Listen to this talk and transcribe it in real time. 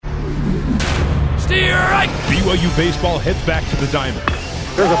BYU baseball heads back to the diamond.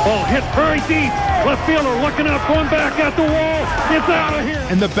 There's a ball hit very deep. Left fielder looking up, going back at the wall. It's out of here.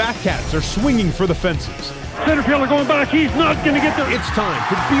 And the Batcats are swinging for the fences. Center fielder going back. He's not going to get there. It's time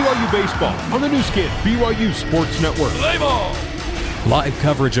for BYU baseball on the new skin, BYU Sports Network. Play ball. Live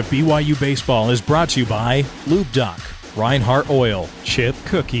coverage of BYU baseball is brought to you by Lube Doc, Reinhardt Oil, Chip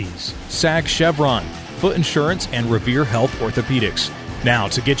Cookies, SAG Chevron, Foot Insurance, and Revere Health Orthopedics. Now,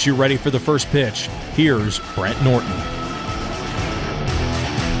 to get you ready for the first pitch, here's Brent Norton.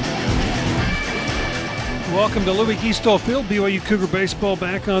 Welcome to Louis Eastall Field. BYU Cougar baseball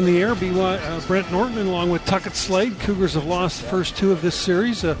back on the air. Brent Norton along with Tuckett Slade. Cougars have lost the first two of this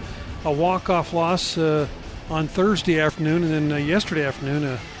series. A walk-off loss on Thursday afternoon, and then yesterday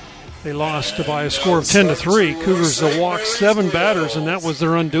afternoon they lost by a score of 10-3. Cougars walked 7 batters, and that was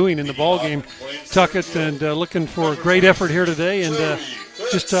their undoing in the ballgame. Tuckett and looking for a great effort here today, and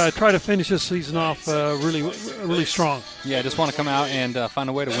just try to finish this season off really strong. Yeah, just want to come out and find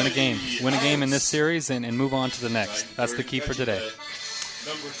a way to win a game. Win a game in this series and move on to the next. That's the key for today.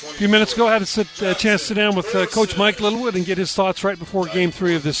 A few minutes ago, I had a chance to sit down with Coach Mike Littlewood and get his thoughts right before Game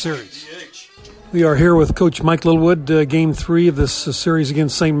 3 of this series. We are here with Coach Mike Littlewood, Game 3 of this series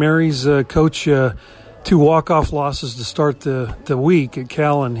against St. Mary's. Coach, 2 walk-off losses to start the week at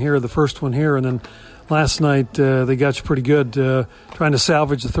Cal, and here the first one here, and then last night they got you pretty good, trying to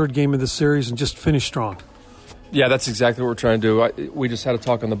salvage the third game of this series and just finish strong. Yeah, that's exactly what we're trying to do. We just had a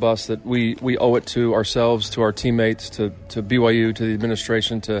talk on the bus that we owe it to ourselves, to our teammates, to BYU, to the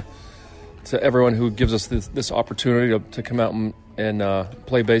administration, to everyone who gives us this opportunity to come out and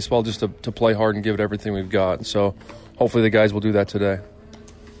play baseball, just to play hard and give it everything we've got. And so hopefully the guys will do that today.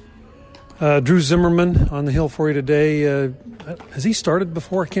 Drew Zimmerman on the hill for you today. Has he started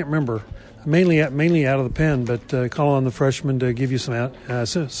before? I can't remember. Mainly out of the pen, but call on the freshman to give you some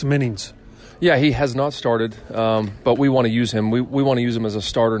innings. Yeah, he has not started, but we want to use him. We want to use him as a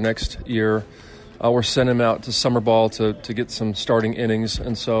starter next year. We're sending him out to summer ball to get some starting innings,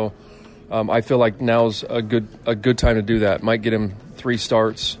 and so I feel like now's a good time to do that. Might get him 3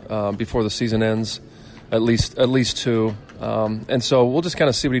 starts before the season ends, at least 2, and so we'll just kind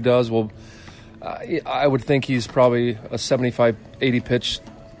of see what he does. I would think he's probably a 75-80 pitch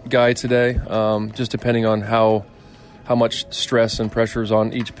guy today, just depending on how much stress and pressure is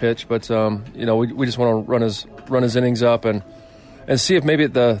on each pitch. But we just want to run his innings up and see if maybe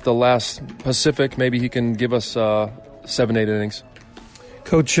at the last Pacific, maybe he can give us 7-8 innings.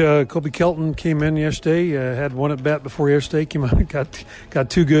 Coach Kobe Kelton came in yesterday, had 1 at bat before yesterday, came out and got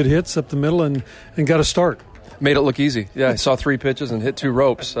 2 good hits up the middle and got a start. Made it look easy. Yeah, I saw 3 pitches and hit 2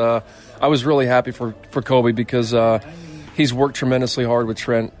 ropes. I was really happy for Kobe because he's worked tremendously hard with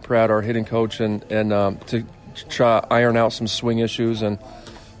Trent Pratt, our hitting coach, and to try iron out some swing issues. And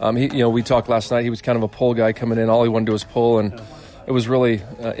we talked last night. He was kind of a pull guy coming in. All he wanted to do was pull, and it was really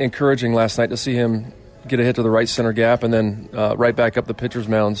encouraging last night to see him get a hit to the right center gap and then right back up the pitcher's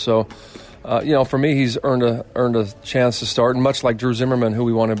mound. So, for me, he's earned a chance to start. And much like Drew Zimmerman, who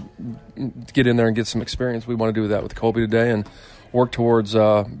we want to get in there and get some experience, we want to do that with Kobe today and work towards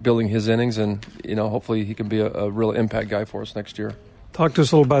building his innings, and hopefully he can be a real impact guy for us next year. Talk to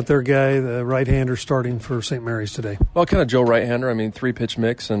us a little about their guy, the right-hander starting for St. Mary's today. Well, kind of Joe right-hander. I mean, 3-pitch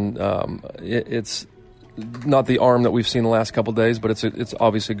mix, and it's not the arm that we've seen the last couple of days, but it's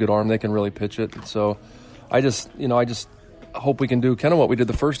obviously a good arm. They can really pitch it. So I just hope we can do kind of what we did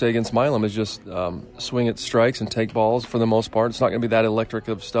the first day against Milam, is just swing at strikes and take balls for the most part. It's not going to be that electric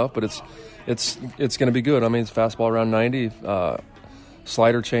of stuff, but it's going to be good. I mean, it's fastball around 90,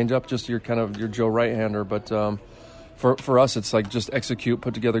 slider changeup, just your Joe right-hander. But for us, it's like just execute,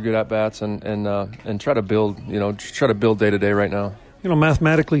 put together good at bats, and try to build day to day right now.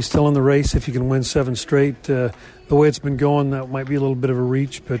 Mathematically still in the race. If you can win 7 straight, the way it's been going, that might be a little bit of a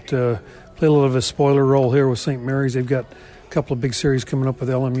reach. But play a little of a spoiler role here with St. Mary's. They've got a couple of big series coming up with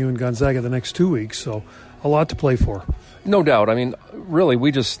LMU and Gonzaga the next 2 weeks, so a lot to play for. No doubt. I mean, really,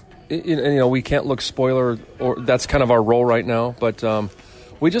 we just we can't look spoiler, or that's kind of our role right now. But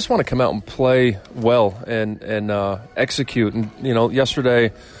we just want to come out and play well and execute. And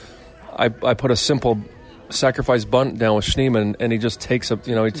yesterday I put a simple sacrifice bunt down with Schneemann, and he just takes a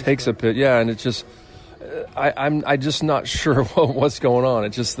pitch. Yeah, and it's just I'm just not sure what's going on.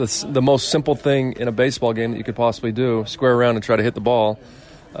 It's just the most simple thing in a baseball game that you could possibly do: square around and try to hit the ball.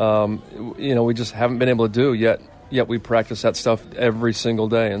 We just haven't been able to do yet we practice that stuff every single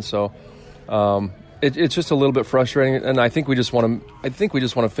day, and so it's just a little bit frustrating. And I think we just want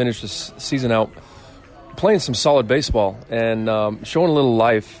to finish this season out playing some solid baseball and showing a little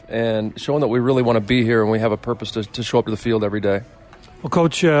life and showing that we really want to be here and we have a purpose to show up to the field every day. Well,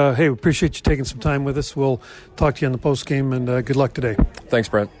 Coach, hey, we appreciate you taking some time with us. We'll talk to you on the post game, and good luck today. Thanks,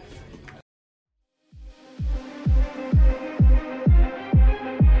 Brent.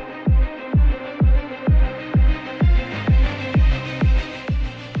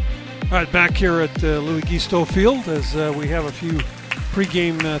 All right, back here at Louis Guisteau Field as we have a few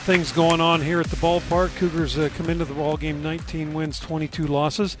pregame things going on here at the ballpark. Cougars come into the ball game 19 wins, 22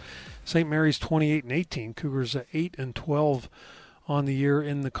 losses. St. Mary's 28-18. Cougars 8-12 on the year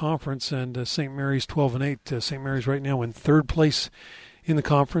in the conference, and St. Mary's 12-8. St. Mary's right now in third place in the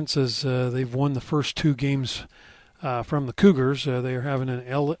conference as they've won the first two games from the Cougars. They are having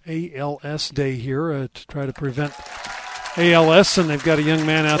an ALS day here to try to prevent ALS, and they've got a young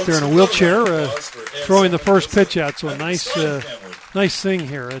man out there in a wheelchair throwing the first pitch out. So a nice thing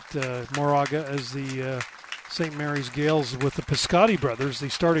here at Moraga as the St. Mary's Gales with the Piscotti brothers, the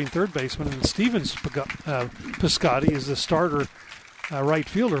starting third baseman, and Stevens Piscotti is the starter right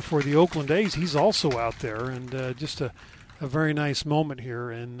fielder for the Oakland A's. He's also out there, and just a very nice moment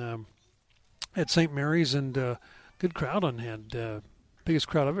here at St. Mary's, and good crowd on hand. Biggest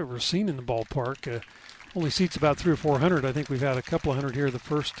crowd I've ever seen in the ballpark. Only seats about 300 or 400. I think we've had a couple of hundred here the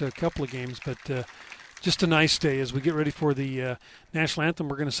first couple of games, but just a nice day as we get ready for the national anthem.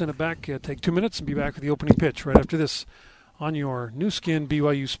 We're going to send it back, take 2 minutes, and be back with the opening pitch right after this on your new skin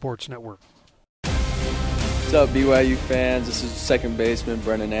BYU Sports Network. What's up, BYU fans? This is second baseman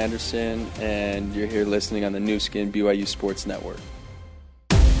Brennan Anderson, and you're here listening on the new skin BYU Sports Network.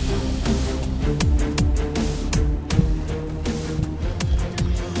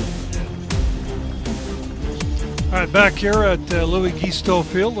 All right, back here at Louis Guisteau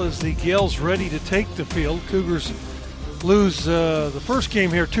Field as the Gales ready to take the field. Cougars lose the first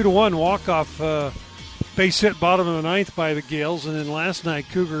game here 2-1, walk-off base hit bottom of the ninth by the Gales. And then last night,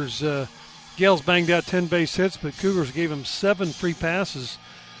 Gales banged out 10 base hits, but Cougars gave them 7 free passes.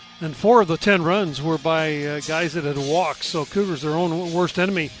 And 4 of the 10 runs were by guys that had walked. So Cougars, their own worst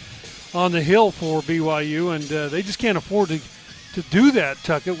enemy on the hill for BYU. And they just can't afford to do that,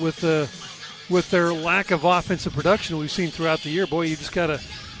 Tuckett, with their lack of offensive production we've seen throughout the year. Boy, you just got to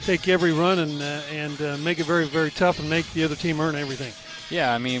take every run and make it very, very tough and make the other team earn everything.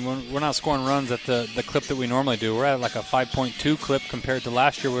 Yeah, I mean, we're not scoring runs at the clip that we normally do. We're at like a 5.2 clip compared to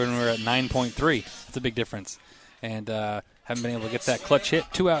last year when we were at 9.3. That's a big difference. And haven't been able to get that clutch hit,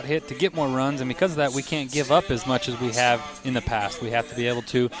 2-out hit to get more runs. And because of that, we can't give up as much as we have in the past. We have to be able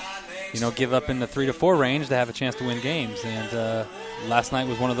to, give up in the 3 to 4 range to have a chance to win games. And last night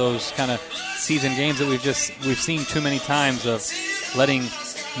was one of those kind of season games that we've seen too many times of letting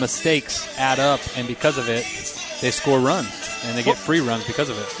mistakes add up, and because of it, they score runs and they get free runs because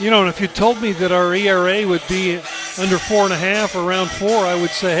of it. And if you told me that our ERA would be under 4.5 or around 4, I would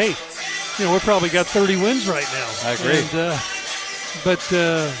say, hey, we probably got 30 wins right now. I agree. But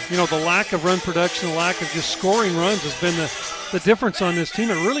the lack of run production, the lack of just scoring runs has been the difference on this team.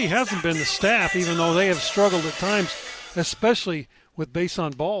 It really hasn't been the staff, even though they have struggled at times, especially with base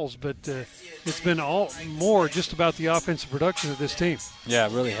on balls, but it's been more just about the offensive production of this team. Yeah,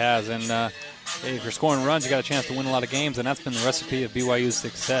 it really has. And if you're scoring runs, you got a chance to win a lot of games, and that's been the recipe of BYU's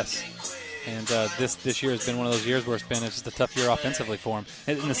success. And this year has been one of those years where it's just a tough year offensively for them.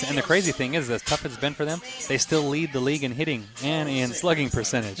 And the crazy thing is, as tough as it's been for them, they still lead the league in hitting and in slugging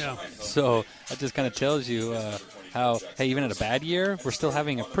percentage. Yeah. So that just kind of tells you how, hey, even in a bad year, we're still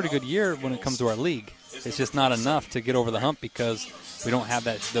having a pretty good year when it comes to our league. It's just not enough to get over the hump because we don't have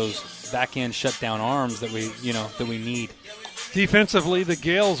those back-end shutdown arms that we need. Defensively, the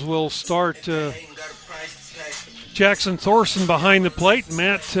Gales will start Jackson Thorson behind the plate,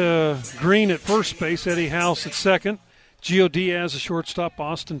 Matt Green at first base, Eddie House at second, Gio Diaz at shortstop,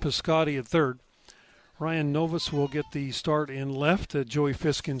 Austin Piscotti at third. Ryan Novus will get the start in left, Joey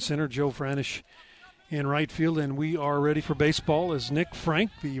Fisk in center, Joe Franish in right field, and we are ready for baseball as Nick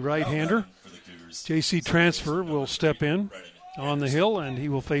Frank, the right-hander. JC Transfer will step in on the hill, and he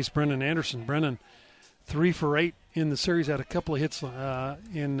will face Brennan Anderson. Brennan, 3 for 8 in the series, had a couple of hits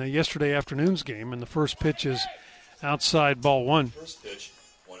in yesterday afternoon's game, and the first pitch is outside, ball 1.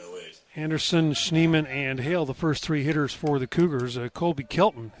 Anderson, Schneeman, and Hale, the first 3 hitters for the Cougars. Colby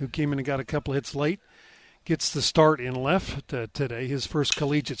Kelton, who came in and got a couple of hits late, gets the start in left today. His first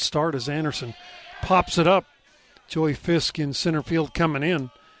collegiate start as Anderson pops it up. Joey Fisk in center field coming in,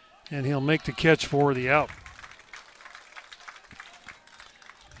 and he'll make the catch for the out.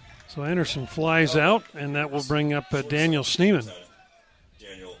 So Anderson flies out, and that will bring up Daniel Schneeman.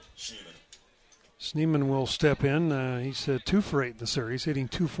 Schneeman will step in. He's 2 for 8 in the series, hitting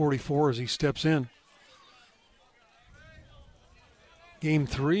 .244 as he steps in. Game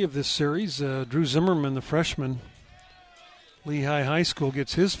 3 of this series, Drew Zimmerman, the freshman, Lehigh High School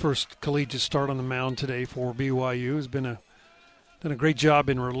gets his first collegiate start on the mound today for BYU. Has done a great job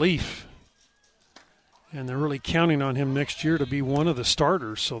in relief, and they're really counting on him next year to be one of the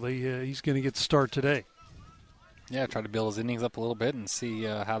starters. So he's going to get the start today. Yeah, try to build his innings up a little bit and see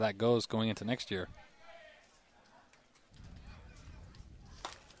how that goes going into next year.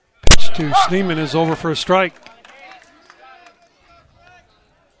 Pitch to Schneemann is over for a strike.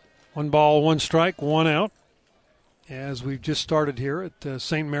 1 ball, 1 strike, 1 out. As we've just started here at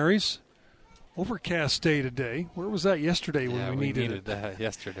St. Mary's. Overcast day today. Where was that yesterday when we needed it? That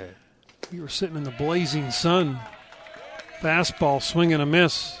yesterday. We were sitting in the blazing sun. Fastball, swing and a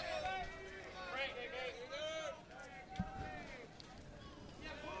miss.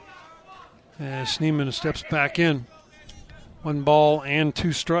 As Schneemann steps back in. 1 ball and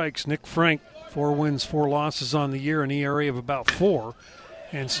 2 strikes. Nick Frank, 4 wins, 4 losses on the year, an ERA of about 4.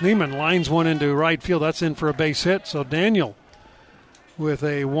 And Schneemann lines one into right field. That's in for a base hit. So Daniel with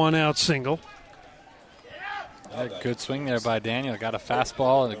a 1-out single. A good swing there by Daniel. Got a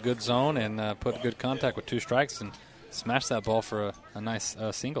fastball in a good zone and put good contact with 2 strikes and smashed that ball for a nice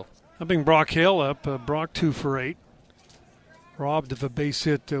single. Helping Brock Hale up. Brock 2 for 8. Robbed of a base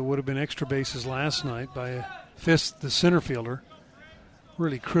hit, would have been extra bases last night by Fisk, the center fielder.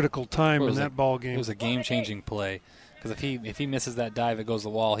 Really critical time in that ball game. It was a game-changing play. Because if he misses that dive, it goes to the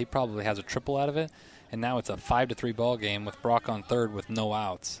wall. He probably has a triple out of it, and now it's a 5-3 ball game with Brock on third with no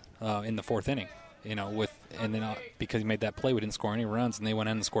outs in the 4th inning. Because he made that play, we didn't score any runs, and they went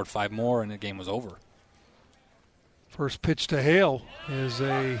in and scored 5 more, and the game was over. First pitch to Hale is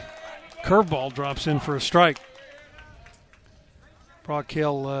a curveball, drops in for a strike. Brock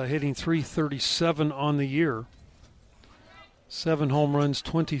Hale hitting .337 on the year, 7 home runs,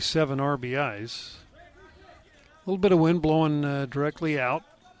 27 RBIs. A little bit of wind blowing directly out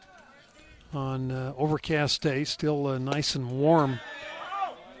on overcast day. Still nice and warm.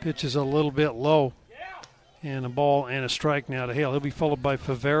 Pitch is a little bit low. And a ball and a strike now to Hale. He'll be followed by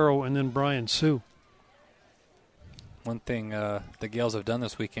Favero and then Brian Sue. One thing the Gales have done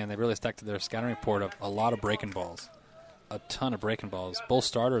this weekend, they really stuck to their scouting report of a lot of breaking balls. A ton of breaking balls. Both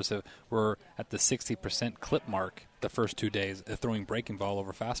starters were at the 60% clip mark the first 2 days of throwing breaking ball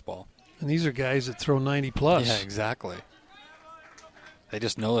over fastball. And these are guys that throw 90+. Yeah, exactly. They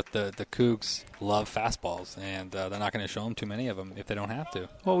just know that the Cougs love fastballs, and they're not going to show them too many of them if they don't have to.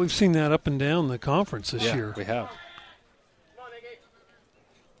 Well, we've seen that up and down the conference this year. Yeah, we have.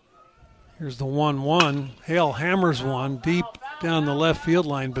 Here's the 1-1. Hale hammers one deep down the left field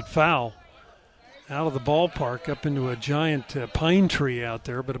line, but foul. Out of the ballpark up into a giant pine tree out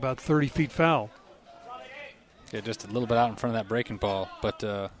there, but about 30 feet foul. Yeah, just a little bit out in front of that breaking ball, but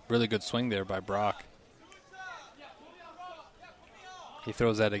really good swing there by Brock. He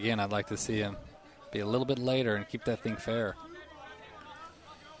throws that again. I'd like to see him be a little bit later and keep that thing fair.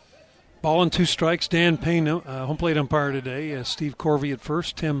 Ball and 2 strikes. Dan Payne, home plate umpire today. Steve Corvey at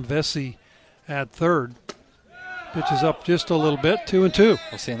first. Tim Vesey at third. Pitches up just a little bit. 2-2.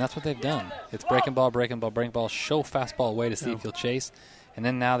 We'll see, and that's what they've done. It's breaking ball, breaking ball, breaking ball. Show fastball away to see if you'll chase. And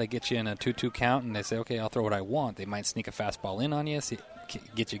then now they get you in a 2-2 count, and they say, okay, I'll throw what I want. They might sneak a fastball in on you,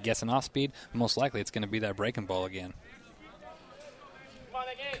 get you guessing off speed. Most likely it's going to be that breaking ball again.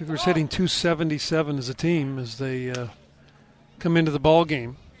 Cougars hitting .277 as a team as they come into the ball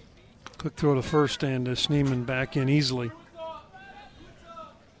game. Quick throw to first, and Schneemann back in easily.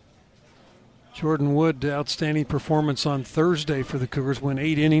 Jordan Wood, outstanding performance on Thursday for the Cougars. Went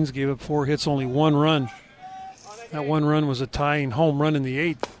 8 innings, gave up 4 hits, only 1 run. That 1 run was a tying home run in the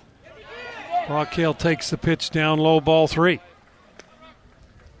 8th. Brock Hale takes the pitch down low, ball 3.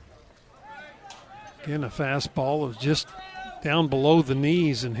 Again, a fastball was just down below the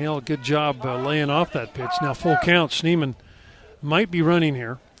knees, and Hale, good job laying off that pitch. Now full count. Schneemann might be running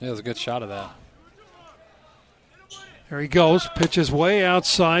here. Yeah, it was a good shot of that. There he goes. Pitch is way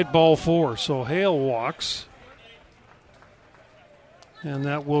outside, ball 4. So Hale walks. And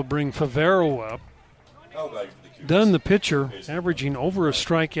that will bring Favero up. Dunn, the pitcher, averaging over a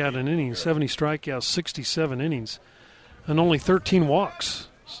strikeout an inning, 70 strikeouts, 67 innings, and only 13 walks.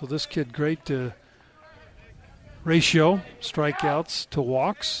 So this kid, great ratio, strikeouts to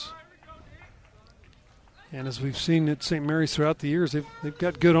walks. And as we've seen at St. Mary's throughout the years, they've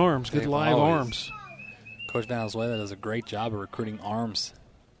got good arms, good live arms. Coach Valenzuela does a great job of recruiting arms.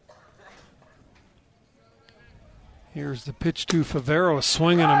 Here's the pitch to Favero, a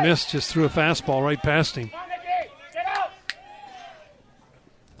swing and a miss, just threw a fastball right past him.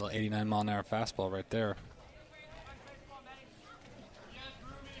 Little 89-mile-an-hour fastball right there.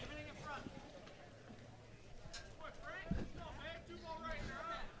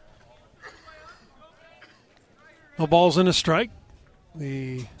 No balls and a strike.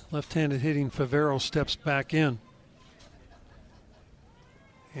 The left-handed hitting Favero steps back in.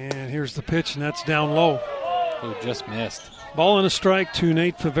 And here's the pitch, and that's down low. Who just missed. Ball and a strike to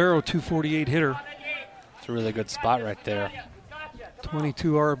Nate Favero, 248 hitter. It's a really good spot right there.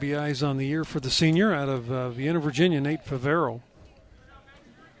 22 RBIs on the year for the senior out of Vienna, Virginia, Nate Favero.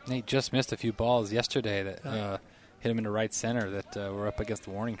 Nate just missed a few balls yesterday that hit him into right center that were up against the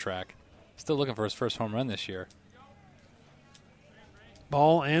warning track. Still looking for his first home run this year.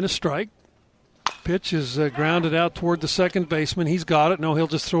 Ball and a strike. Pitch is grounded out toward the second baseman. He's got it. No, he'll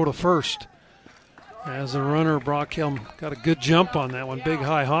just throw to first. As the runner, Brockhelm, got a good jump on that one. Big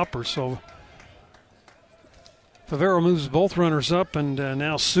high hopper. So Favero moves both runners up, and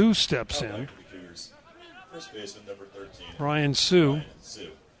now Sue steps in. First baseman, number 13. Ryan Sue.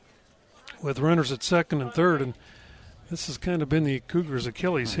 With runners at second and third. And this has kind of been the Cougars'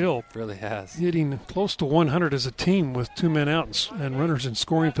 Achilles heel. It really has. Hitting close to 100 as a team with 2 men out and runners in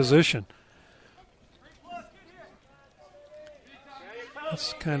scoring position.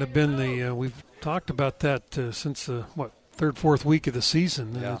 That's kind of been the, we've talked about that since the, third, fourth week of the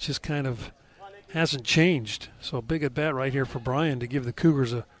season. And it just kind of hasn't changed. So a big at bat right here for Brian to give the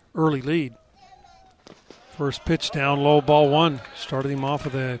Cougars an early lead. First pitch down low, ball one. Started him off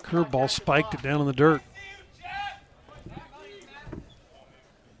with a curveball, spiked it down in the dirt.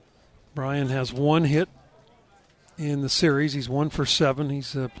 Brian has one hit in the series. He's 1 for 7.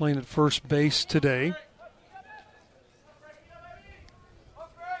 He's playing at first base today.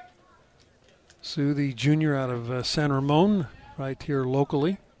 Sue, the junior out of San Ramon, right here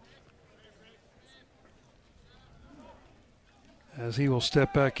locally. As he will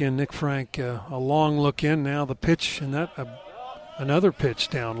step back in, Nick Frank, a long look in. Now the pitch, and that another pitch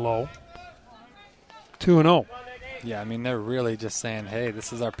down low. 2-0. Yeah, I mean, they're really just saying, hey,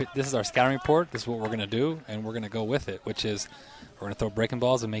 this is our scouting report. This is what we're going to do, and we're going to go with it, which is we're going to throw breaking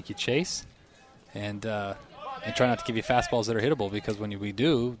balls and make you chase, and try not to give you fastballs that are hittable, because when we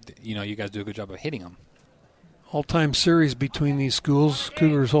do, you guys do a good job of hitting them. All-time series between these schools.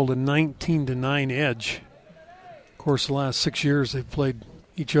 Cougars hold a 19-9 edge. Of course, the last 6 years they've played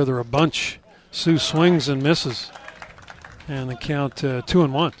each other a bunch. Sue swings and misses, and the count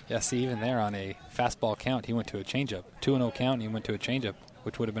 2-1. Yeah, see, even there on a fastball count, he went to a changeup. 2-0 count, and he went to a changeup,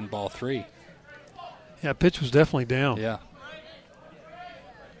 which would have been ball 3. Yeah, pitch was definitely down. Yeah.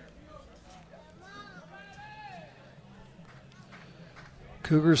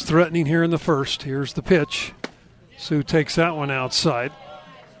 Cougars threatening here in the first. Here's the pitch. Sue takes that one outside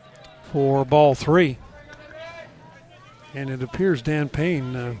for ball 3. And it appears Dan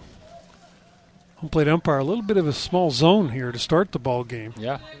Payne, home plate umpire, a little bit of a small zone here to start the ball game.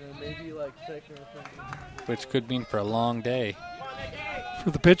 Yeah. Maybe like second or something. Which could mean for a long day. For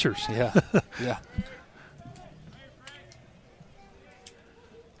the pitchers. Yeah. Yeah.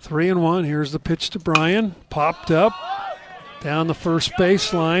 3-1. Here's the pitch to Brian. Popped up. Down the first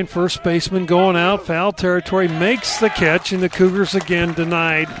baseline. First baseman going out. Foul territory. Makes the catch, and the Cougars again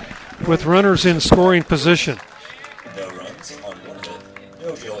denied with runners in scoring position. No runs on 1 hit.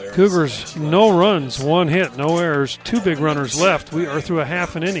 No field errors. Cougars, no runs, 1 hit, no errors, 2 big runners left. We are through a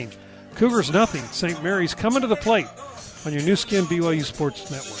half an inning. Cougars nothing. St. Mary's coming to the plate on your new skin BYU Sports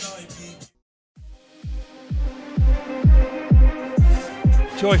Network.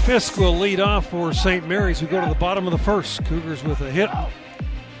 Joey Fisk will lead off for St. Mary's. We go to the bottom of the first. Cougars with a hit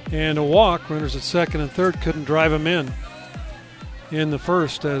and a walk. Runners at second and third couldn't drive him in the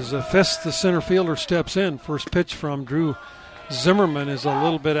first. As Fisk, the center fielder, steps in. First pitch from Drew Zimmerman is a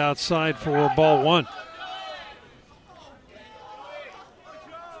little bit outside for ball 1.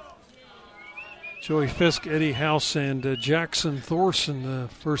 Joey Fisk, Eddie House, and Jackson Thorson, the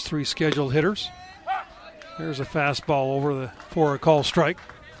first 3 scheduled hitters. There's a fastball over for a call strike.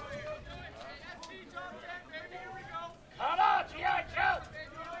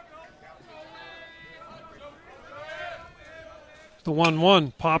 The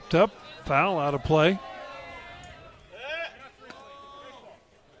 1-1 popped up, foul out of play.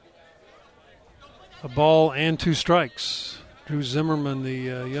 A ball and 2 strikes. Drew Zimmerman,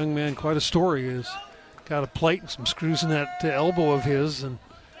 the young man, quite a story. Has got a plate and some screws in that elbow of his, and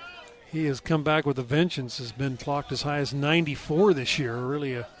he has come back with a vengeance. Has been clocked as high as 94 this year.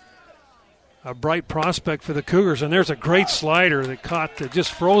 Really a bright prospect for the Cougars. And there's a great slider that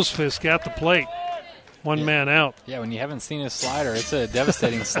just froze Fisk at the plate. One man out. Yeah, when you haven't seen his slider, it's a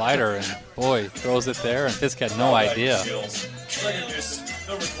devastating slider. And, boy, throws it there, and Fisk had no idea.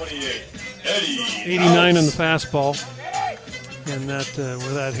 Number 28, Eddie 89 on the fastball. And that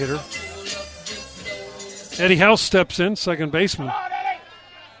with that hitter. Eddie House steps in, second baseman.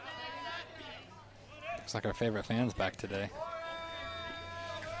 Looks like our favorite fan's back today.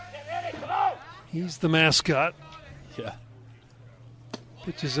 He's the mascot. Yeah.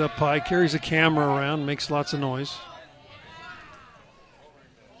 Pitches up high, carries a camera around, makes lots of noise.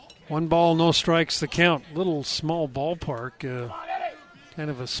 1 ball, no strikes, the count. Little small ballpark, kind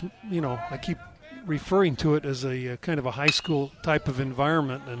of I keep referring to it as a kind of a high school type of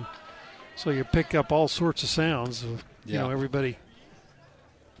environment, and so you pick up all sorts of sounds. Everybody,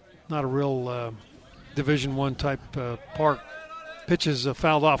 not a real Division I type park. Pitches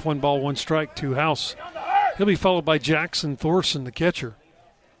fouled off, 1 ball, 1 strike to House. He'll be followed by Jackson Thorson, the catcher.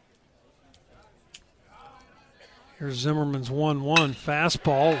 Here's Zimmerman's 1-1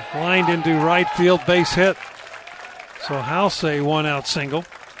 fastball, lined into right field, base hit. So House a 1-out single.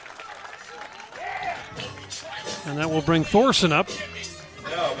 And that will bring Thorson up.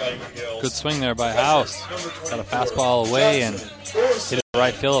 Good swing there by House. Got a fastball away and hit it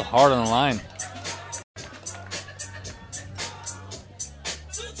right field hard on the line.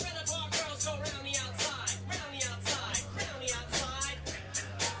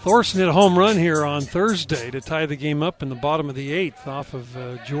 Thorson hit a home run here on Thursday to tie the game up in the bottom of the 8th off of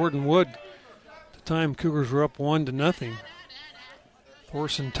Jordan Wood. At the time, Cougars were up 1-0.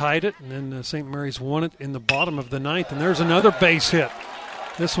 Thorson tied it, and then St. Mary's won it in the bottom of the 9th. And there's another base hit.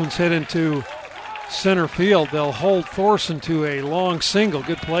 This one's hit into center field. They'll hold Thorson to a long single.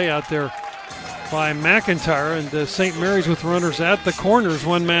 Good play out there by McIntyre. And St. Mary's with runners at the corners,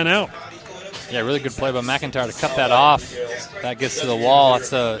 1 man out. Yeah, really good play by McIntyre to cut that off. That gets to the wall. That's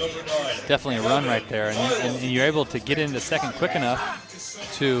definitely a run right there. And you're able to get into second quick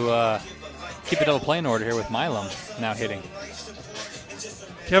enough to keep the double play in order here with Milam now hitting.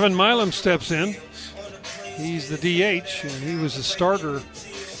 Kevin Milam steps in. He's the DH, and he was the starter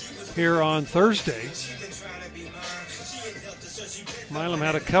here on Thursday. Milam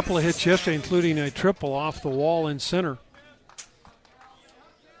had a couple of hits yesterday, including a triple off the wall in center.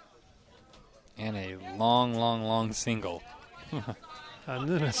 And a long single. And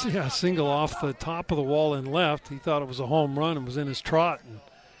then a single off the top of the wall in left. He thought it was a home run and was in his trot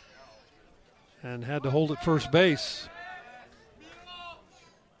and had to hold at first base.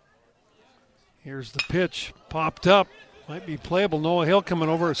 Here's the pitch. Popped up. Might be playable. Noah Hill coming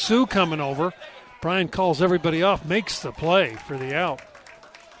over. Sue coming over. Brian calls everybody off. Makes the play for the out.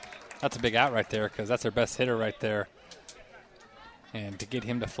 That's a big out right there because that's their best hitter right there. And to get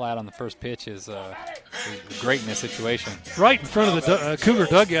him to flat on the first pitch is great in this situation. Right in front of the Cougar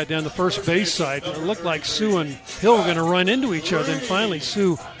dugout down the first base side. It looked like Sue and Hill were going to run into each other. And finally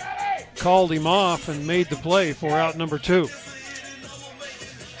Sue called him off and made the play for out number 2.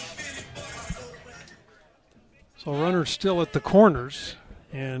 So runners still at the corners.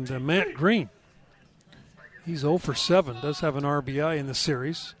 And Matt Green, he's 0 for 7, does have an RBI in the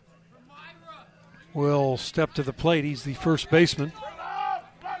series. Will step to the plate. He's the first baseman.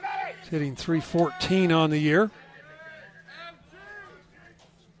 He's hitting .314 on the year.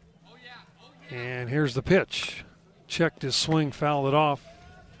 And here's the pitch. Checked his swing, fouled it off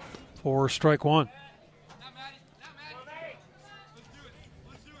for strike 1.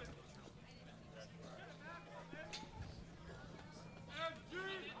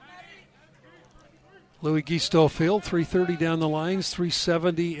 Louis Guisto Field, 330 down the lines,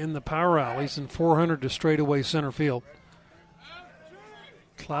 370 in the power alleys, and 400 to straightaway center field.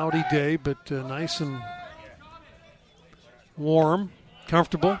 Cloudy day, but nice and warm,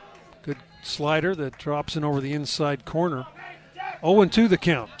 comfortable. Good slider that drops in over the inside corner. 0-2 the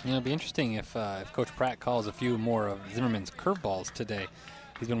count. It'll be interesting if Coach Pratt calls a few more of Zimmerman's curveballs today.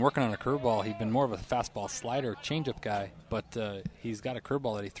 He's been working on a curveball. He's been more of a fastball slider, changeup guy, but he's got a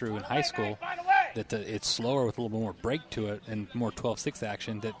curveball that he threw in high school that it's slower with a little bit more break to it and more 12-6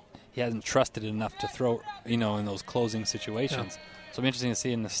 action that he hasn't trusted enough to throw, in those closing situations. Yeah. So it'll be interesting to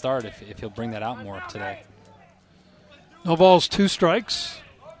see in the start if he'll bring that out more today. No balls, 2 strikes.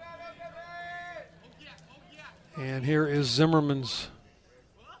 And here is Zimmerman's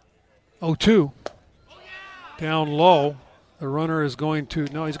 0-2. Down low. The runner is going to,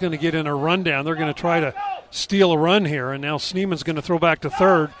 he's going to get in a rundown. They're going to try to steal a run here, and now Sneeman's going to throw back to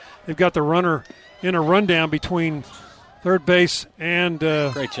third. They've got the runner in a rundown between third base and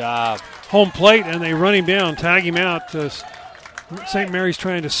great job home plate, and they run him down, tag him out. St. Mary's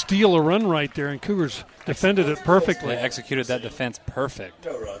trying to steal a run right there, and Cougars defended it perfectly. They executed that defense perfect.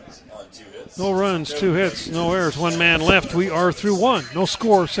 No runs on 2 hits. No runs, 2 hits, no errors, 1 man left. We are through 1. No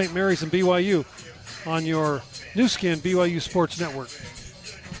score, St. Mary's and BYU on your new skin BYU Sports Network.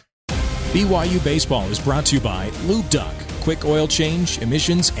 BYU Baseball is brought to you by Lube Duck. Quick oil change,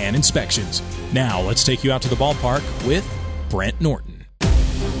 emissions, and inspections. Now let's take you out to the ballpark with Brent Norton.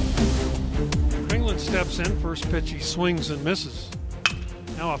 steps in. First pitch, he swings and misses.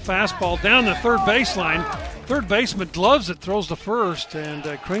 Now a fastball down the third baseline. Third baseman gloves it, throws to first, and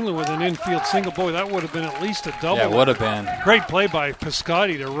Kringlen with an infield single. Boy, that would have been at least a double. Yeah, it would have been. Great play by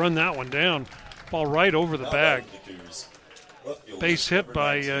Piscotti to run that one down. Ball right over the bag. Base hit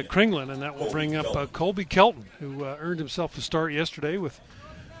by Kringlen, and that will bring up Colby Kelton, who earned himself a start yesterday with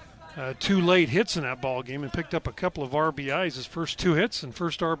 2 late hits in that ball game and picked up a couple of RBIs, his first 2 hits and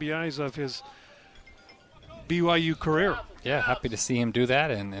first RBIs of his BYU career. Yeah, happy to see him do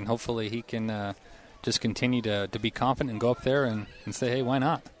that, and hopefully he can just continue to be confident and go up there and say, hey, why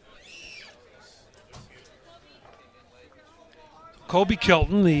not? Colby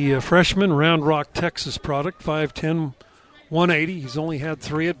Kelton, the freshman, Round Rock, Texas product, 5'10", 180. He's only had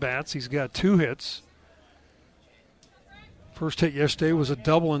 3 at-bats. He's got 2 hits. First hit yesterday was a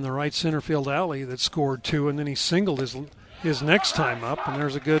double in the right center field alley that scored 2, and then he singled his next time up, and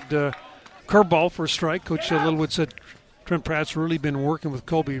there's a good curveball for a strike. Coach Littlewood said Trent Pratt's really been working with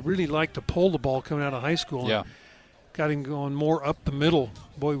Colby. He really liked to pull the ball coming out of high school. Yeah. Got him going more up the middle.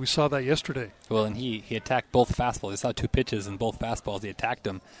 Boy, we saw that yesterday. Well, and he attacked both fastballs. He saw 2 pitches and both fastballs. He attacked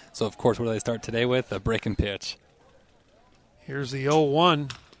them. So, of course, what do they start today with? A breaking pitch. Here's the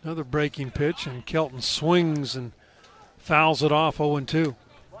 0-1, another breaking pitch, and Kelton swings and fouls it off 0-2.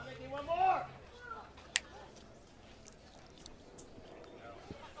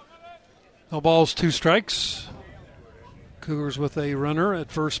 No balls, 2 strikes. Cougars with a runner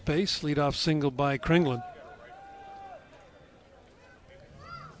at first base. Leadoff single by Kringlen.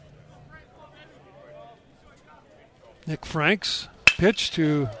 Nick Franks pitch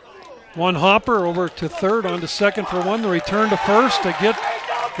to one hopper over to third, on to second for one. The return to first to get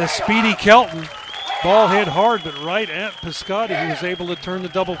the speedy Kelton. Ball hit hard, but right at Piscotti, who was able to turn the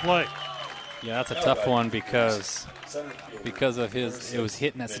double play. Yeah, that's a tough one because of it was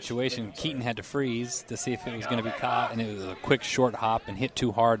hit in that situation. Keaton had to freeze to see if it was going to be caught, and it was a quick short hop and hit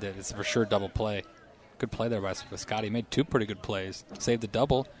too hard that it's for sure double play. Good play there by Piscotti. He made 2 pretty good plays. Saved the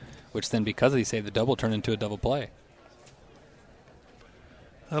double, which then because he saved the double turned into a double play.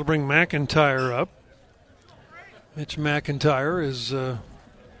 That'll bring McIntyre up. Mitch McIntyre is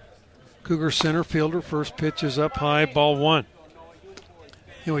Cougar center fielder. First pitch is up high, ball 1.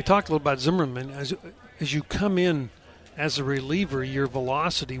 We talked a little about Zimmerman. As you come in as a reliever, your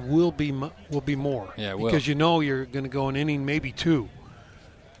velocity will be more. Yeah, it will. Because you're going to go an inning, maybe 2.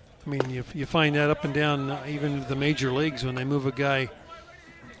 I mean, you find that up and down, even the major leagues, when they move a guy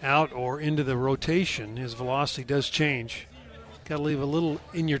out or into the rotation, his velocity does change. Got to leave a little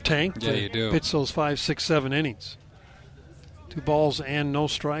in your tank to pitch those 5, 6, 7 innings. 2 balls and no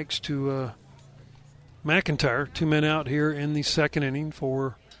strikes to McIntyre. 2 men out here in the second inning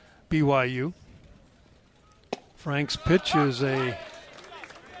for BYU. Frank's pitch is a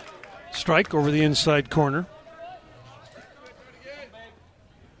strike over the inside corner.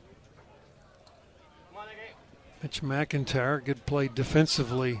 Mitch McIntyre, good play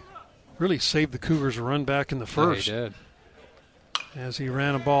defensively. Really saved the Cougars a run back in the first. Yeah, he did. As he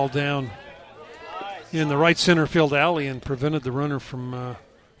ran a ball down in the right center field alley and prevented the runner from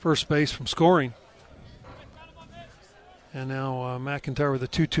first base from scoring. And now McIntyre with a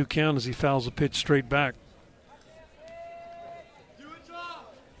 2-2 count as he fouls the pitch straight back.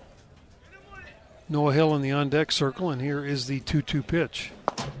 Noah Hill in the on-deck circle, and here is the 2-2 pitch.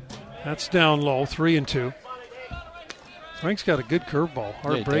 That's down low, 3-2. Frank's got a good curveball,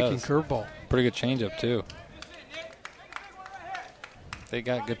 hard-breaking curveball. Pretty good changeup, too. They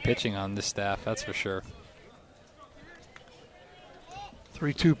got good pitching on this staff, that's for sure.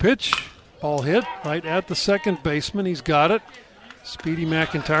 3-2 pitch. Ball hit right at the second baseman. He's got it. Speedy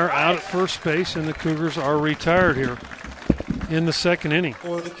McIntyre out at first base, and the Cougars are retired here in the second inning.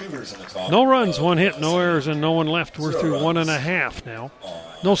 For the Cougars in the top. No runs, 1 hit, no errors, and no one left. We're through 1.5 now.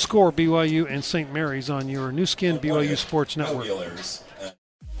 No score, BYU and St. Mary's on your new skin BYU Sports Network.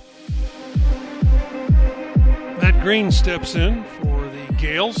 Matt Green steps in for the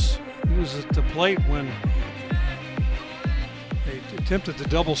Gales. He was at the plate when they attempted the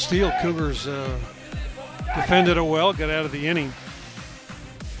double steal. Cougars defended it well, got out of the inning.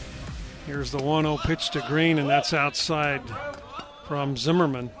 Here's the 1-0 pitch to Green, and that's outside from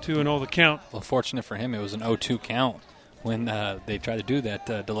Zimmerman. 2-0 the count. Well, fortunate for him, it was an 0-2 count when they tried to do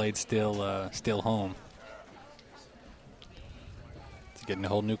that delayed steal home. He's getting a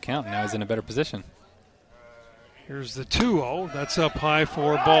whole new count. Now he's in a better position. Here's the 2-0. That's up high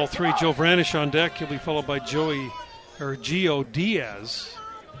for ball 3. Joe Vranish on deck. He'll be followed by Gio Diaz.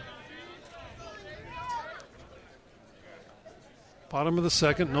 Bottom of the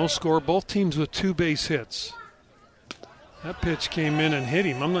second, no score. Both teams with 2 base hits. That pitch came in and hit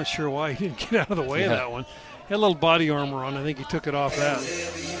him. I'm not sure why he didn't get out of the way of that one. He had a little body armor on. I think he took it off that.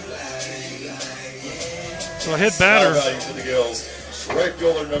 So a hit batter. For the Gales. Right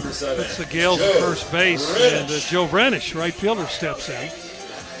fielder number 7. That's the Gales at first base. And Joe Vranish, right fielder, steps in.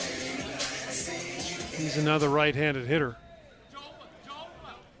 He's another right-handed hitter.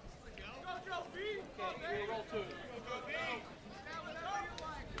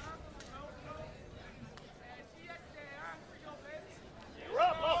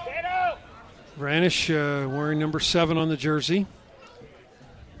 Vranish wearing number 7 on the jersey.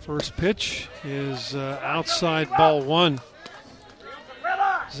 First pitch is outside, ball 1.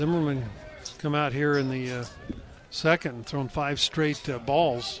 Zimmerman has come out here in the second and thrown 5 straight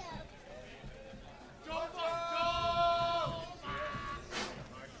balls.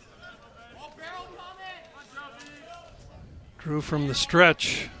 Drew from the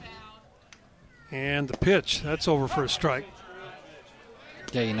stretch. And the pitch, that's over for a strike.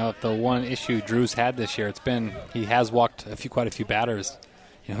 Yeah, you know, the one issue Drew's had this year, he has walked quite a few batters.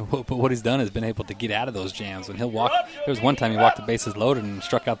 You know, but what he's done is been able to get out of those jams. When he'll walk, there was one time he walked the bases loaded and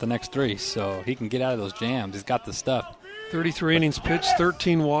struck out the next 3, so he can get out of those jams. He's got the stuff. 33 innings pitched,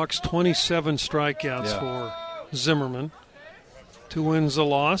 13 walks, 27 strikeouts for Zimmerman. 2 wins, a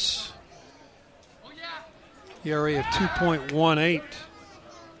loss. ERA of 2.18.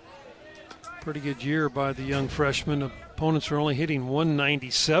 Pretty good year by the young freshman. Opponents are only hitting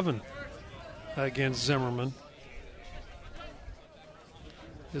 197 against Zimmerman.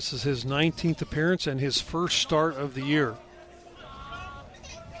 This is his 19th appearance and his first start of the year.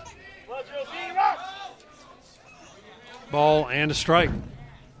 Ball and a strike.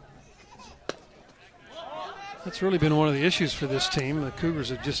 That's really been one of the issues for this team. The Cougars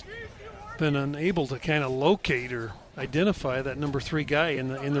have just been unable to kind of locate or identify that number 3 guy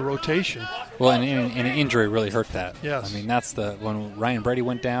in the rotation. Well, and an injury really hurt that. Yes. I mean, when Ryan Brady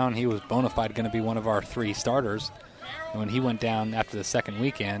went down, he was bona fide going to be one of our 3 starters. And when he went down after the second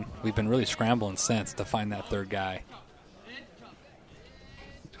weekend, we've been really scrambling since to find that 3rd guy.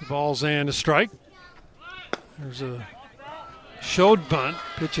 2 balls and a strike. There's a showed bunt.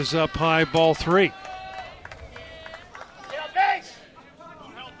 Pitches up high, ball 3.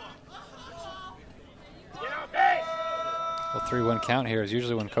 Well, 3-1 count here is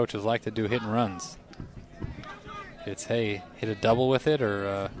usually when coaches like to do hit and runs. It's, hey, hit a double with it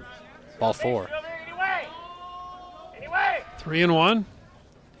or ball 4. 3-1.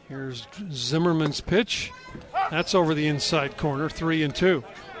 Here's Zimmerman's pitch. That's over the inside corner, 3-2.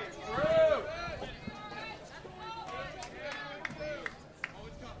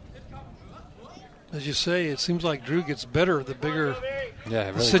 As you say, it seems like Drew gets better the bigger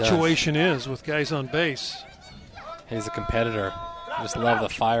the situation is with guys on base. He's a competitor. I just love the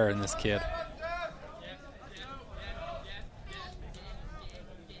fire in this kid.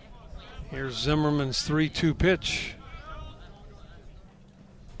 Here's Zimmerman's 3-2 pitch.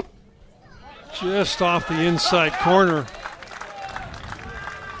 Just off the inside corner.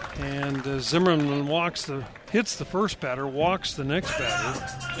 And Zimmerman hits the first batter, walks the next batter.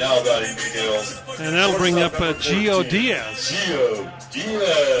 Now batting the Gales. And that'll bring up Gio Diaz. Gio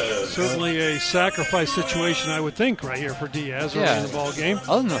Diaz. Certainly a sacrifice situation, I would think, right here for Diaz early in the ball game.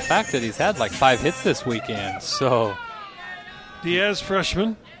 Other than the fact that he's had like 5 hits this weekend, so. Diaz,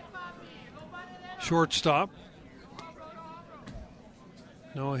 freshman. Shortstop.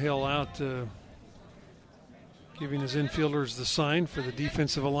 Noah Hill out giving his infielders the sign for the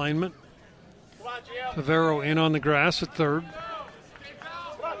defensive alignment. Favero in on the grass at third.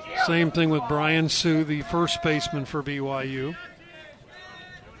 Same thing with Brian Sue, the first baseman for BYU.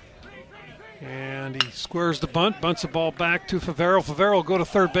 And he squares the bunt, bunts the ball back to Favero. Favero will go to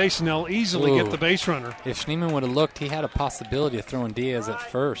third base, and they'll easily get the base runner. If Schneemann would have looked, he had a possibility of throwing Diaz at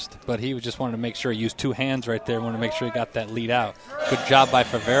first, but he just wanted to make sure he used 2 hands right there, wanted to make sure he got that lead out. Good job by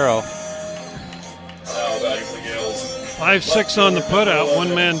Favero. 5-6 on the putout,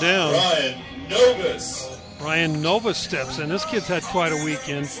 1 man down. Ryan Novus steps in. This kid's had quite a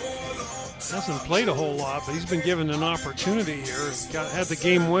weekend. Hasn't played a whole lot, but he's been given an opportunity here. Had the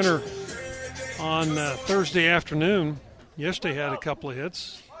game winner on Thursday afternoon. Yesterday had a couple of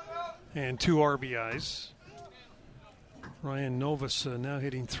hits and 2 RBIs. Ryan Novus now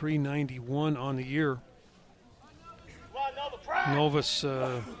hitting .391 on the year. Novus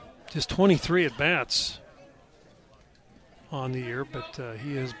just 23 at-bats on the year, but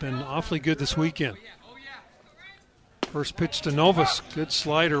he has been awfully good this weekend. First pitch to Novus. Good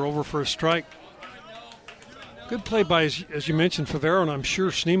slider over for a strike. Good play by, as you mentioned, Favero, and I'm sure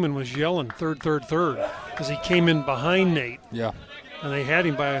Schneemann was yelling third, as he came in behind Nate. Yeah. and they had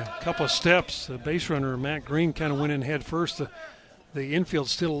him by a couple of steps. The base runner, Matt Green, kind of went in head first. The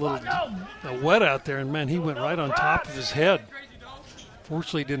infield's still a little wet out there, and, man, he went right on top of his head.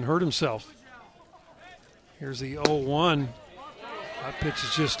 Fortunately, he didn't hurt himself. Here's the 0-1. That pitch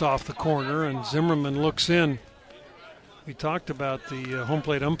is just off the corner, and Zimmerman looks in. We talked about the home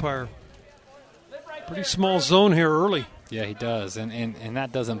plate umpire. Pretty small zone here early. Yeah, he does, and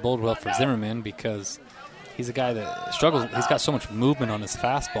that doesn't bode well for Zimmerman because he's a guy that struggles. He's got so much movement on his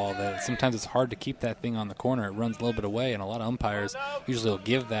fastball that sometimes it's hard to keep that thing on the corner. It runs a little bit away, and a lot of umpires usually will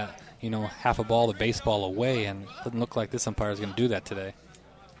give that, half a ball to baseball away, and it doesn't look like this umpire is going to do that today.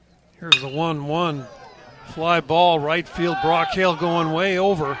 Here's the 1-1. Fly ball, right field. Brock Hale going way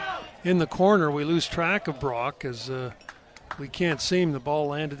over in the corner. We lose track of Brock as we can't see him. The ball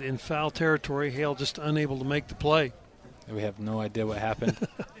landed in foul territory. Hale just unable to make the play. We have no idea what happened.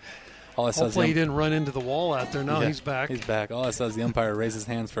 Hopefully he didn't run into the wall out there. Now he's back. He's back. All I saw is the umpire raise his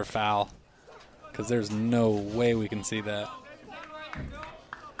hands for foul because there's no way we can see that.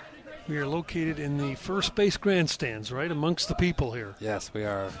 We are located in the first base grandstands, right amongst the people here. Yes, we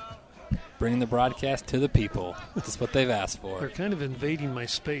are. Bringing the broadcast to the people. That's what they've asked for. They're kind of invading my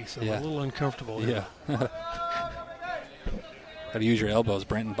space. I'm a little uncomfortable here. Yeah. Got to use your elbows,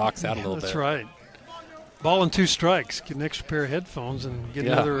 Brent, and box out a little bit. That's right. Ball and 2 strikes. Get an extra pair of headphones and get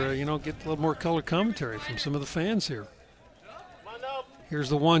another, get a little more color commentary from some of the fans here. Here's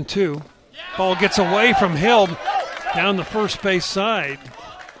the 1-2. Ball gets away from Hill down the first base side,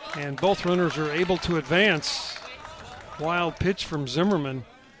 and both runners are able to advance. Wild pitch from Zimmerman.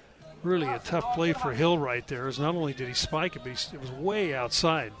 Really a tough play for Hill right there. As not only did he spike it, but it was way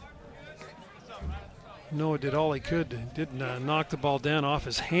outside. Noah did all he could. Did knock the ball down off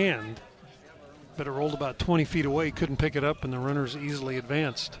his hand, but it rolled about 20 feet away. He couldn't pick it up, and the runners easily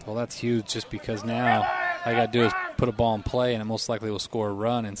advanced. Well, that's huge just because now all you got to do is put a ball in play, and it most likely will score a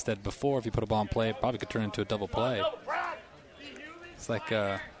run. Instead, before, if you put a ball in play, it probably could turn into a double play. It's like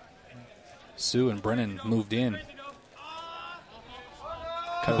Sue and Brennan moved in.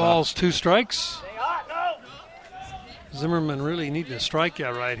 The ball's 2 strikes. Zimmerman really needing a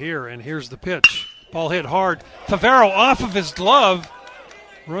strikeout right here, and here's the pitch. Ball hit hard. Favero off of his glove.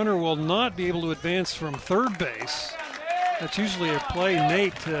 Runner will not be able to advance from third base. That's usually a play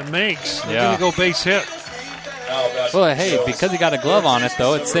Nate makes. They're going to go base hit. Well, hey, because he got a glove on it,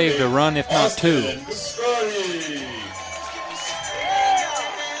 though, it saved a run, if not 2.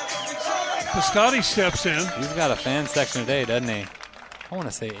 Piscotti steps in. He's got a fan section today, doesn't he? I want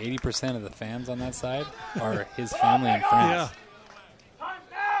to say 80% of the fans on that side are his family and friends.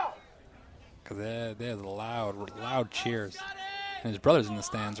 Yeah. Because there's loud cheers. And his brother's in the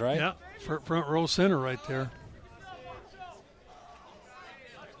stands, right? Yeah, front row center right there.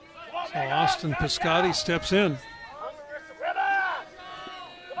 So Austin Piscotti steps in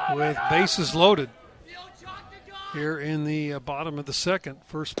with bases loaded here in the bottom of the second.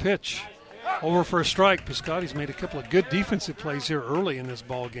 First pitch. Over for a strike. Piscotti's made a couple of good defensive plays here early in this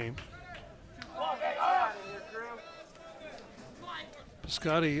ball game.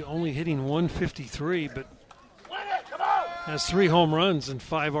 Piscotti only hitting 153, but has 3 home runs and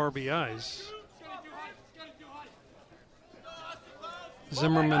 5 RBIs.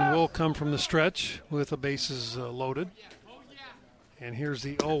 Zimmerman will come from the stretch with the bases loaded. And here's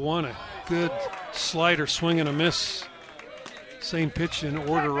the 0-1, a good slider, swing and a miss. Same pitch in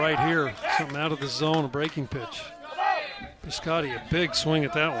order right here. Something out of the zone, a breaking pitch. Piscotti, a big swing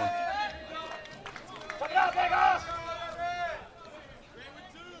at that one.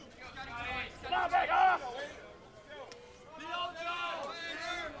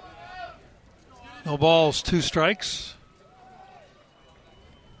 No balls, 2 strikes.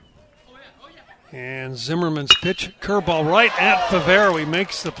 And Zimmerman's pitch, curveball right at Favero. He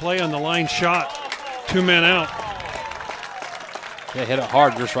makes the play on the line shot. 2 men out. Yeah, hit it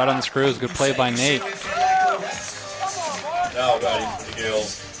hard, just right on the screws. Good play by Nate. Now batting for the Gales,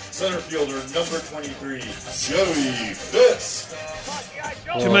 center fielder number 23, Joey Fisk.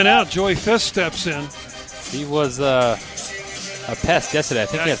 2 men out. Joey Fisk steps in. He was a pest yesterday. I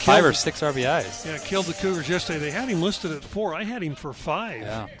think he had 5 or 6 RBIs. Yeah, killed the Cougars yesterday. They had him listed at 4. I had him for 5.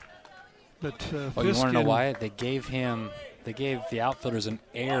 Yeah. But you want to know why? They gave the outfielders an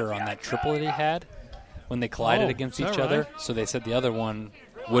error on that triple that he had when they collided against each other. So they said the other one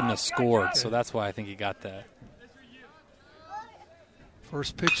wouldn't have scored. Okay. So that's why I think he got that.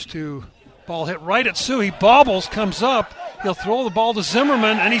 First pitch to ball hit right at Sue. He bobbles, comes up. He'll throw the ball to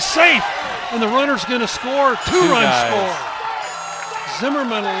Zimmerman, and he's safe. And the runner's going to score. 2-run score.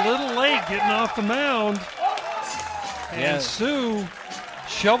 Zimmerman a little late getting off the mound. And Sue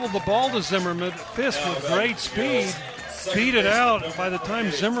shoveled the ball to Zimmerman. Fisk with great speed beat it out. By the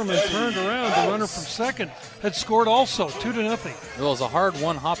time Zimmerman turned around, the runner from second had scored also, 2-0. It was a hard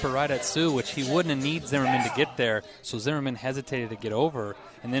one-hopper right at Sue, which he wouldn't need Zimmerman to get there, so Zimmerman hesitated to get over.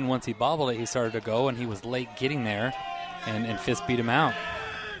 And then once he bobbled it, he started to go, and he was late getting there, and Fisk beat him out.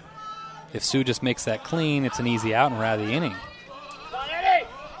 If Sue just makes that clean, it's an easy out and we're out of the inning.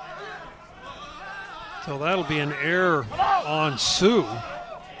 So that'll be an error on Sue.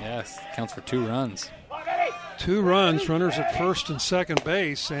 Yes, counts for 2 runs. 2 runs, runners at first and second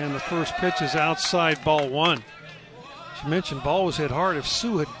base, and the first pitch is outside, ball 1. As you mentioned, ball was hit hard. If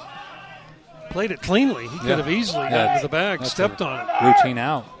Sue had played it cleanly, he could have easily gotten to the bag, stepped on it. Routine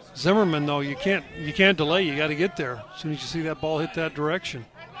out. Zimmerman, though, you can't delay. You got to get there as soon as you see that ball hit that direction.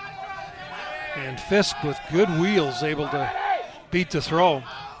 And Fisk with good wheels able to beat the throw.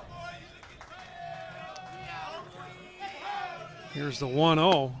 Here's the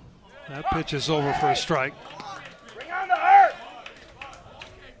 1-0. That pitch is over for a strike.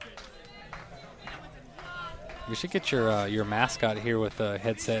 We should get your mascot here with a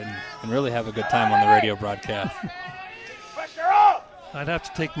headset and really have a good time on the radio broadcast. I'd have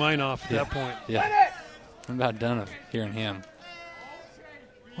to take mine off at that point. Yeah, I'm about done of hearing him.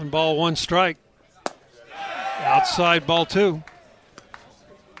 1 ball, 1 strike. Outside, ball 2.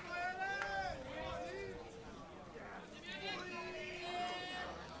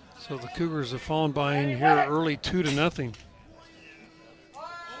 So the Cougars have fallen behind here early, 2-0.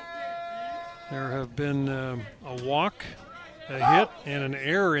 There have been a walk, a hit, and an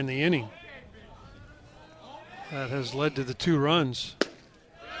error in the inning. That has led to the 2 runs.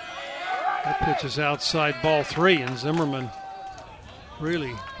 That pitch is outside, ball 3, and Zimmerman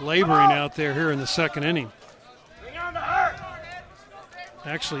really laboring out there here in the second inning.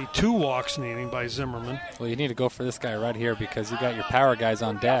 Actually, 2 walks in the inning by Zimmerman. Well, you need to go for this guy right here because you got your power guys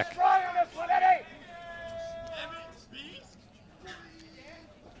on deck.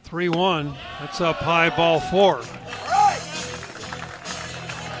 3-1. That's up high, ball 4.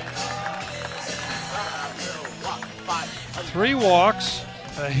 Three walks,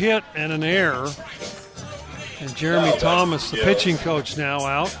 a hit, and an error. And Jeremy Thomas, the pitching coach, now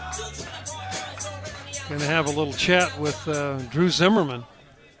out. Going to have a little chat with Drew Zimmerman,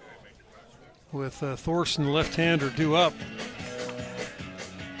 with Thorson, left-hander, due up.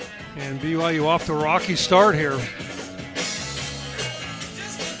 And BYU off to a rocky start here.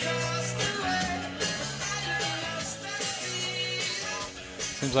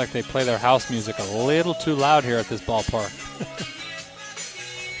 Seems like they play their house music a little too loud here at this ballpark.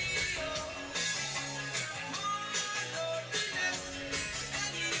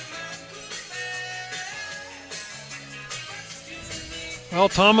 Well,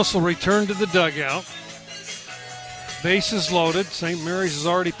 Thomas will return to the dugout. Bases loaded. St. Mary's has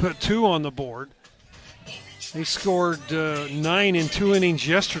already put 2 on the board. They scored 9 in 2 innings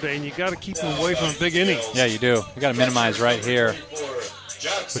yesterday, and you got to keep them away from a big inning. Yeah, you do. You got to minimize right here,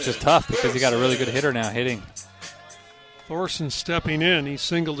 which is tough because you got a really good hitter now hitting. Thorson stepping in. He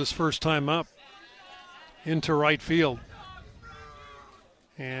singled his first time up into right field.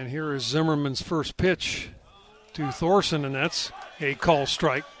 And here is Zimmerman's first pitch to Thorson, and that's a call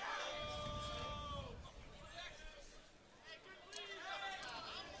strike.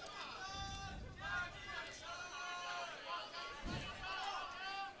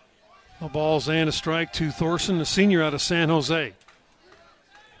 A balls and a strike to Thorson, the senior out of San Jose.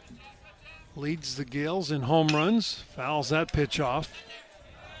 Leads the Gales in home runs, fouls that pitch off.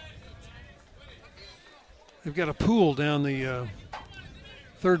 They've got a pool down the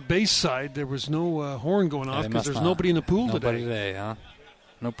third base side. There was no horn going off because there's nobody in the pool today. Nobody today, huh?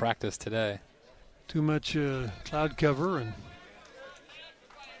 No practice today. Too much cloud cover. And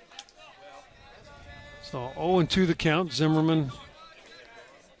so 0-2 the count. Zimmerman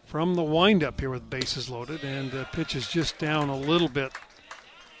from the windup here with bases loaded, and pitch is just down a little bit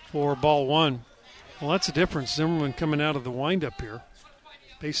for ball 1. Well, that's the difference. Zimmerman coming out of the windup here.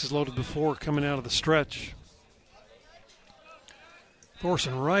 Bases loaded before, coming out of the stretch.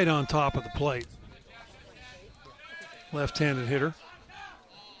 Thorson right on top of the plate. Left-handed hitter.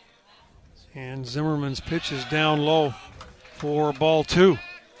 And Zimmerman's pitch is down low for ball 2.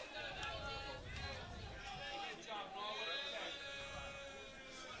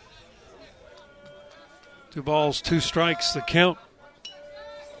 Two balls, 2 strikes, the count.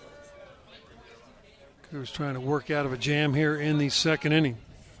 Cougars trying to work out of a jam here in the second inning.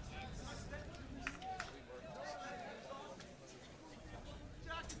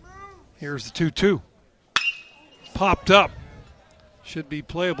 Here's the 2-2. Popped up. Should be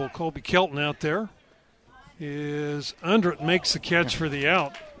playable. Colby Kelton out there is under it, makes the catch for the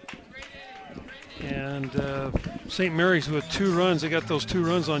out. And St. Mary's with 2 runs. They got those 2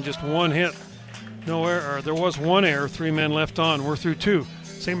 runs on just 1 hit. No error. Or there was 1 error, 3 men left on. We're through 2.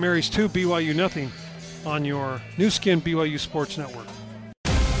 St. Mary's 2, BYU nothing on your new skin BYU Sports Network.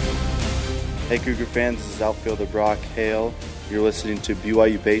 Hey Cougar fans, this is outfielder Brock Hale. You're listening to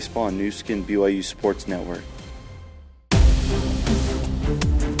BYU Baseball on new skin BYU Sports Network.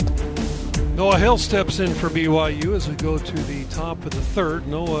 Noah Hill steps in for BYU as we go to the top of the 3rd.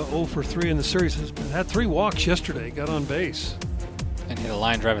 Noah 0 for 3 in the series. Had 3 walks yesterday, got on base. And hit a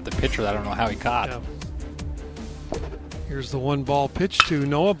line drive at the pitcher that I don't know how he caught. Yeah. Here's the 1-ball pitch to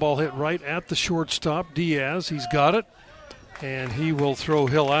Noah. Ball hit right at the shortstop, Diaz. He's got it, and he will throw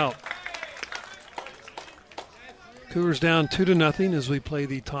Hill out. Cougars down 2-0 as we play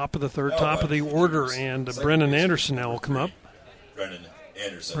the top of the 3rd, top of the order, and Brennan Anderson now will come up.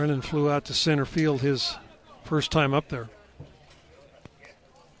 Brennan flew out to center field his first time up there.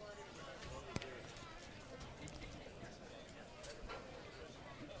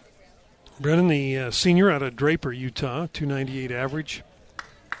 Brennan, the senior out of Draper, Utah, 298 average.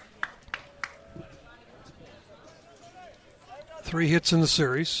 3 hits in the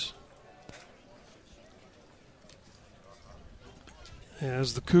series.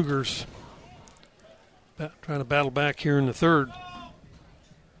 As the Cougars trying to battle back here in the 3rd.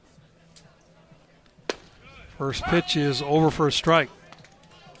 First pitch is over for a strike.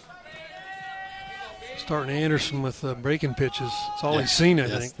 Starting Anderson with breaking pitches. It's all he's seen, I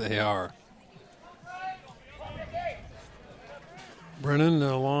think. Yes, they are. Brennan,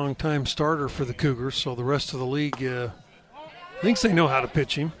 a long-time starter for the Cougars, so the rest of the league thinks they know how to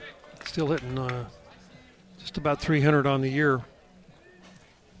pitch him. Still hitting just about 300 on the year.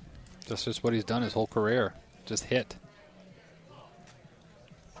 That's just what he's done his whole career. Just hit.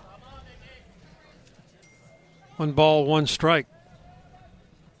 1 ball, 1 strike.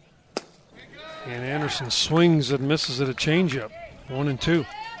 And Anderson swings and misses at a changeup. 1-2.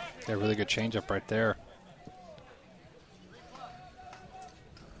 Yeah, really good changeup right there.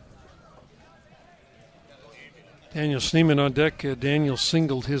 Daniel Schneemann on deck. Daniel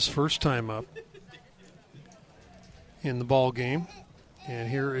singled his first time up in the ball game. And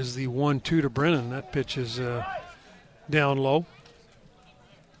here is the 1-2 to Brennan. That pitch is down low.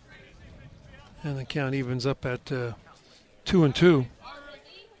 And the count evens up at 2-2.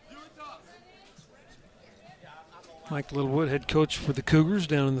 Mike Littlewood, head coach for the Cougars,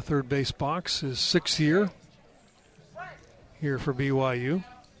 down in the 3rd base box. His 6th year here for BYU.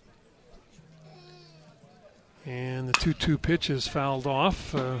 And the 2-2 pitch is fouled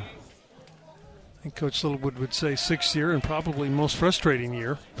off. I think Coach Littlewood would say 6th year and probably most frustrating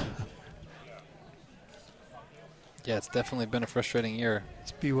year. Yeah, it's definitely been a frustrating year.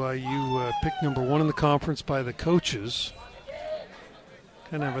 It's BYU pick number 1 in the conference by the coaches.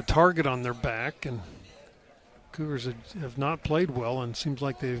 Kind of have a target on their back, and Cougars have not played well, and it seems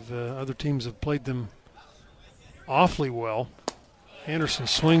like other teams have played them awfully well. Anderson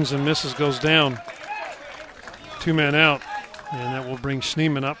swings and misses, goes down. 2 men out, and that will bring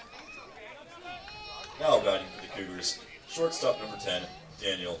Schneemann up. Now batting for the Cougars, shortstop number 10,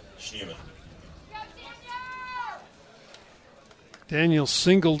 Daniel Schneemann. Daniel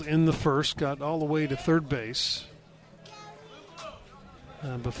singled in the 1st, got all the way to 3rd base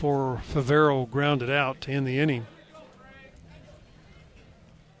before Favero grounded out to end the inning.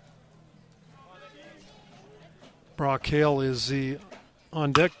 Brock Hale is the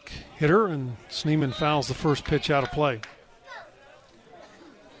on-deck hitter, and Schneemann fouls the first pitch out of play.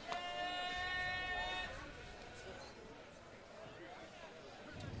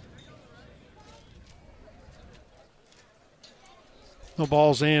 No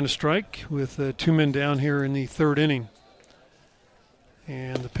balls and a strike with 2 men down here in the 3rd inning.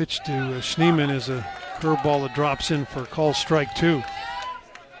 And the pitch to Schneemann is a curveball that drops in for call strike 2.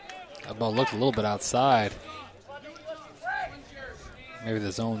 That ball looked a little bit outside. Maybe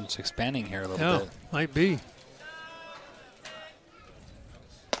the zone's expanding here a little bit. Might be.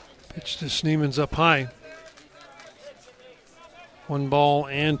 Pitch to Schneemann's up high. 1 ball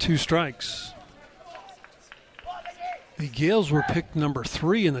and 2 strikes. The Gales were picked number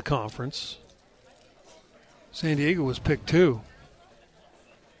 3 in the conference. San Diego was picked 2.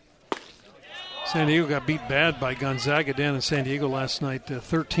 San Diego got beat bad by Gonzaga down in San Diego last night,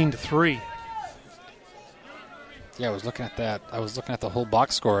 13-3. Yeah, I was looking at that. I was looking at the whole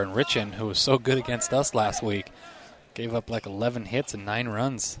box score, and Richin, who was so good against us last week, gave up like 11 hits and 9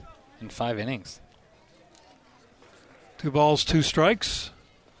 runs in 5 innings. 2 balls, 2 strikes.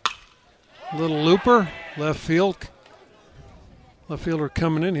 Little looper, left field. Left fielder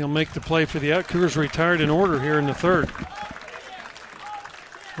coming in. He'll make the play for the out. Cougars retired in order here in the 3rd.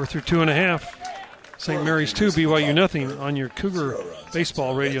 We're through 2.5. St. Mary's 2, BYU nothing on your Cougar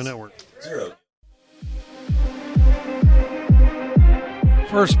Baseball Radio Network.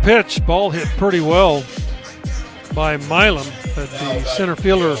 First pitch, ball hit pretty well by Milam, but the center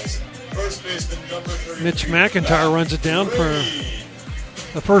fielder, Mitch McIntyre, runs it down for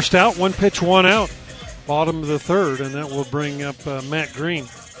the first out. 1 pitch, 1 out, bottom of the third, and that will bring up Matt Green.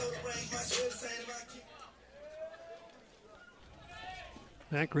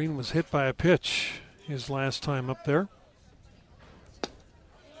 Matt Green was hit by a pitch his last time up there.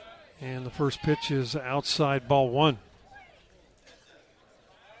 And the first pitch is outside, ball 1.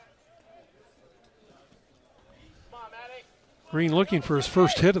 Green looking for his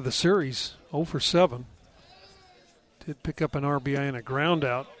first hit of the series, 0 for 7. Did pick up an RBI and a ground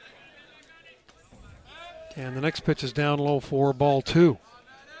out. And the next pitch is down low for ball 2.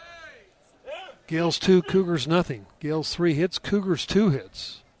 Gales 2, Cougars nothing. Gales 3 hits, Cougars 2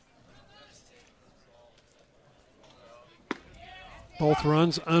 hits. Both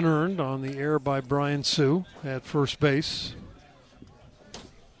runs unearned on the air by Brian Sue at first base.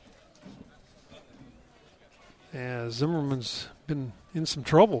 As Zimmerman's been in some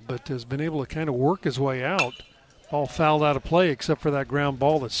trouble, but has been able to kind of work his way out. Ball fouled out of play except for that ground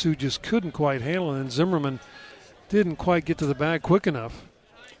ball that Sue just couldn't quite handle, and Zimmerman didn't quite get to the bag quick enough.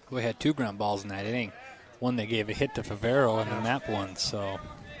 We had 2 ground balls in that inning. One they gave a hit to Favero and then that one, so.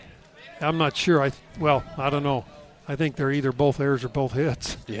 I'm not sure. I don't know. I think they're either both errors or both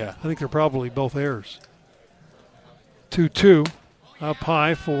hits. Yeah. I think they're probably both errors. 2-2 up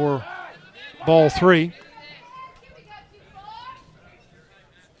high for ball 3.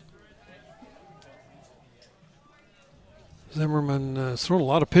 Zimmerman has thrown a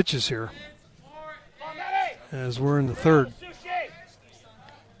lot of pitches here as we're in the third.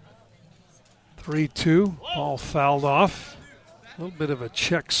 3-2, ball fouled off. A little bit of a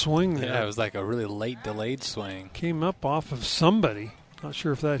check swing there. Yeah, it was like a really late delayed swing. Came up off of somebody. Not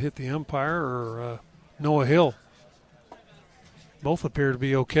sure if that hit the umpire or Noah Hill. Both appear to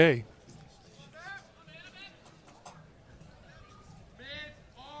be okay.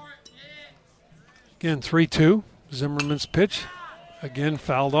 Again, 3-2. Zimmerman's pitch, again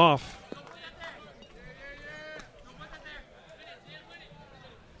fouled off.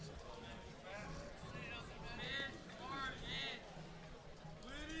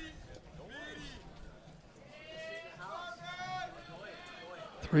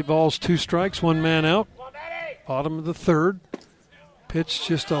 Three balls, 2 strikes, 1 man out. Bottom of the third. Pitch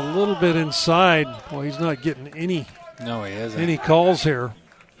just a little bit inside. Well, he's not getting any. No, he isn't. Any calls here.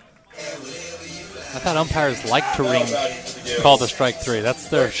 I thought umpires like to call the strike 3. That's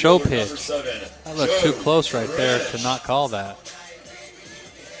their show pitch. That looked too close right there to not call that.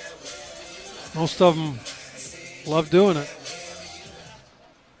 Most of them love doing it.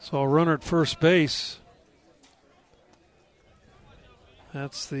 So a runner at first base.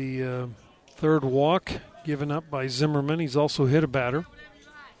 That's the third walk given up by Zimmerman. He's also hit a batter.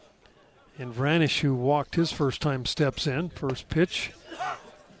 And Vranish, who walked his first time, steps in. First pitch.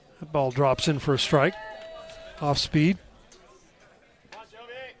 That ball drops in for a strike. Off speed.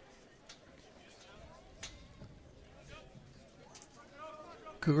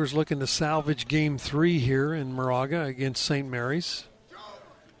 Cougars looking to salvage game 3 here in Moraga against St. Mary's.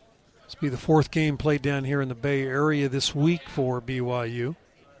 This will be the 4th game played down here in the Bay Area this week for BYU.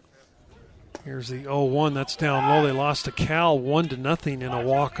 Here's the 0-1. That's down low. They lost to Cal 1-0 in a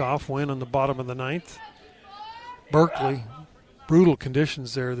walk-off win on the bottom of the 9th. Berkeley, brutal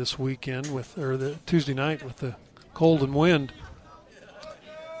conditions there this weekend the Tuesday night with the cold and wind.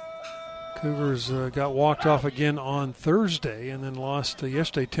 Cougars got walked off again on Thursday and then lost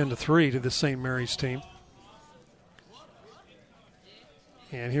yesterday 10-3 to the St. Mary's team.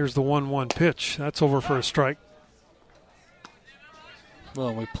 And here's the 1-1 pitch. That's over for a strike.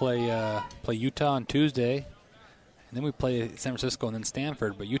 Well, we play Utah on Tuesday, and then we play San Francisco and then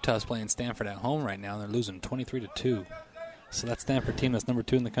Stanford. But Utah's playing Stanford at home right now, and they're losing 23-2. So that Stanford team that's number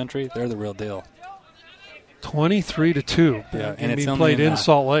 2 in the country, they're the real deal. 23-2. Yeah, and it's being played in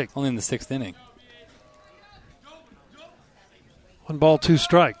Salt Lake. Only in the 6th inning. 1 ball, 2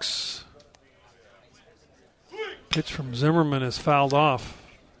 strikes. Pitch from Zimmerman is fouled off.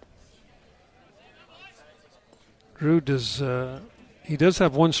 Drew does he does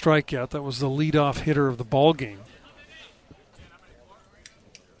have 1 strikeout. That was the leadoff hitter of the ball game.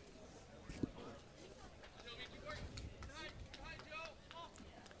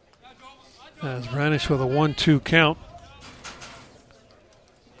 As Branish with a 1-2 count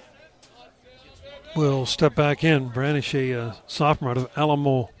will step back in. Branish, a sophomore out of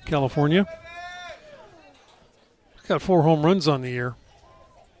Alamo, California. He's got 4 home runs on the year.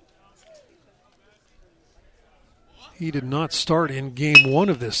 He did not start in game 1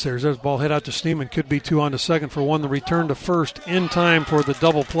 of this series. There's a ball hit out to Schneeman. Could be 2 on to second for 1. The return to first in time for the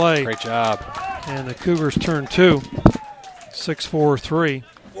double play. Great job. And the Cougars turn 2. 6-4-3.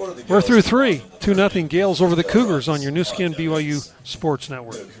 We're through 3. 2-0 Gales over the Cougars on your new skin BYU Sports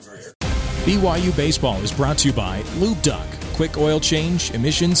Network. BYU Baseball is brought to you by Lube Duck. Quick oil change,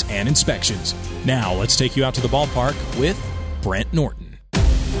 emissions, and inspections. Now let's take you out to the ballpark with Brent Norton.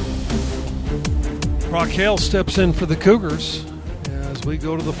 Brock Hale steps in for the Cougars as we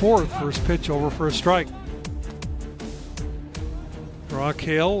go to the 4th. First pitch over for a strike. Brock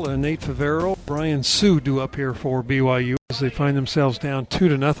Hale, Nate Favero, Brian Sue do up here for BYU as they find themselves down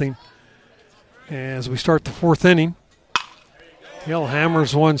 2-0. As we start the 4th inning, Hale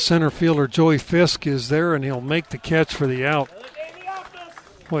hammers one. Center fielder Joey Fisk is there, and he'll make the catch for the out.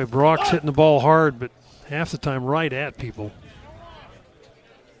 Boy, Brock's hitting the ball hard, but half the time right at people.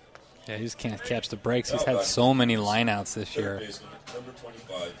 Yeah, he just can't catch the breaks. He's had so many lineouts this year.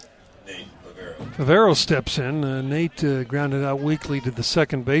 Favero steps in. Nate grounded out weakly to the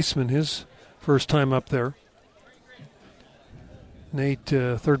second baseman, his first time up there. Nate,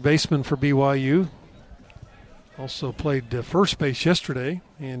 third baseman for BYU, also played first base yesterday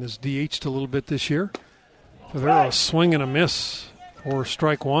and is DH'd a little bit this year. Favero, a swing and a miss for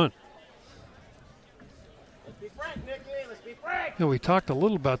strike 1. You know, we talked a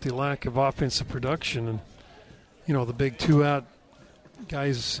little about the lack of offensive production and, you know, the big 2-out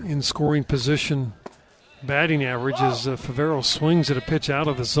guys in scoring position batting average as Favero swings at a pitch out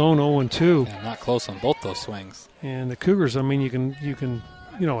of the zone 0-2. Yeah, not close on both those swings. And the Cougars, I mean, you can,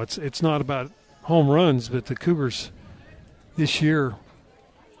 it's not about home runs, but the Cougars this year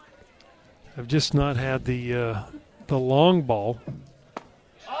have just not had the long ball.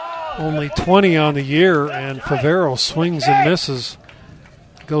 Only 20 on the year, and Favero swings and misses.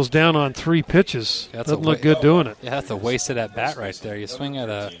 Goes down on 3 pitches. Doesn't look good doing it. Yeah, that's a wasted at bat right there. You swing at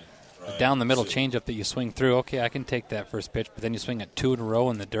a down the middle changeup that you swing through. Okay, I can take that first pitch, but then you swing at 2 in a row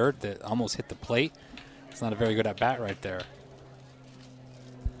in the dirt that almost hit the plate. It's not a very good at bat right there.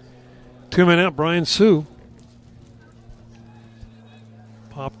 2-man out, Brian Sue.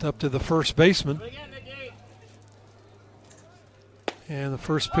 Popped up to the first baseman. And the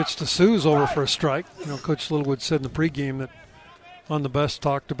first pitch to Sue's over for a strike. You know, Coach Littlewood said in the pregame that on the bus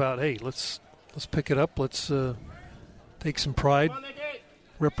talked about, hey, let's pick it up. Let's take some pride,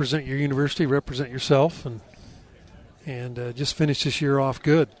 represent your university, represent yourself, and just finish this year off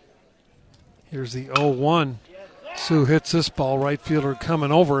good. Here's the 0-1. Sue hits this ball, right fielder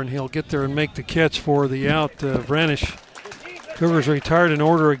coming over, and he'll get there and make the catch for the out. Vranish. Cougars retired in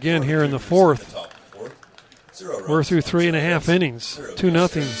order again here in the 4th. We're through 3.5 innings.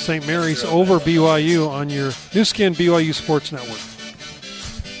 2-0 St. Mary's over BYU on your new skin BYU Sports Network.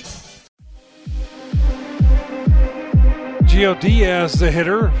 Gio Diaz, the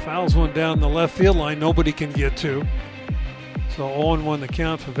hitter, fouls one down the left field line. Nobody can get to. So 0-1 the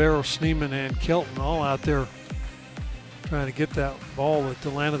count. Favero, Schneeman, and Kelton all out there trying to get that ball that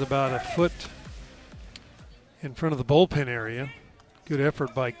landed about a foot in front of the bullpen area. Good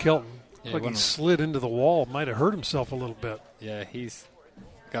effort by Kelton. Yeah, like he slid into the wall. Might have hurt himself a little bit. Yeah, he's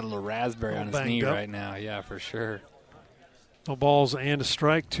got a little raspberry on his knee right now. Yeah, for sure. No balls and a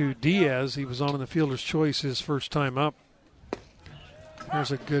strike to Diaz. He was on in the fielder's choice his first time up.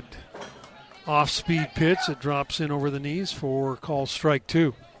 There's a good off-speed pitch that drops in over the knees for call strike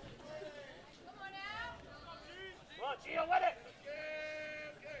 2.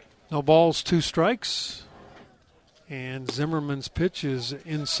 No balls, 2 strikes. And Zimmerman's pitch is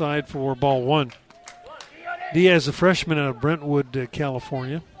inside for ball 1. Diaz, a freshman out of Brentwood,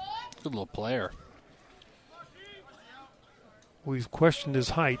 California. Good little player. We've questioned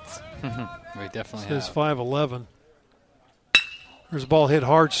his height. We definitely Says have. 5'11". There's a ball hit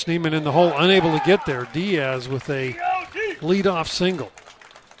hard. Schneeman in the hole, unable to get there. Diaz with a leadoff single.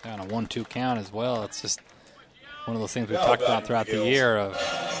 On a 1-2 count as well. It's just one of those things we've talked about throughout the year of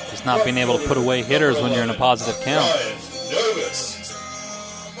just not being able to put away hitters when you're in a positive count.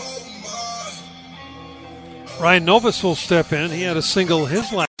 Ryan Novus will step in. He had a single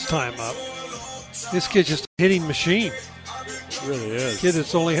his last time up. This kid's just a hitting machine. It really is. Kid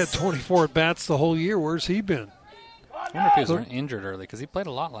that's only had 24 at-bats the whole year. Where's he been? I wonder if he was injured early because he played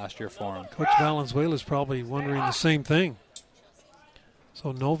a lot last year for him. Coach Valenzuela's probably wondering the same thing.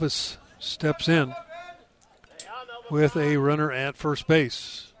 So Novus steps in with a runner at first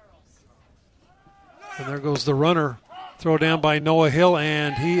base. And there goes the runner. Throw down by Noah Hill,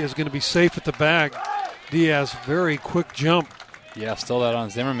 and he is going to be safe at the bag. Diaz, very quick jump. Yeah, stole that on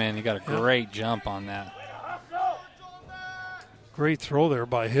Zimmerman. He got a great jump on that. Great throw there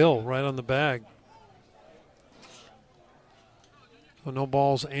by Hill, right on the bag. So no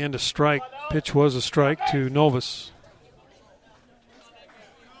balls and a strike. Pitch was a strike to Novus.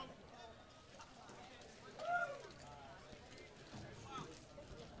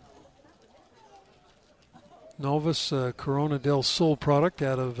 Novus, Corona del Sol product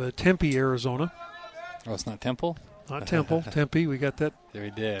out of Tempe, Arizona. Oh, it's not Temple? Not Temple, Tempe. We got that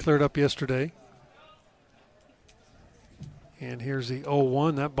cleared up yesterday. And here's the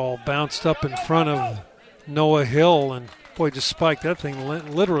 0-1. That ball bounced up in front of Noah Hill, and boy, just spiked. That thing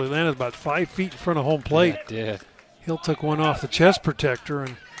literally landed about 5 feet in front of home plate. Yeah, it did. Hill took one off the chest protector,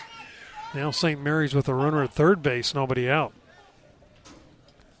 and now St. Mary's with a runner at third base, nobody out.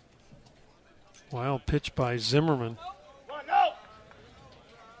 Wild pitch by Zimmerman.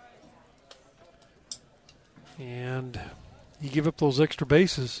 And you give up those extra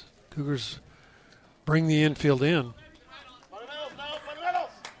bases. Cougars bring the infield in.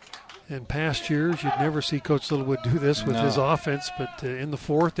 In past years, you'd never see Coach Littlewood do this with his offense, but in the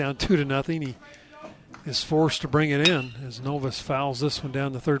fourth, down 2-0, he is forced to bring it in as Novus fouls this one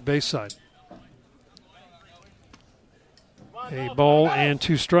down the third base side. A ball and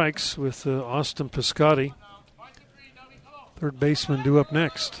 2 strikes with Austin Piscotti. Third baseman due up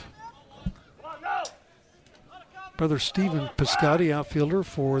next. Brother Stephen Piscotti, outfielder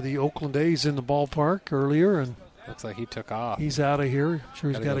for the Oakland A's, in the ballpark earlier, and looks like he took off. He's out of here. I'm sure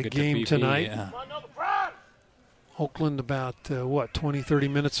he's got a game tonight. Yeah. Oakland about, 20, 30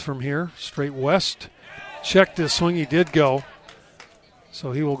 minutes from here, straight west. Checked his swing. He did go.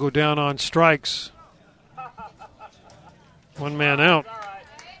 So he will go down on strikes. 1 man out.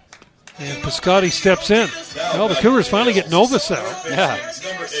 And Piscotti steps in. Well, the Cougars finally get Novus out. Yeah.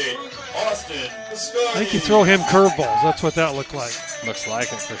 I think you throw him curveballs. That's what that looked like. Looks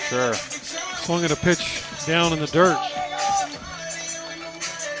like it for sure. Swung at a pitch down in the dirt.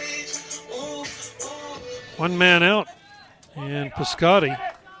 1 man out. And Piscotti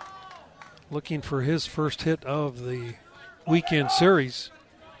looking for his first hit of the weekend series.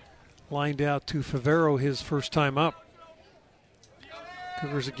 Lined out to Favero his first time up.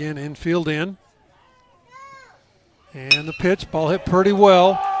 Cougars again infield in. And the pitch, ball hit pretty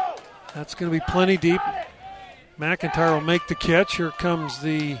well. That's going to be plenty deep. McIntyre will make the catch. Here comes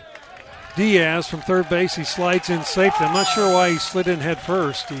the Diaz from third base. He slides in safely. I'm not sure why he slid in head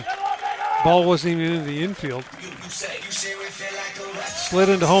first. The ball wasn't even in the infield. Slid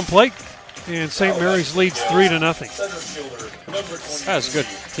into home plate, and St. Mary's leads 3-0. That was good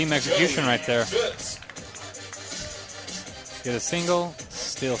team execution right there. Get a single,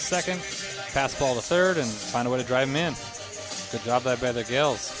 steal second, pass ball to third, and find a way to drive him in. Good job by the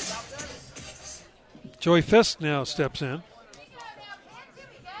Gales. Joey Fisk now steps in.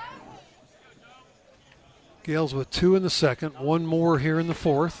 Gales with 2 in the second, 1 more here in the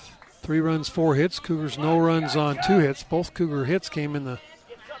fourth. 3 runs, 4 hits. Cougars no runs on 2 hits. Both Cougar hits came in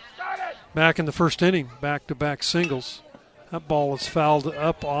back in the first inning, back-to-back singles. That ball was fouled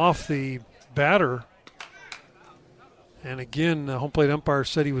up off the batter. And again, the home plate umpire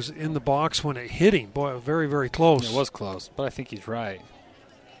said he was in the box when it hit him. Boy, very, very close. It was close, but I think he's right.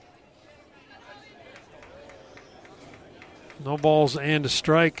 No balls and a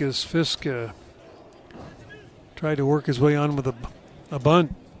strike as Fisk tried to work his way on with a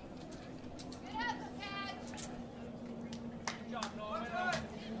bunt.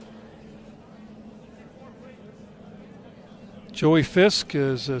 Joey Fisk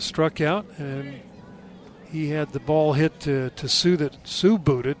is struck out, and he had the ball hit to Sue that Sue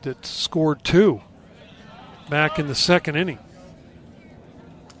booted that scored 2 back in the second inning.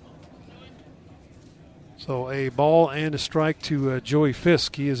 So a ball and a strike to Joey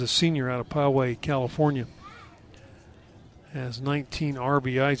Fisk. He is a senior out of Poway, California. Has 19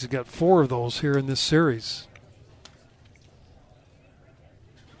 RBIs. He's got 4 of those here in this series.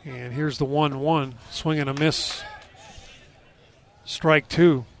 And here's the 1-1. Swing and a miss. Strike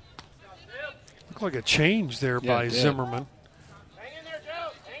 2. Looked like a change there by Zimmerman.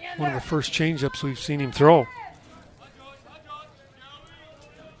 One of the first changeups we've seen him throw.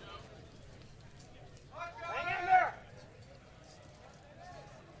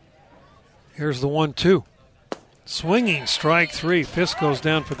 Here's the 1-2. Swinging strike 3. Fisk goes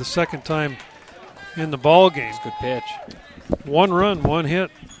down for the second time in the ball game. Good pitch. 1 run, 1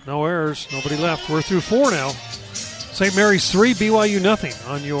 hit, no errors, nobody left. We're through 4 now. St. Mary's 3, BYU nothing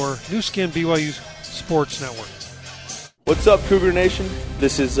on your new skin BYU Sports Network. What's up, Cougar Nation?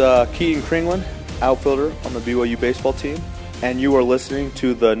 This is Keaton Kringland, outfielder on the BYU baseball team, and you are listening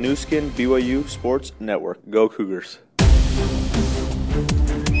to the new skin BYU Sports Network. Go Cougars.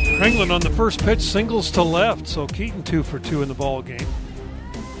 Kringland on the first pitch, singles to left, so Keaton 2 for 2 in the ball game.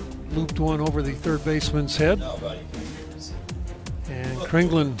 Looped one over the third baseman's head. And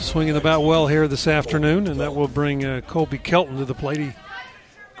Kringlen swinging the bat well here this afternoon, and that will bring Colby Kelton to the plate. He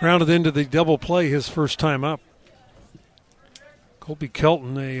grounded into the double play his first time up. Colby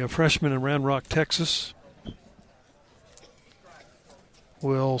Kelton, a freshman in Round Rock, Texas,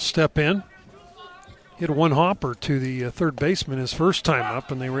 will step in. Hit a one-hopper to the third baseman his first time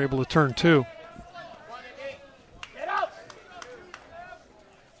up, and they were able to turn two.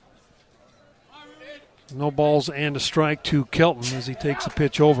 No balls and a strike to Kelton as he takes a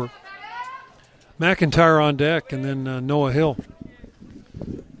pitch over. McIntyre on deck, and then Noah Hill.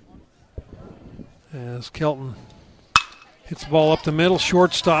 As Kelton hits the ball up the middle,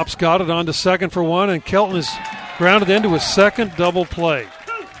 shortstop's got it on to second for one, and Kelton is grounded into his second double play.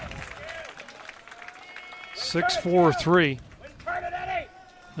 6-4-3.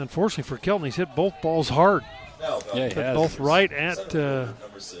 Unfortunately for Kelton, he's hit both balls hard. Yeah, he has. Both right at the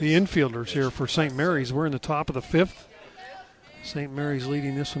infielders here for St. Mary's. We're in the top of the fifth. St. Mary's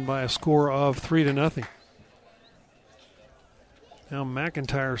leading this one by a score of 3-0. Now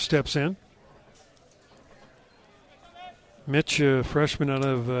McIntyre steps in. Mitch, freshman out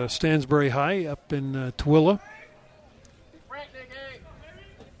of Stansbury High up in Tooele.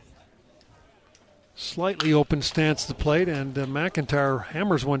 Slightly open stance to the plate, and McIntyre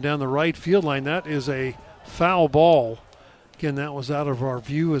hammers one down the right field line. That is a foul ball. Again, that was out of our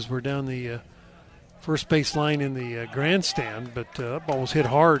view as we're down the first base line in the grandstand, but that ball was hit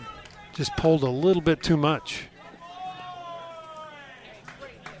hard. Just pulled a little bit too much.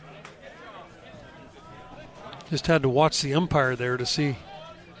 Just had to watch the umpire there to see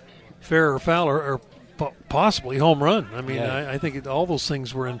fair or foul or possibly home run. I mean, I think all those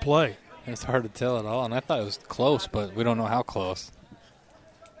things were in play. It's hard to tell at all, and I thought it was close, but we don't know how close.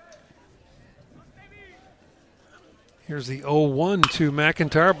 Here's the 0-1 to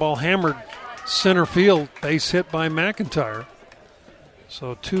McIntyre. Ball hammered center field. Base hit by McIntyre.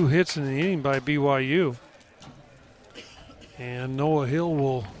 So 2 hits in the inning by BYU. And Noah Hill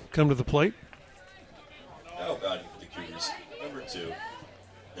will come to the plate. Now batting for the Cougars, number 2,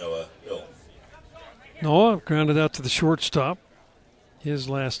 Noah Hill. Noah grounded out to the shortstop. His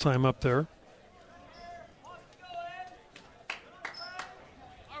last time up there.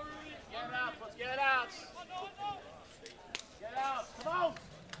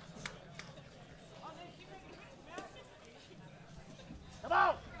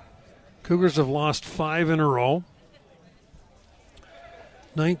 Cougars have lost 5 in a row.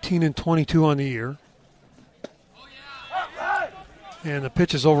 19-22 on the year. And the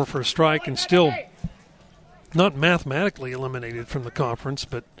pitch is over for a strike, and still not mathematically eliminated from the conference,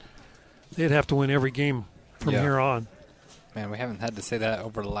 but they'd have to win every game from here on. Man, we haven't had to say that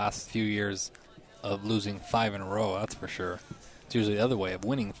over the last few years of losing 5 in a row, that's for sure. It's usually the other way of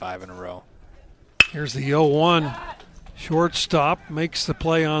winning 5 in a row. Here's the 0-1. Shortstop makes the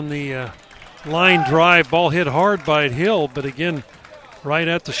play on the line drive. Ball hit hard by Hill, but again, right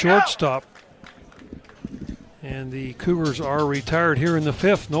at the shortstop. And the Cougars are retired here in the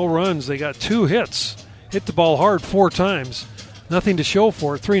fifth. No runs. They got 2 hits. Hit the ball hard 4 times. Nothing to show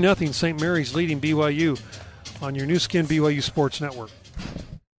for it. 3-0 St. Mary's leading BYU on your new skin BYU Sports Network.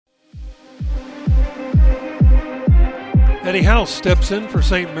 Eddie House steps in for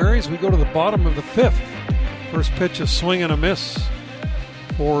St. Mary's. We go to the bottom of the fifth. First pitch, a swing and a miss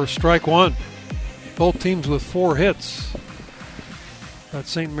for strike one. Both teams with 4 hits. But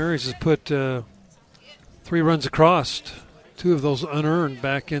St. Mary's has put 3 runs across. 2 of those unearned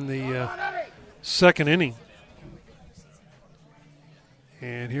back in the second inning.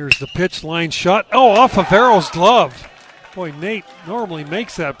 And here's the pitch, line shot. Oh, off of Farrell's glove. Boy, Nate normally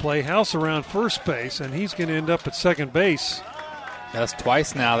makes that play. House around first base, and he's going to end up at second base. That's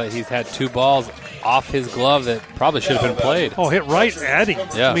twice now that he's had 2 balls off his glove that probably should have been played. Oh, hit right at him.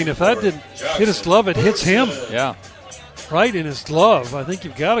 Yeah. I mean, if that didn't hit his glove, it hits him. Yeah. Right in his glove. I think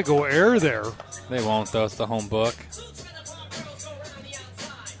you've got to go air there. They won't, though. It's the home book.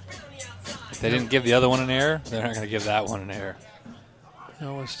 If they didn't give the other one an error, they're not going to give that one an error.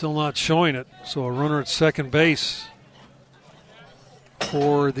 No, it's still not showing it. So a runner at second base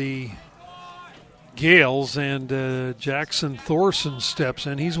for the Gales, and Jackson Thorson steps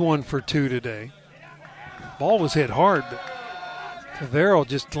in. He's 1 for 2 today. Ball was hit hard, but Favero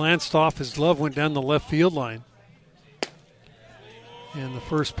just glanced off his glove, went down the left field line. And the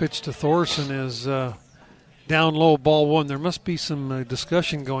first pitch to Thorson is down low, ball 1. There must be some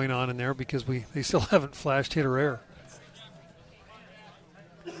discussion going on in there because they still haven't flashed hit or error.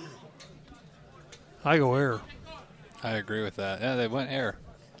 I go error. I agree with that. Yeah, they went error.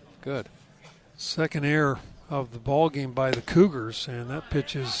 Good. Second error of the ball game by the Cougars, and that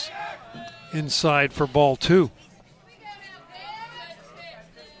pitch is inside for ball 2.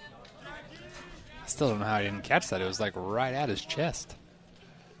 still don't know how he didn't catch that. It was like right at his chest.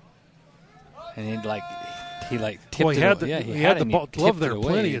 And he tipped he had it. he had the glove there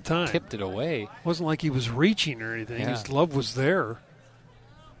plenty of time. Tipped it away. It wasn't like he was reaching or anything. Yeah. His glove was there.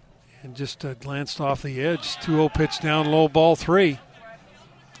 And just glanced off the edge. 2-0 pitch down low, ball 3.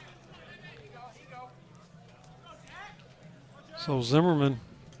 So Zimmerman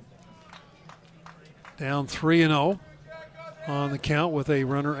down 3-0 on the count with a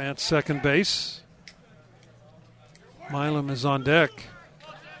runner at second base. Milam is on deck.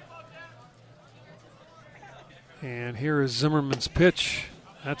 And here is Zimmerman's pitch.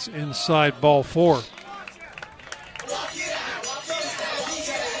 That's inside, ball 4.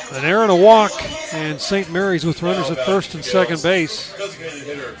 An error and a walk, and St. Mary's with runners at first and second base. Designated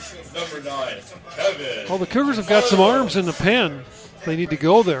hitter, number 9, Kevin. Well, the Cougars have got some arms in the pen. They need to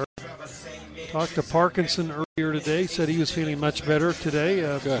go there. Talked to Parkinson earlier today. Said he was feeling much better today.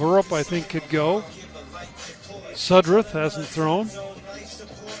 Burrup, I think, could go. Sudruth hasn't thrown.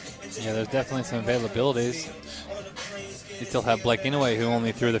 Yeah, there's definitely some availabilities. You still have Blake Inouye, who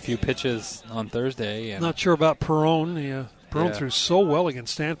only threw the few pitches on Thursday. And not sure about Perone. Perone threw so well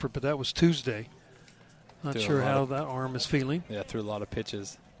against Stanford, but that was Tuesday. Not sure how that arm is feeling. Yeah, threw a lot of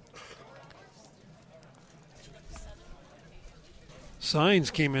pitches. Sines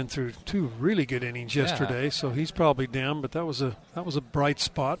came in through 2 really good innings yesterday, so he's probably down. But that was a bright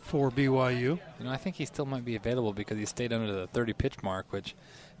spot for BYU. You know, I think he still might be available because he stayed under the 30 pitch mark. Which,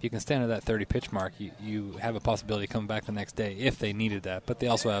 if you can stay under that 30 pitch mark, you have a possibility of coming back the next day if they needed that. But they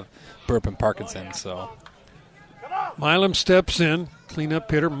also have Burp and Parkinson, so. Milam steps in. Cleanup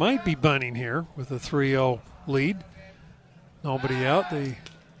hitter might be bunting here with a 3-0 lead. Nobody out. They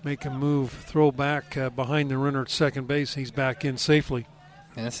make a move, throw back behind the runner at second base. He's back in safely.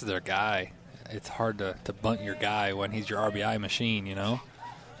 And this is their guy. It's hard to bunt your guy when he's your RBI machine, you know.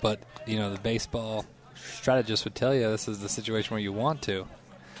 But, you know, the baseball strategist would tell you this is the situation where you want to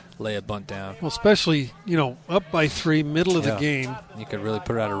lay a bunt down. Well, especially, you know, up by 3, middle of the game. You could really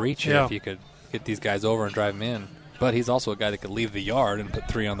put it out of reach if you could get these guys over and drive them in. But he's also a guy that could leave the yard and put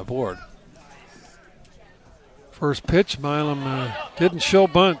 3 on the board. First pitch, Milam didn't show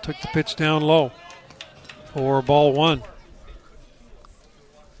bunt, took the pitch down low for ball 1.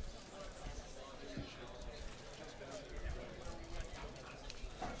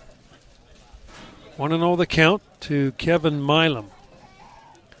 Want to know the count to Kevin Milam.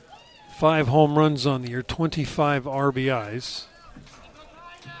 5 home runs on the year, 25 RBIs.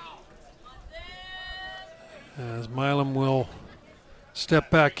 As Milam will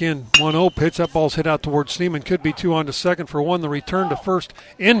step back in. 1-0 pitch. That ball's hit out towards Schneemann. Could be 2 on to second for 1. The return to first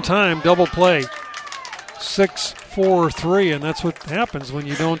in time. Double play. 6-4-3, and that's what happens when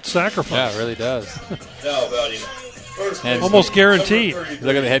you don't sacrifice. Yeah, it really does. Now batting first. Almost guaranteed.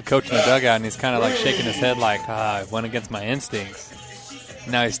 Look at the head coach in the dugout, and he's kind of like shaking his head like, I went against my instincts.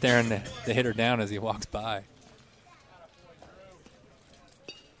 Now he's staring the hitter down as he walks by.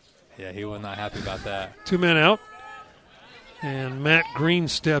 Yeah, he was not happy about that. 2 men out. And Matt Green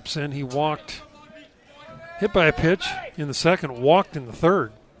steps in. He walked, hit by a pitch in the second, walked in the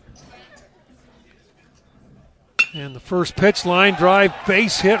third. And the first pitch, line drive,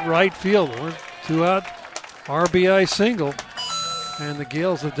 base hit right field. 2 out, RBI single. And the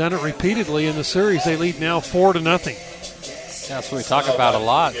Gales have done it repeatedly in the series. They lead now 4-0. Yeah, that's what we talk about a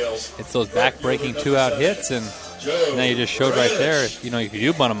lot. It's those back-breaking 2-out hits, and now you just showed right there, if you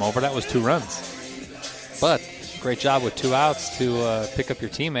do bunt them over, that was 2 runs. But great job with 2 outs to pick up your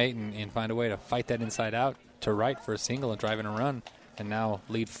teammate and find a way to fight that inside out to right for a single and drive in a run, and now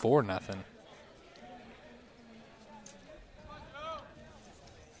lead 4-0.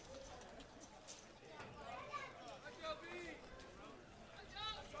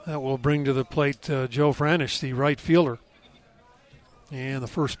 That will bring to the plate Joe Franish, the right fielder. And the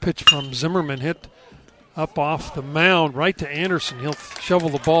first pitch from Zimmerman hit up off the mound right to Anderson. He'll shovel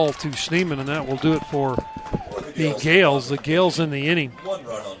the ball to Schneemann, and that will do it for the Gales. The Gales in the inning.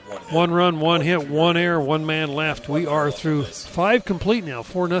 1 run, 1 hit, 1 error, 1 man left. We are through 5 complete now.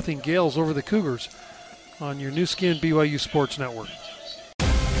 4-0 Gales over the Cougars on your new skin BYU Sports Network.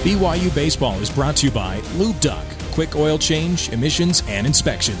 BYU Baseball is brought to you by Lube Duck. Quick oil change, emissions, and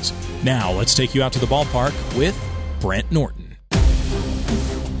inspections. Now let's take you out to the ballpark with Brent Norton.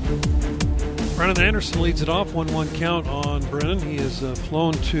 Brennan Anderson leads it off. 1-1 count on Brennan. He has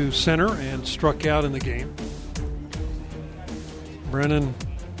flown to center and struck out in the game. Brennan,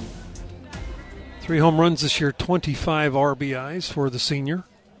 3 home runs this year, 25 RBIs for the senior.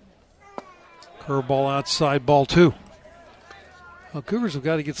 Curveball outside, ball 2. Well, Cougars have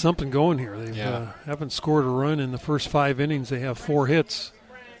got to get something going here. They haven't scored a run in the first 5 innings. They have 4 hits.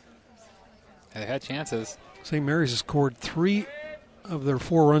 They had chances. St. Mary's has scored 3 of their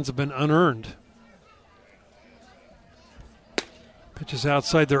 4 runs have been unearned. Pitches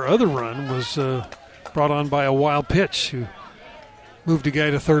outside. Their other run was brought on by a wild pitch who moved a guy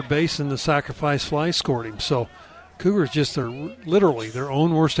to third base, and the sacrifice fly scored him. So Cougars just are literally their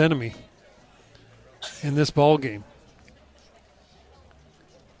own worst enemy in this ball game.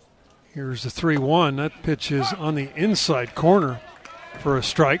 Here's the 3-1. That pitch is on the inside corner for a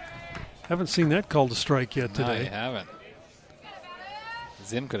strike. Haven't seen that called a strike yet today. No, you haven't.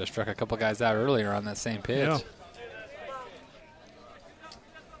 Zim could have struck a couple guys out earlier on that same pitch. Yeah.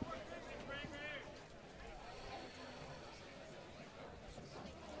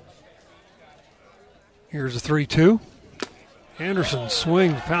 Here's a 3-2. Anderson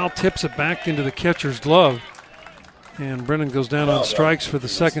swing, foul, tips it back into the catcher's glove. And Brennan goes down on strikes for the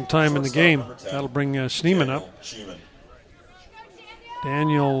second time in the game. That'll bring Schneemann up.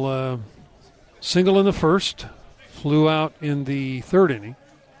 Daniel single in the first, flew out in the third inning.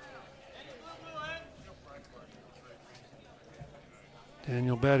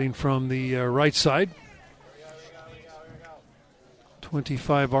 Daniel batting from the right side.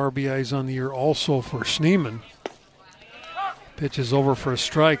 25 RBIs on the year also for Schneemann. Pitch is over for a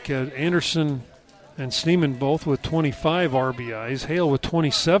strike. Anderson and Schneemann both with 25 RBIs. Hale with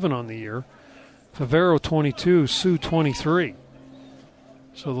 27 on the year. Favero 22, Sue 23.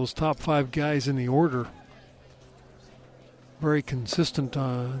 So those top 5 guys in the order, very consistent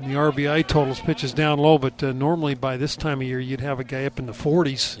in the RBI totals. Pitch is down low, but normally by this time of year you'd have a guy up in the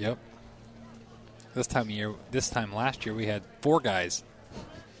 40s. Yep. This time last year we had 4 guys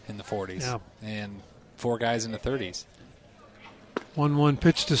in the 40s and 4 guys in the 30s. 1-1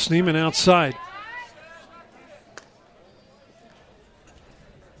 pitch to Schneemann outside.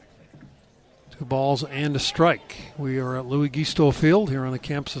 Two balls and a strike. We are at Louis Gisto Field here on the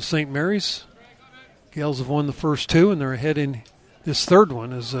campus of St. Mary's. Gales have won the first 2, and they're ahead in this third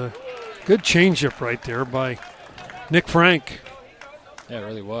one. Is a good changeup right there by Nick Frank. Yeah, it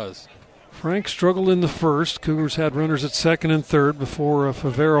really was. Frank struggled in the first. Cougars had runners at second and third before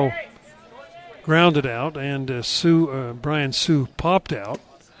Favero grounded out, and Brian Sue popped out.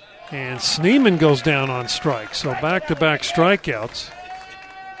 And Schneemann goes down on strike. So back-to-back strikeouts.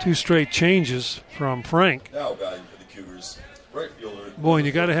 2 straight changes from Frank. Now batting for the Cougars, right fielder. Boy, and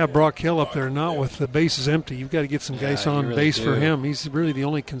you got to have Brock Hill up there, not with the bases empty. You've got to get some guys on really base do. for him. He's really the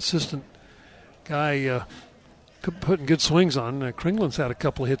only consistent guy putting good swings on. Kringland's had a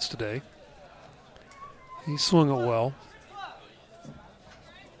couple of hits today. He swung it well.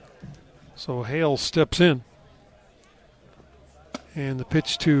 So Hale steps in. And the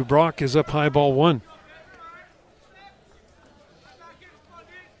pitch to Brock is up high, ball 1.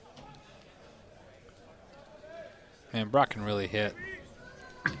 Man, Brock can really hit.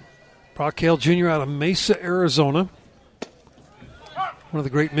 Brock Hale Jr. out of Mesa, Arizona. One of the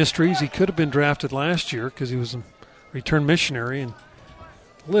great mysteries. He could have been drafted last year because he was a return missionary and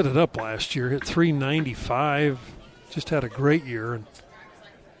lit it up last year. Hit .395. Just had a great year and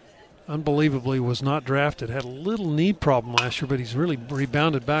unbelievably was not drafted. Had a little knee problem last year, but he's really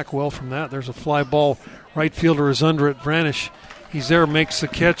rebounded back well from that. There's a fly ball. Right fielder is under it. Vranish, he's there, makes the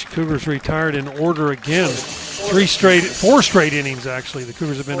catch. Cougars retired in order again. 4 straight innings, actually. The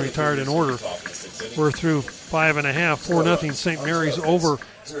Cougars have been retired in order. We're through 5.5, 4-0 St. Mary's over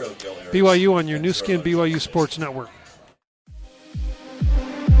BYU on your new skin BYU Sports Network.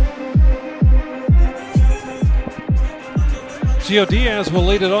 Gio Diaz will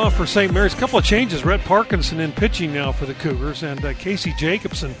lead it off for St. Mary's. A couple of changes. Rhett Parkinson in pitching now for the Cougars, and Casey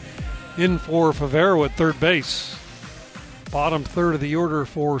Jacobson in for Favero at third base. Bottom third of the order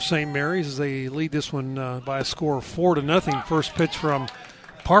for St. Mary's as they lead this one by a score of 4-0. First pitch from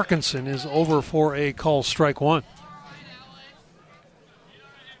Parkinson is over for a call, strike 1.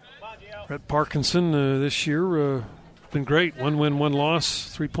 Rhett Parkinson this year been great. 1 win, 1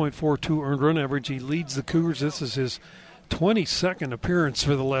 loss, 3.42 earned run average. He leads the Cougars. This is his 22nd appearance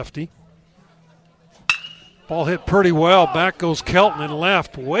for the lefty. Ball hit pretty well. Back goes Kelton and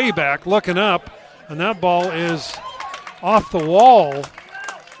left, way back, looking up. And that ball is off the wall.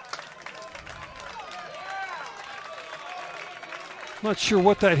 Not sure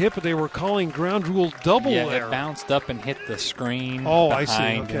what that hit, but they were calling ground rule double there. Yeah, it bounced up and hit the screen behind, I see.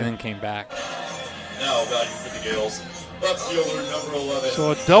 Okay. And then came back. Now batting for the Gales, left fielder number 11.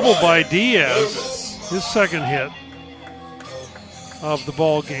 So a double by Diaz, his second hit of the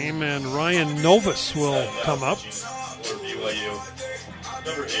ball game, and Ryan Novus will come up. For BYU,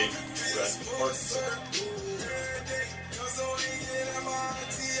 number 8, Brent Norton.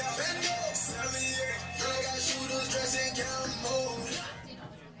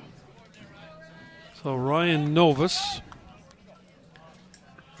 So Ryan Novus,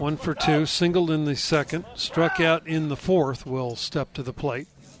 1 for 2, singled in the second, struck out in the fourth, will step to the plate.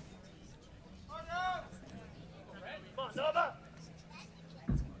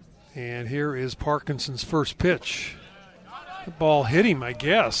 And here is Parkinson's first pitch. The ball hit him, I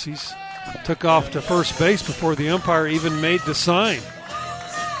guess. He's took off to first base before the umpire even made the sign.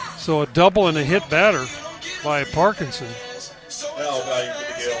 So a double and a hit batter by Parkinson. Now batting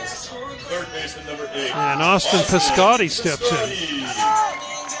for the Gales, third baseman number 8. And Austin Piscotti steps in.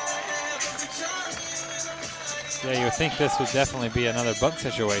 Yeah, you would think this would definitely be another bunt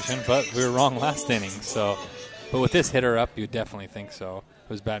situation, but we were wrong last inning. So, but with this hitter up, you would definitely think so.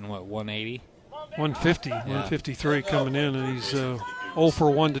 He was batting, 180? 150, yeah. 153 coming in, and he's 0 for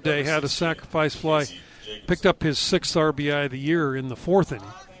 1 today. Had a sacrifice fly. Picked up his 6th RBI of the year in the 4th inning.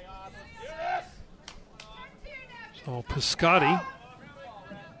 So Piscotti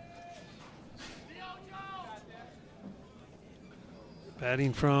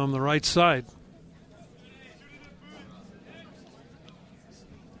batting from the right side.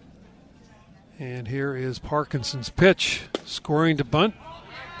 And here is Parkinson's pitch. Scoring to bunt.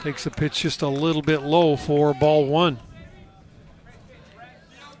 Takes the pitch just a little bit low for ball 1.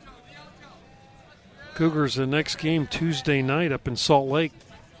 Cougars the next game Tuesday night up in Salt Lake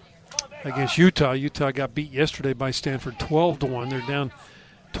against Utah. Utah got beat yesterday by Stanford 12-1. They're down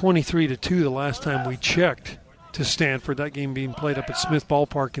 23-2 the last time we checked to Stanford. That game being played up at Smith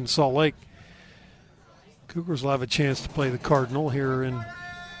Ballpark in Salt Lake. Cougars will have a chance to play the Cardinal here in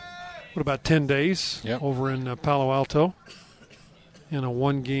about 10 days over in Palo Alto in a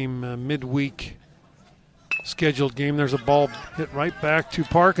 1-game midweek scheduled game. There's a ball hit right back to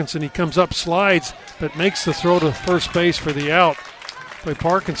Parkinson. He comes up, slides, but makes the throw to first base for the out. By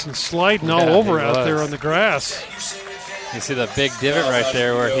Parkinson sliding all over out there on the grass. You see the big divot right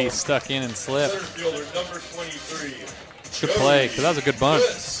there where he stuck in and slipped. Good play, because that was a good bunt.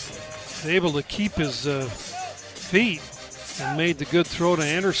 Able to keep his feet and made the good throw to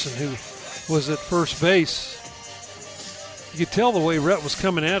Anderson, who was at first base. You could tell the way Rhett was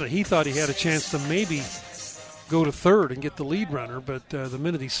coming at it. He thought he had a chance to maybe go to third and get the lead runner, but the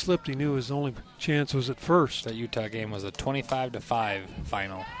minute he slipped, he knew his only chance was at first. That Utah game was a 25-5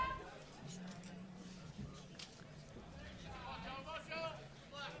 final.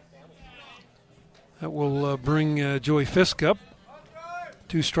 That will bring Joey Fisk up.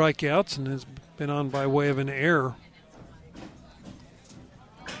 2 strikeouts and has been on by way of an error.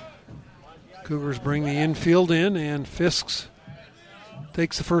 Cougars bring the infield in, and Fisk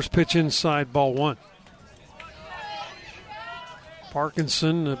takes the first pitch inside, ball 1.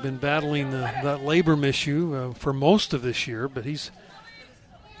 Parkinson have been battling that labrum issue for most of this year, but he's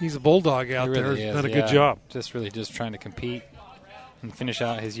a bulldog out really there. He's done a good job. Just trying to compete and finish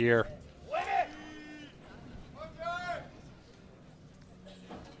out his year.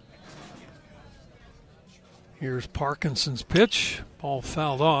 Here's Parkinson's pitch. Ball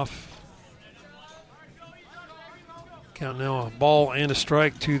fouled off. Count now a ball and a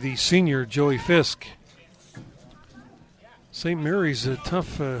strike to the senior, Joey Fisk. St. Mary's a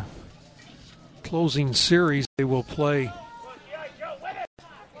tough closing series. They will play.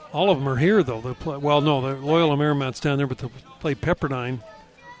 All of them are here, though. They'll play. Well, no, the Loyola Marymount's down there, but they'll play Pepperdine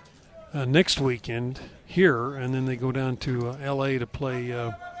next weekend here, and then they go down to L.A. to play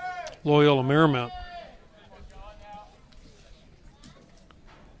Loyola Marymount.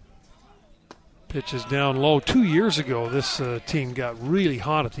 Pitch is down low. 2 years ago, this team got really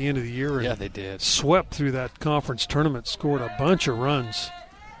hot at the end of the year. Yeah, they did. Swept through that conference tournament, scored a bunch of runs,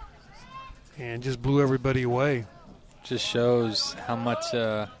 and just blew everybody away. Just shows how much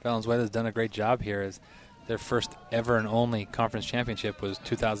Valenzuela's done a great job here. As their first ever and only conference championship was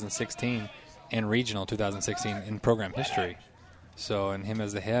 2016 and regional 2016 in program history. So, and him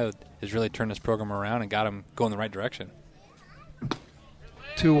as the head has really turned this program around and got him going the right direction.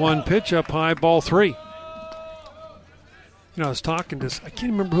 2-1 pitch up high, ball 3. You know, I was talking to, I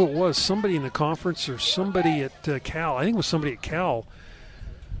can't remember who it was, somebody in the conference or somebody at Cal. I think it was somebody at Cal.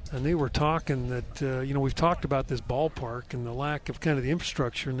 And they were talking that, we've talked about this ballpark and the lack of kind of the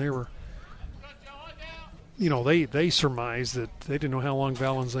infrastructure. And they were, they surmised that they didn't know how long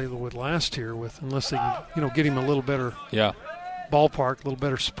Valenzuela would last here unless they can, get him a little better ballpark, a little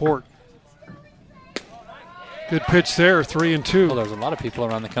better support. Good pitch there, 3-2. Well, there's a lot of people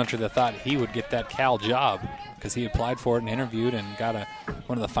around the country that thought he would get that Cal job because he applied for it and interviewed and got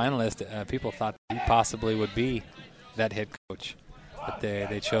one of the finalists. People thought he possibly would be that head coach. But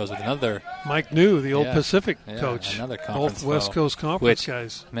they chose with another. Mike New, the old Pacific coach. Another conference both West Coast Conference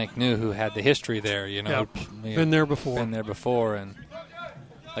guys. Mike New, who had the history there, been there before. Been there before, and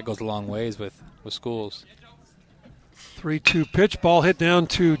that goes a long ways with with Schools. 3-2 pitch. Ball hit down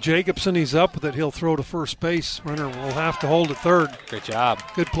to Jacobson. He's up with it. He'll throw to first base. Runner will have to hold at third. Great job.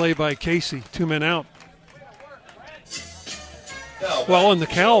 Good play by Casey. 2 men out. Well, and the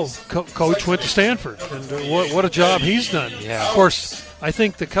Cal coach went to Stanford, and what a job he's done. Yeah. Of course, I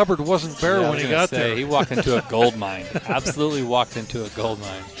think the cupboard wasn't bare when he got there. He walked into a gold mine. Absolutely walked into a gold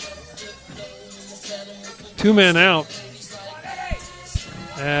mine. 2 men out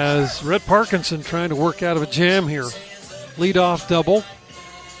as Rhett Parkinson trying to work out of a jam here. Leadoff double,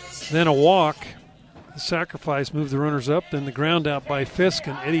 then a walk. The sacrifice moved the runners up, then the ground out by Fisk,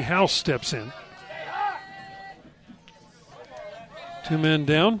 and Eddie House steps in. 2 men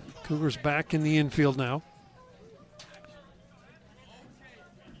down. Cougars back in the infield now.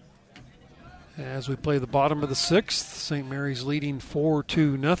 As we play the bottom of the 6th, St. Mary's leading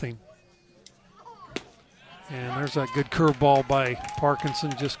 4-0. And there's that good curveball by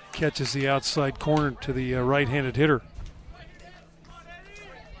Parkinson. Just catches the outside corner to the right-handed hitter.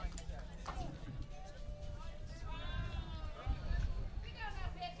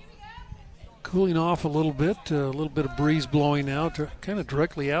 Cooling off a little bit of breeze blowing out, kind of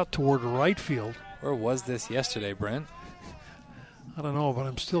directly out toward right field. Where was this yesterday, Brent? I don't know, but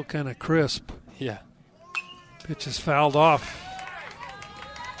I'm still kind of crisp. Yeah. Pitch is fouled off.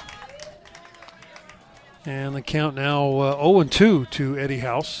 And the count now 0-2 to Eddie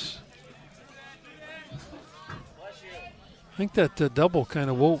House. I think that double kind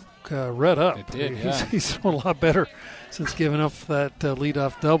of woke Rhett up. It did, yeah. He's thrown a lot better since giving up that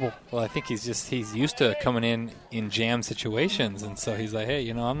leadoff double. Well, I think he's used to coming in jam situations, and so he's like, hey,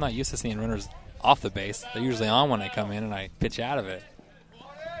 I'm not used to seeing runners off the base. They're usually on when I come in, and I pitch out of it.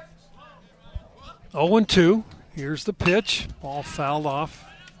 0-2. Here's the pitch. Ball fouled off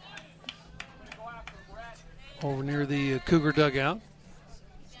over near the Cougar dugout.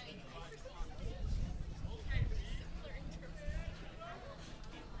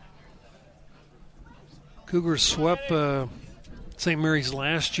 Cougars swept St. Mary's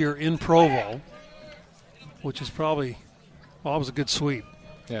last year in Provo, which is probably, it was a good sweep.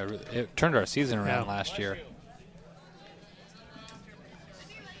 Yeah, it turned our season around last year.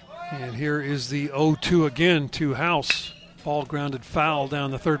 And here is the 0-2 again to House. Ball grounded foul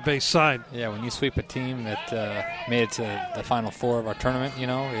down the third base side. Yeah, when you sweep a team that made it to the Final Four of our tournament,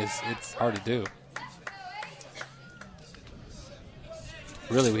 it's hard to do.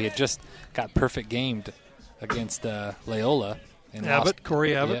 Really, we had just got perfect gamed against Loyola. And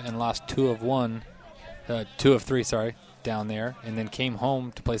Corey Abbott. Yeah, and lost 2 of 3, down there, and then came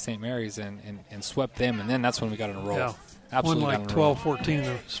home to play St. Mary's and swept them, and then that's when we got on a roll. Yeah. Absolutely won like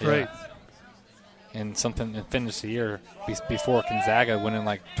 12-14 straight. Yeah. And finished the year before Gonzaga winning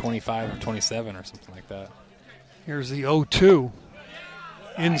like 25 or 27 or something like that. Here's the 0-2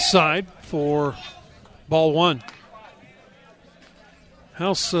 inside for ball 1.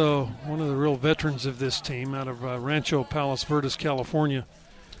 House, one of the real veterans of this team, out of Rancho Palos Verdes, California.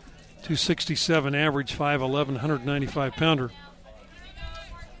 267 average, 5'11", 195-pounder.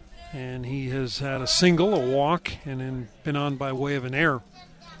 And he has had a single, a walk, and then been on by way of an error.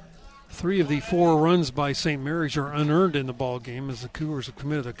 3 of the 4 runs by St. Mary's are unearned in the ball game, as the Cougars have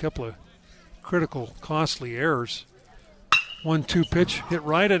committed a couple of critical, costly errors. 1-2 pitch hit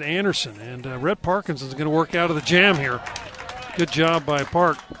right at Anderson, and Rhett Parkinson's going to work out of the jam here. Good job by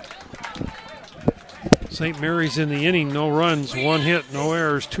Park. St. Mary's in the inning, no runs, 1 hit, no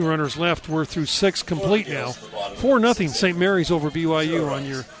errors, 2 runners left. We're through 6 complete now. 4-0 St. Mary's over BYU on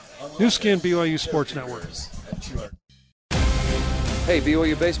your new skin BYU Sports Network. Hey,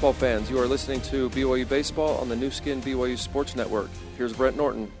 BYU baseball fans, you are listening to BYU Baseball on the new skin BYU Sports Network. Here's Brent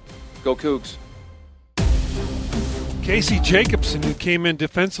Norton. Go Cougs. Casey Jacobson, who came in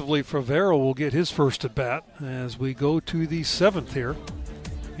defensively for Vero, will get his first at bat as we go to the 7th here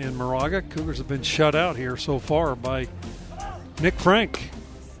in Moraga. Cougars have been shut out here so far by Nick Frank.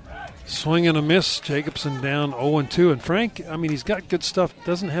 Swing and a miss. Jacobson down 0-2. And Frank, he's got good stuff.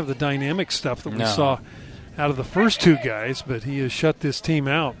 Doesn't have the dynamic stuff that we saw out of the first 2 guys, but he has shut this team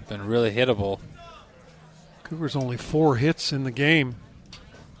out. Been really hittable. Cougars only 4 hits in the game.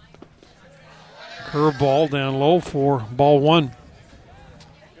 Curveball down low for ball 1.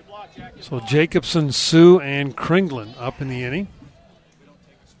 So Jacobson, Sue, and Kringlen up in the inning.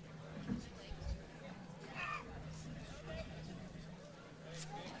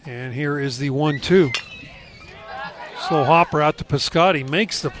 And here is the 1-2. Slow hopper out to Piscotti.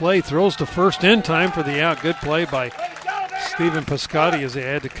 Makes the play. Throws to first in time for the out. Good play by Stephen Piscotti as they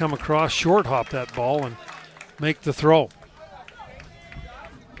had to come across, short hop that ball, and make the throw.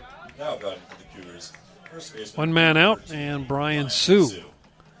 Now batting for the Cougars. First baseman. 1 man out, and Brian Sue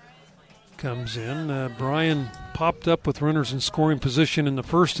comes in. Brian popped up with runners in scoring position in the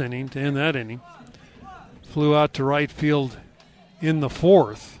first inning to end that inning. Flew out to right field in the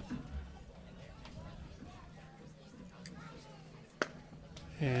fourth.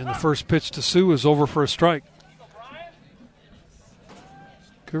 And the first pitch to Sue is over for a strike.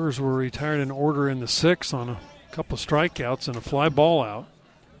 Cougars were retired in order in the sixth on a couple of strikeouts and a fly ball out.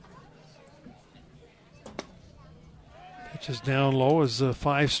 Pitch is down low as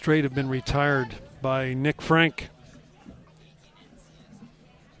 5 straight have been retired by Nick Frank.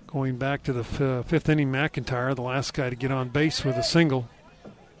 Going back to the fifth inning, McIntyre, the last guy to get on base with a single.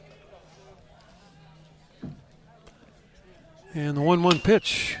 And the 1-1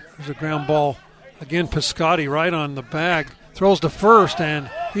 pitch. There's a ground ball. Again, Piscotti right on the bag. Throws to first, and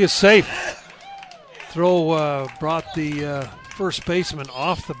he is safe. Throw brought the first baseman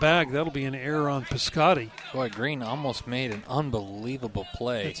off the bag. That'll be an error on Piscotti. Boy, Green almost made an unbelievable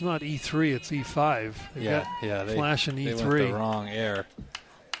play. It's not E3, it's E5. They flashing E3. They went the wrong air.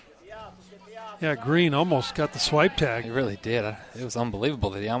 Yeah, Green almost got the swipe tag. He really did. It was unbelievable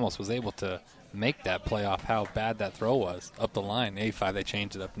that he almost was able to make that play off how bad that throw was. Up the line, A5, they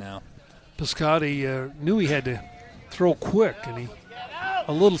changed it up now. Piscotti knew he had to throw quick, and he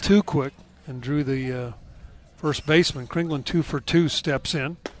a little too quick, and drew the first baseman. Kringlen 2 for 2 steps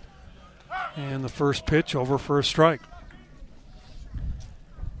in. And the first pitch over for a strike.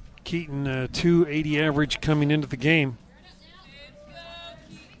 Keaton, 280 average coming into the game,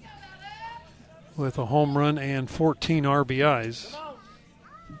 with a home run and 14 RBIs.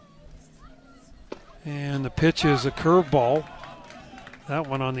 And the pitch is a curveball. That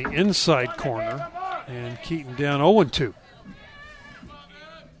one on the inside corner. And Keaton down 0-2.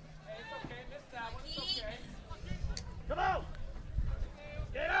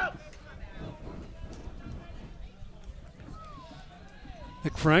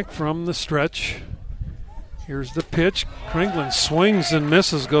 Nick Frank from the stretch. Here's the pitch. Kringlen swings and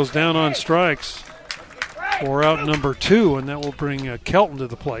misses, goes down on strikes for out number 2, and that will bring Kelton to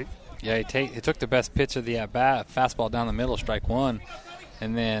the plate. Yeah, he took the best pitch of the at-bat, fastball down the middle, strike 1,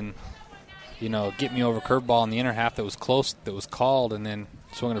 and then, get me over curveball in the inner half that was close, that was called, and then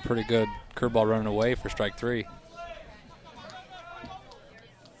swung a pretty good curveball running away for strike 3.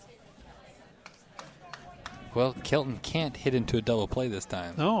 Well, Kelton can't hit into a double play this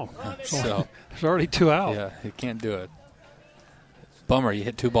time. No. So there's already 2 out. Yeah, he can't do it. Bummer, you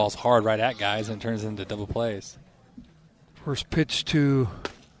hit 2 balls hard right at guys and it turns into double plays. First pitch to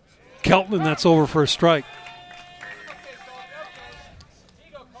Kelton, and that's over for a strike.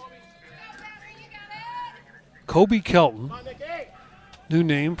 Kobe Kelton, new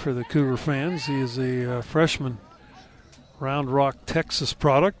name for the Cougar fans. He is a freshman, Round Rock, Texas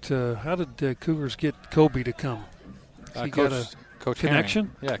product. How did Cougars get Kobe to come? He got a Coach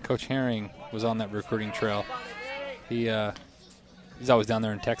connection? Herring. Yeah, Coach Herring was on that recruiting trail. He's always down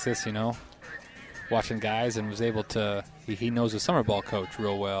there in Texas, watching guys, and was able to. He knows the summer ball coach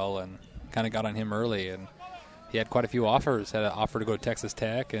real well, and kind of got on him early. And he had quite a few offers. Had an offer to go to Texas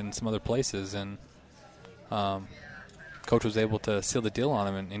Tech and some other places, and Coach was able to seal the deal on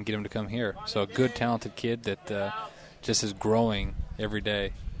him and get him to come here. So a good, talented kid that just is growing every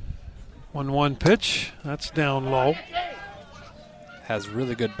day. 1-1 pitch. That's down low. Has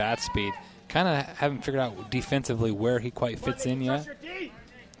really good bat speed. Kind of haven't figured out defensively where he quite fits in yet.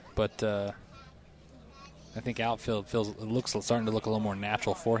 But I think outfield starting to look a little more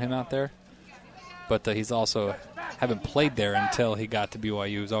natural for him out there. But he's also haven't played there until he got to BYU.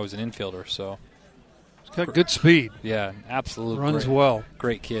 He was always an infielder. So he's got good speed. Yeah, absolutely. Runs well.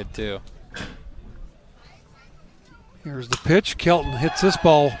 Great kid, too. Here's the pitch. Kelton hits this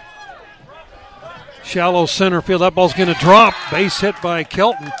ball shallow center field. That ball's going to drop. Base hit by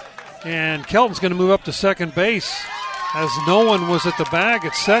Kelton. And Kelton's going to move up to second base as no one was at the bag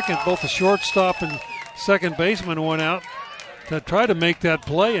at second. Both the shortstop and second baseman went out to try to make that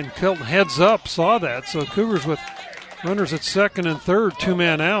play, and Kelton heads up, saw that. So Cougars with runners at second and third,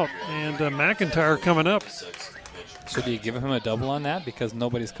 2-man out, and McIntyre coming up. So do you give him a double on that because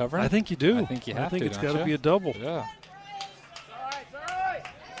nobody's covering? I think you do. I think you have to. I think it's got to be a double. Yeah.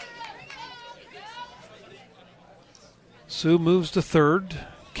 Sue moves to third,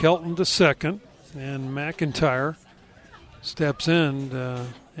 Kelton to second, and McIntyre steps in.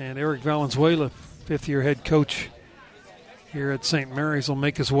 And Eric Valenzuela, fifth-year head coach here at St. Mary's, will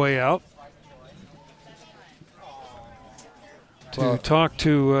make his way out to talk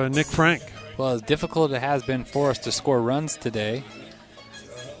to Nick Frank. Well, as difficult it has been for us to score runs today,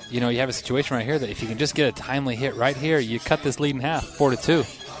 you have a situation right here that if you can just get a timely hit right here, you cut this lead in half,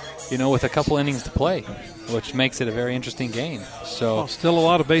 4-2. with a couple innings to play, which makes it a very interesting game. So still a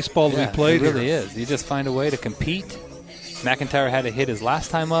lot of baseball to be played. It really is. You just find a way to compete. McIntyre had a hit his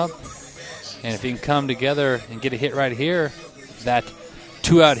last time up, and if he can come together and get a hit right here, that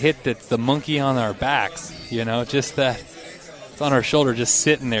 2-out hit that's the monkey on our backs, just that it's on our shoulder, just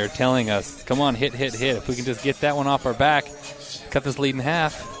sitting there telling us, come on, hit. If we can just get that one off our back, cut this lead in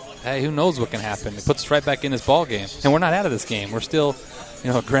half, hey, who knows what can happen. It puts us right back in this ball game. And we're not out of this game. We're still,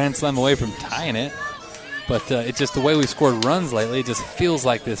 a grand slam away from tying it. But it's just the way we've scored runs lately. It just feels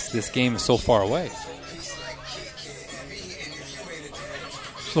like this game is so far away.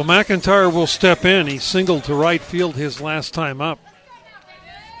 So McIntyre will step in. He singled to right field his last time up.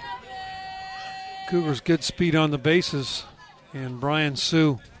 Cougars good speed on the bases. And Brian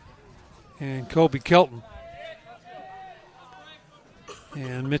Sue and Kobe Kelton.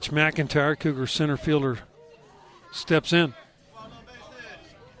 And Mitch McIntyre, Cougar center fielder, steps in.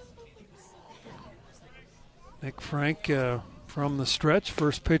 Nick Frank from the stretch.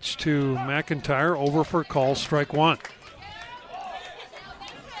 First pitch to McIntyre, over for a call, strike one.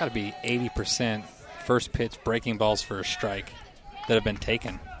 Got to be 80% first pitch breaking balls for a strike that have been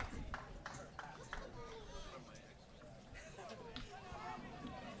taken.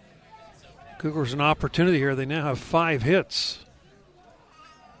 Cougars an opportunity here. They now have 5 hits.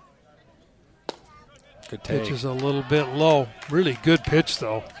 Good take. Pitch is a little bit low. Really good pitch,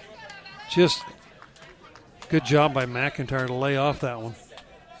 though. Just good job by McIntyre to lay off that one.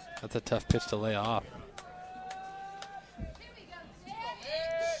 That's a tough pitch to lay off.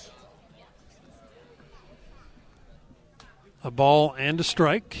 A ball and a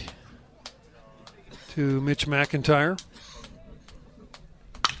strike to Mitch McIntyre.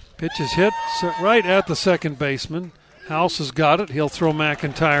 Pitch is hit right at the second baseman. House has got it. He'll throw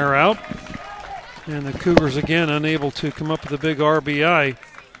McIntyre out. And the Cougars again unable to come up with a big RBI.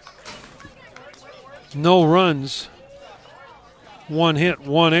 No runs. 1 hit,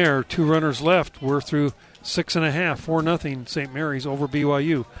 1 error, 2 runners left. We're through 6.5, 4-0 St. Mary's over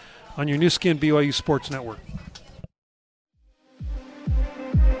BYU on your new skin BYU Sports Network.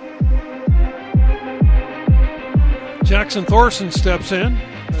 Jackson Thorson steps in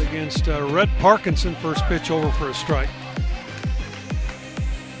against Rhett Parkinson. First pitch over for a strike.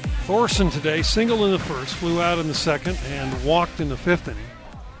 Thorson today singled in the first, flew out in the second, and walked in the 5th inning.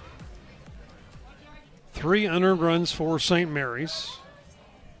 3 unearned runs for St. Mary's.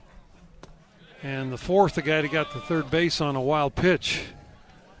 And the 4th, the guy that got the third base on a wild pitch.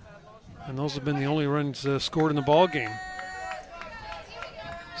 And those have been the only runs scored in the ball game.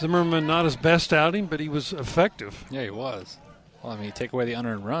 Zimmerman not his best outing, but he was effective. Yeah, he was. Well, you take away the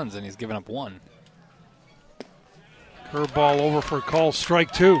unearned runs, and he's given up 1. Curveball over for a call,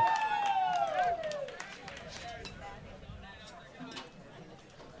 strike 2.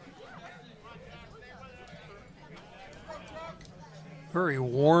 Very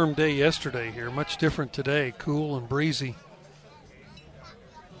warm day yesterday here, much different today, cool and breezy.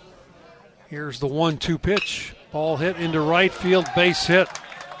 Here's the 1-2 pitch. Ball hit into right field, base hit.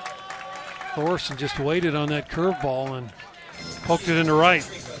 Thorson just waited on that curveball and poked it into right.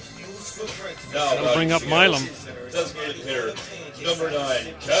 That'll bring up Milam. Designated hitter, number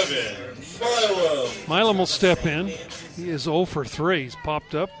 9, Kevin Milam. Milam will step in. He is 0 for 3. He's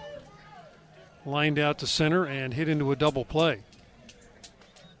popped up, lined out to center, and hit into a double play.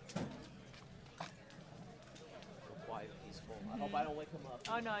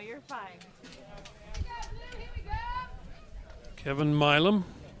 Oh, no, you're fine. Kevin Milam,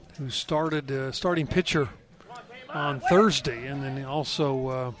 who started starting pitcher on Thursday, and then he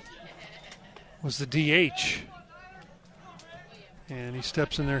also was the DH. And he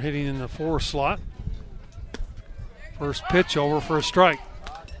steps in there hitting in the 4 slot. First pitch over for a strike.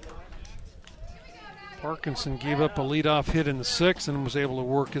 Parkinson gave up a leadoff hit in the 6th and was able to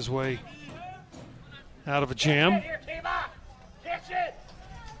work his way out of a jam.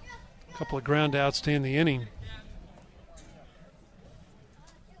 A couple of ground outs to end the inning.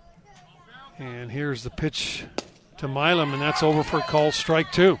 And here's the pitch to Milam, and that's over for a call,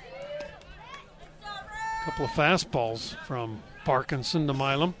 strike 2. A couple of fastballs from Parkinson to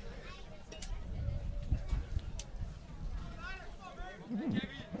Milam.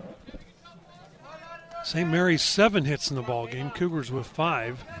 St. Mary's 7 hits in the ball game. Cougars with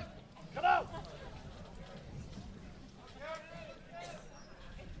 5.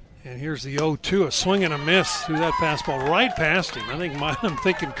 And here's the 0-2, a swing and a miss through that fastball right past him. I think Milam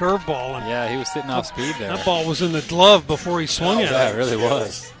thinking curveball. And yeah, he was sitting off speed there. That ball was in the glove before he swung at it. Yeah, it really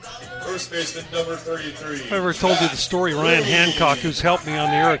was. First baseman, number 33. If I ever told you the story, Ryan Hancock, who's helped me on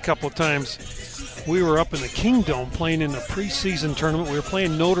the air a couple of times, we were up in the Kingdome playing in a preseason tournament. We were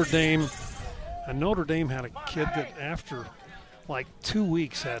playing Notre Dame, and Notre Dame had a kid that after like 2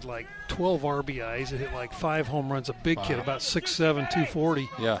 weeks had like 12 RBIs. It hit like 5 home runs, a big kid, about 6'7", 240.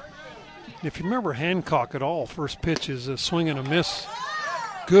 Yeah. If you remember Hancock at all, first pitch is a swing and a miss.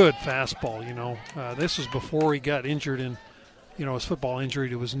 Good fastball, you know. This was before he got injured in, you know, his football injury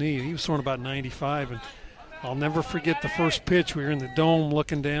to his knee. He was throwing about 95, and I'll never forget the first pitch. We were in the dome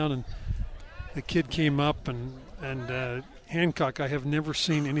looking down, and the kid came up, and Hancock, I have never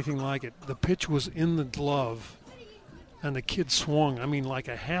seen anything like it. The pitch was in the glove, and the kid swung. I mean, like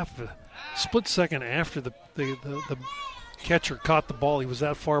a split second after the catcher caught the ball. He was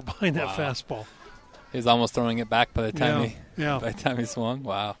that far behind that fastball. He was almost throwing it back by the time he swung.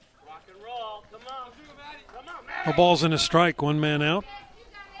 Wow. The ball's in a strike, 1 man out.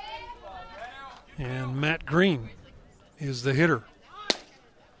 And Matt Green is the hitter.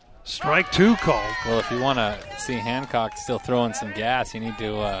 Strike 2 called. Well, if you want to see Hancock still throwing some gas, you need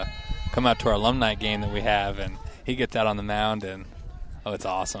to come out to our alumni game that we have, and he gets out on the mound, and it's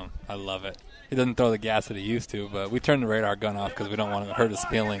awesome. I love it. He doesn't throw the gas that he used to, but we turned the radar gun off because we don't want to hurt his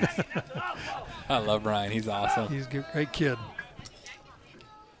feelings. I love Ryan. He's awesome. He's a great kid.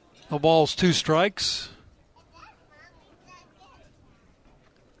 The ball's 2 strikes.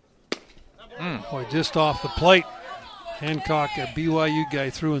 Boy, just off the plate. Hancock, a BYU guy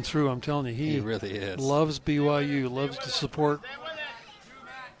through and through. I'm telling you, he really is. Loves BYU, loves to support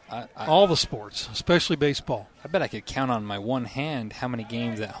all the sports, especially baseball. I bet I could count on my one hand how many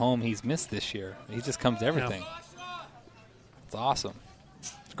games at home he's missed this year. He just comes to everything. Yeah. It's awesome.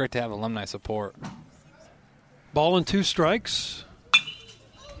 It's great to have alumni support. Ball and 2 strikes.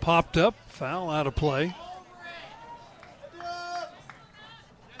 Popped up, foul out of play.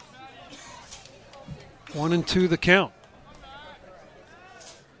 One and 2 the count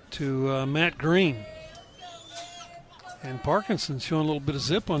to Matt Green. And Parkinson's showing a little bit of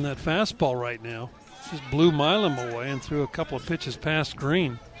zip on that fastball right now. Just blew Milam away and threw a couple of pitches past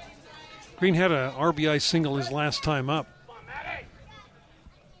Green. Green had a RBI single his last time up.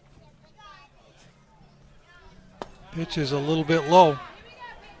 Pitch is a little bit low.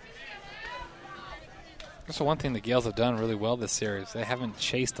 That's the one thing the Gales have done really well this series. They haven't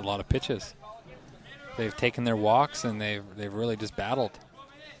chased a lot of pitches. They've taken their walks, and they've really just battled.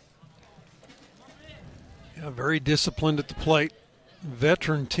 Yeah, very disciplined at the plate.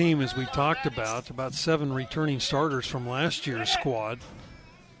 Veteran team, as we talked about 7 returning starters from last year's squad.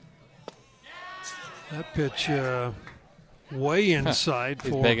 That pitch way inside.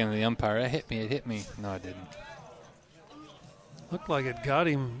 He's begging the umpire, it hit me. No, it didn't. Looked like it got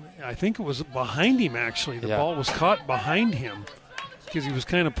him. I think it was behind him, actually. The ball was caught behind him because he was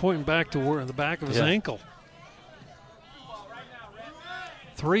kind of pointing back to where the back of his ankle.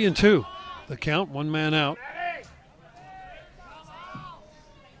 3 and 2. The count, 1 man out.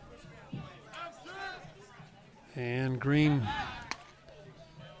 And Green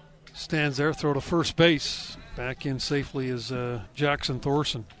stands there, throw to first base. Back in safely is Jackson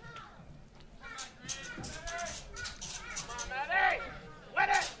Thorson.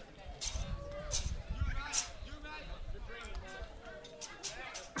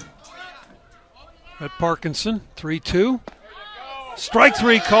 At Parkinson, 3-2. Strike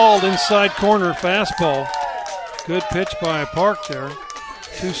 3 called, inside corner fastball. Good pitch by Park there.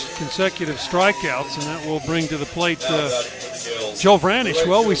 2 consecutive strikeouts, and that will bring to the plate Joe Vranish.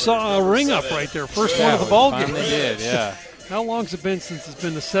 Well, we saw a ring up right there. First one of the ball game. Did, yeah. How long's it been since it's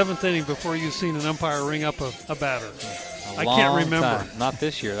been the 7th inning before you've seen an umpire ring up a batter? I can't remember. Time. Not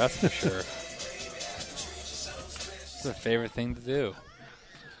this year, that's for sure. It's a favorite thing to do.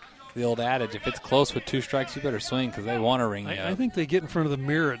 The old adage, if it's close with 2 strikes, you better swing because they want to ring you up. I think they get in front of the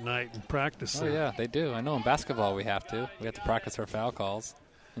mirror at night and practice there. Oh, yeah, they do. I know in basketball we have to. We have to practice our foul calls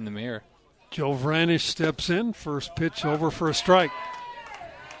in the mirror. Joe Vranish steps in. First pitch over for a strike.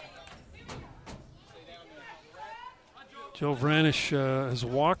 Joe Vranish has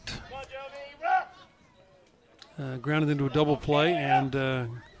walked, grounded into a double play,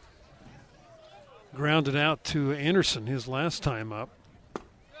 and grounded out to Anderson his last time up.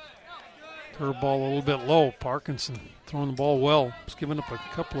 Curveball a little bit low. Parkinson throwing the ball well. He's given up a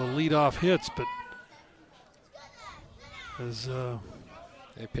couple of leadoff hits, but as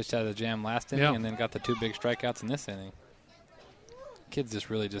they pitched out of the jam last inning and then got the 2 big strikeouts in this inning. Kids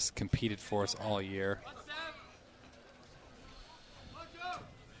just competed for us all year.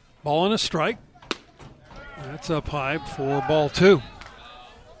 Ball and a strike. That's up high for ball 2.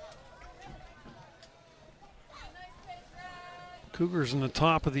 Cougars in the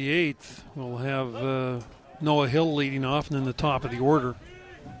top of the 8th will have Noah Hill leading off, and then the top of the order.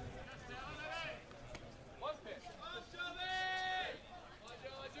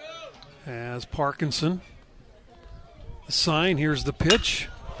 as Parkinson. The sign, here's the pitch.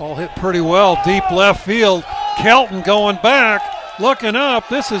 Ball hit pretty well, deep left field. Kelton going back, looking up.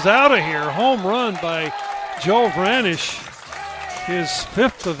 This is out of here. Home run by Joe Vranish. His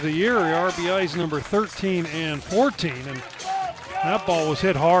 5th of the year. RBIs number 13 and 14. And that ball was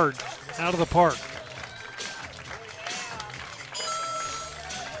hit hard out of the park.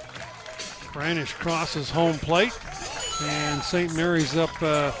 Vranish crosses home plate. And St. Mary's up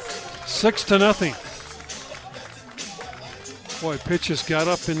 6-0. Boy, pitches got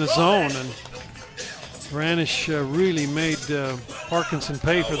up in the zone, and Vranish really made Parkinson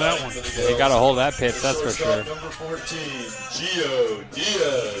pay for that one. You got to hold that pitch, that's for sure. Number 14, Gio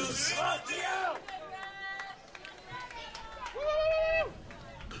Diaz.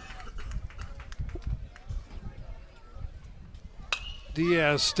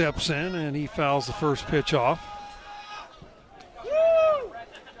 Diaz steps in, and he fouls the first pitch off.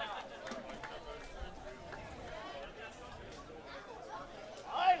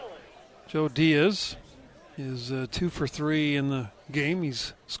 Joe Diaz is 2 for 3 in the game.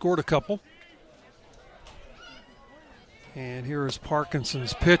 He's scored a couple. And here is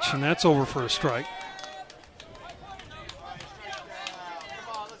Parkinson's pitch, and that's over for a strike.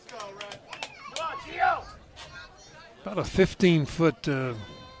 About a 15-foot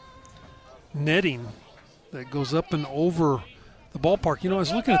netting that goes up and over the ballpark. You know, I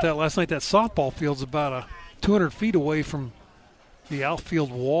was looking at that last night. That softball field's about 200 feet away from the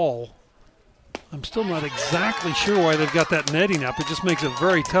outfield wall. I'm still not exactly sure why they've got that netting up. It just makes it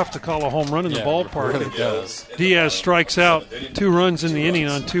very tough to call a home run in the ballpark. It really does. Diaz strikes out, 2 runs in the inning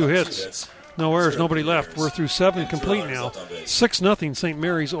on 2 hits. No errors, nobody left. We're through 7 complete now. 6-0 St.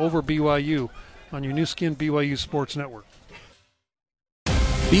 Mary's over BYU on your new skin BYU Sports Network.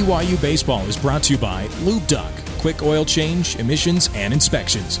 BYU Baseball is brought to you by Lube Duck. Quick oil change, emissions, and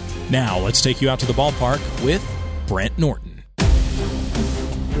inspections. Now let's take you out to the ballpark with Brent Norton.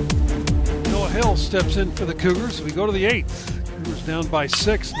 Hill steps in for the Cougars. We go to the 8th. Cougars down by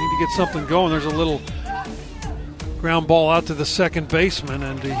 6. Need to get something going. There's a little ground ball out to the second baseman,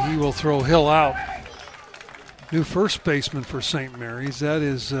 and he will throw Hill out. New first baseman for St. Mary's. That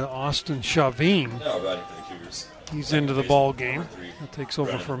is Austin Chavin. He's into the ball game. That takes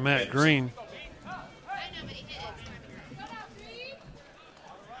over for Matt Green.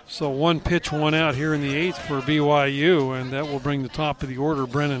 So 1 pitch, 1 out here in the 8th for BYU, and that will bring the top of the order,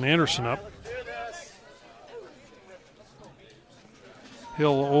 Brennan Anderson, up.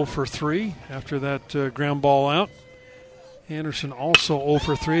 Hill 0 for 3 after that ground ball out. Anderson also 0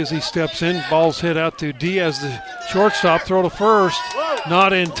 for 3 as he steps in. Ball's hit out to Diaz, the shortstop. Throw to first.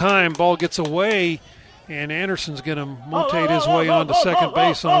 Not in time. Ball gets away, and Anderson's going to rotate his way onto second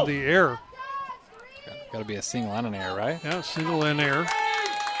base on the air. Got to be a single and an error, right? Yeah, single and error.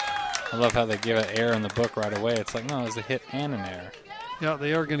 I love how they give it error in the book right away. It's like, no, it's a hit and an error. Yeah,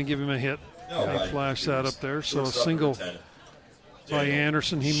 they are going to give him a hit. They flash that up there. So a single by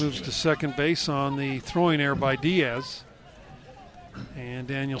Anderson. He moves to second base on the throwing error by Diaz. And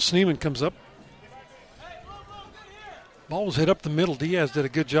Daniel Sneeman comes up. Ball was hit up the middle. Diaz did a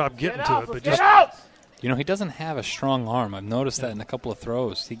good job getting to it, but just You know, he doesn't have a strong arm. I've noticed that in a couple of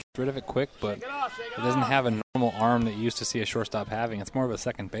throws. He gets rid of it quick, but he doesn't have a normal arm that you used to see a shortstop having. It's more of a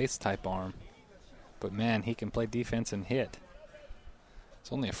second base type arm. But, man, he can play defense and hit.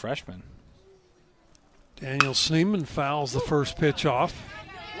 It's only a freshman. Daniel Sneeman fouls the first pitch off.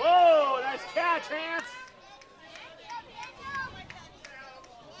 Whoa, nice catch, Hans.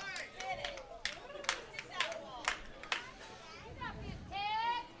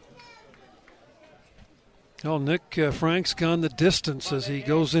 Well, Nick Frank's gone the distance as he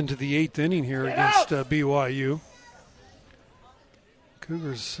goes into the 8th inning here against BYU.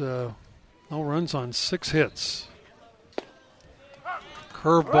 Cougars no runs on 6 hits.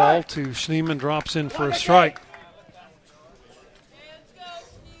 Curveball to Schneeman, drops in for a strike.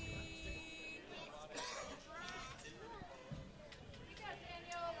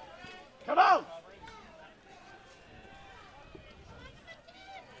 Come on.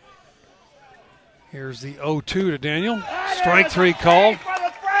 Here's the 0-2 to Daniel. Strike 3 called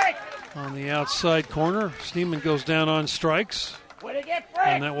on the outside corner. Schneeman goes down on strikes,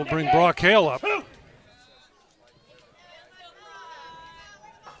 and that will bring Brock Hale up.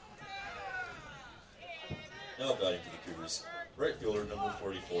 Now batting for the Cougars, right fielder number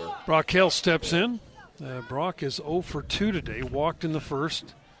 44. Brock Hale steps in. Brock is 0 for 2 today. Walked in the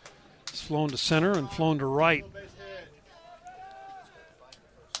first. He's flown to center and flown to right.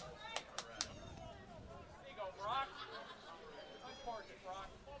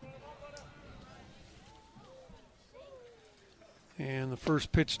 And the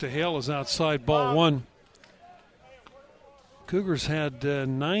first pitch to Hale is outside, ball one. Cougars had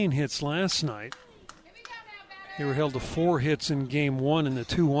 9 hits last night. They were held to 4 hits in game 1 in the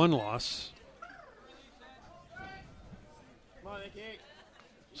 2-1 loss.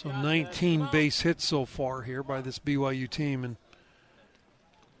 So 19 base hits so far here by this BYU team. And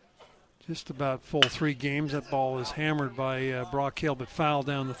just about full 3 games. That ball is hammered by Brock Hale, but fouled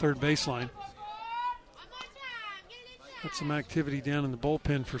down the third baseline. Got some activity down in the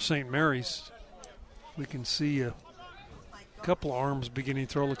bullpen for St. Mary's. We can see a couple of arms beginning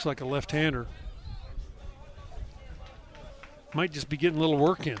to throw. Looks like a left-hander. Might just be getting a little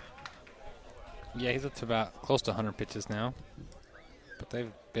work in. Yeah, he's up to about close to 100 pitches now.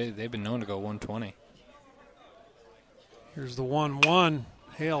 But they've been known to go 120. Here's the 1-1.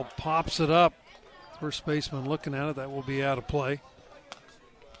 Hale pops it up. First baseman looking at it. That will be out of play.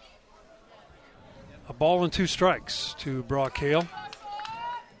 A ball and 2 strikes to Brock Hale. Come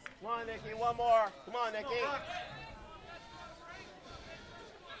on, Nicky, one more. Come on, Nicky.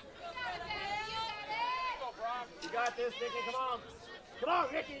 You got this, Nicky, come on. Come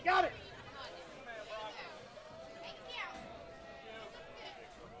on, Nicky, you got it.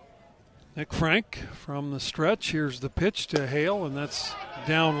 Nick Frank from the stretch. Here's the pitch to Hale, and that's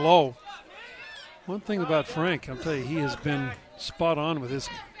down low. One thing about Frank, I'll tell you, he has been spot on with his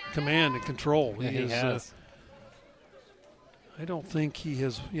command and control. Yeah, he has. I don't think he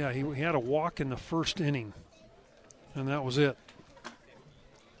has. Yeah, he had a walk in the first inning, and that was it.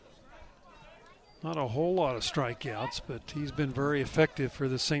 Not a whole lot of strikeouts, but he's been very effective for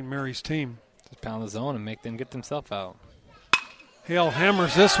the St. Mary's team. Just pound the zone and make them get themselves out. Hale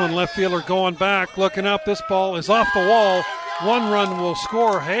hammers this one. Left fielder going back, looking up. This ball is off the wall. 1 run will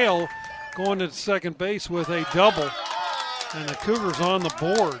score. Hale going to second base with a double. And the Cougars on the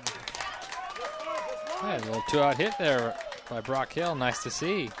board. Yeah, a little 2-out hit there by Brock Hale. Nice to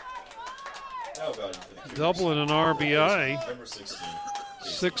see. Double and an RBI.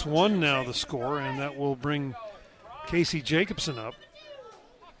 6-1 now the score, and that will bring Casey Jacobson up.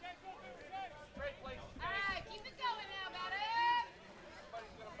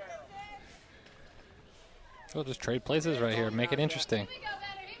 We'll just trade places right here. Make it interesting.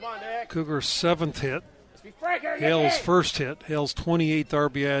 Cougars' 7th hit. Hale's first hit. Hale's 28th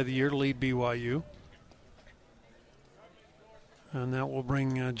RBI of the year to lead BYU. And that will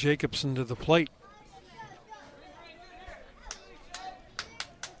bring Jacobson to the plate.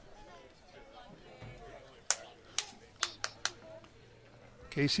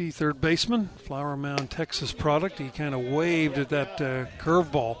 Casey, third baseman, Flower Mound, Texas product. He kind of waved at that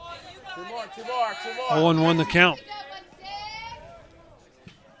curveball. 0-1 the count.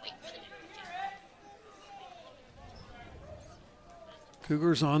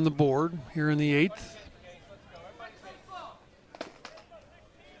 Cougars on the board here in the 8th.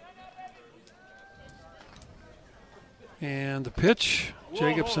 And the pitch,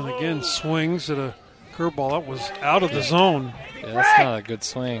 Jacobson again swings at a curveball. That was out of the zone. Yeah, that's not a good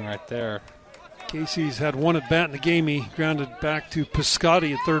swing right there. Casey's had 1 at bat in the game. He grounded back to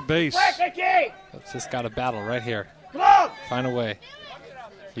Piscotti at third base. It's just got a battle right here. Find a way.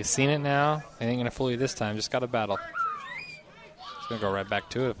 You've seen it now. It ain't going to fool you this time. Just got a battle. Just going to go right back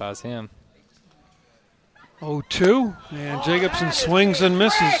to it if I was him. 0-2, and Jacobson swings and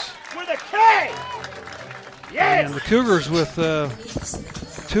misses. And the Cougars with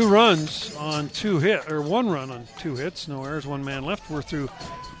 2 runs on 2 hits, or 1 run on 2 hits. No errors, 1 man left. We're through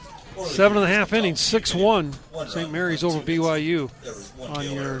 7.5 innings, 6-1. St. Mary's over BYU on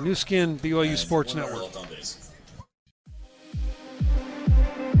your new skin BYU Sports Network.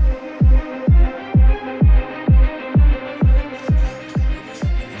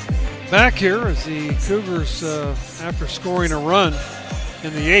 Back here as the Cougars, after scoring a run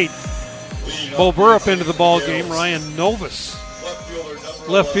in the 8th, Bo Burrup into the ball game. Ryan Novus,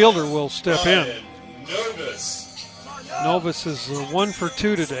 left fielder, will step in. Novus is 1 for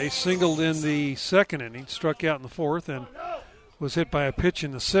 2 today, singled in the 2nd inning, struck out in the 4th, and was hit by a pitch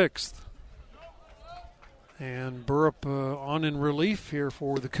in the 6th. And Burrup on in relief here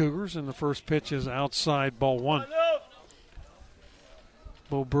for the Cougars, and the first pitch is outside, ball 1.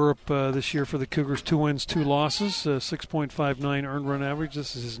 Bo Burrup this year for the Cougars, 2 wins, 2 losses, 6.59 earned run average.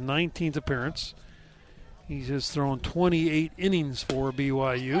 This is his 19th appearance. He has thrown 28 innings for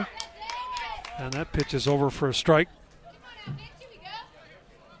BYU. And that pitch is over for a strike.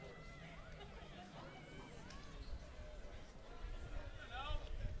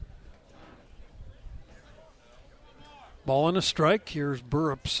 Ball and a strike. Here's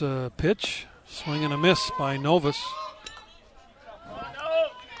Burrup's pitch. Swing and a miss by Novus.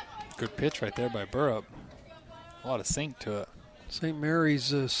 Good pitch right there by Burrup. A lot of sink to it. St.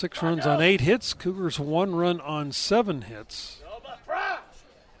 Mary's 6 runs on 8 hits. Cougars 1 run on 7 hits.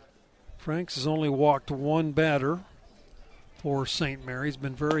 Franks has only walked 1 batter for St. Mary's.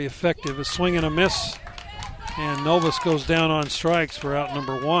 Been very effective. A swing and a miss. And Novus goes down on strikes for out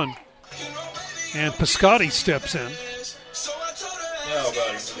number 1. And Piscotti steps in. Now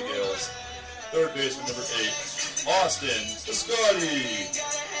batting for the Gales. Third baseman number 8, Austin Piscotti.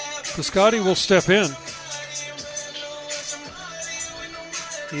 Piscotti will step in.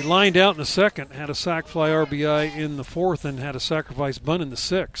 He lined out in the second, had a sac fly RBI in the fourth, and had a sacrifice bunt in the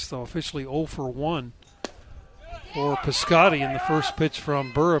sixth. So officially 0 for 1 for Piscotti. And the first pitch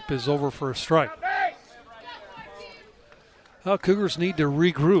from Burrup is over for a strike. Well, Cougars need to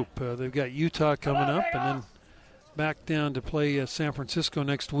regroup. They've got Utah coming up, and then back down to play San Francisco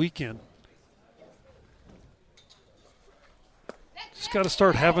next weekend. Just got to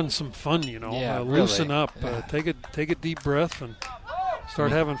start having some fun, loosen really. up, take a deep breath, and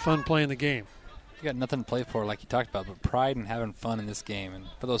start having fun playing the game. You got nothing to play for, like you talked about, but pride in having fun in this game. And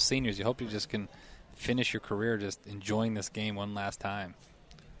for those seniors, you hope you just can finish your career just enjoying this game one last time.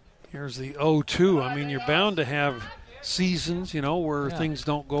 Here's the 0-2. I mean, you're bound to have seasons, where things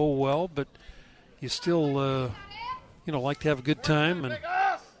don't go well, but you still, like to have a good time. And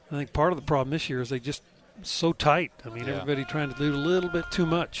I think part of the problem this year is they just so tight. I mean, everybody trying to do a little bit too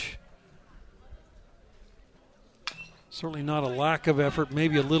much. Certainly not a lack of effort,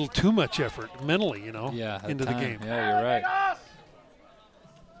 maybe a little too much effort mentally, into the game. Yeah, you're right.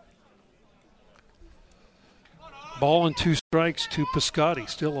 Ball and 2 strikes to Piscotti.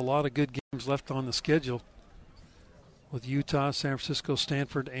 Still a lot of good games left on the schedule with Utah, San Francisco,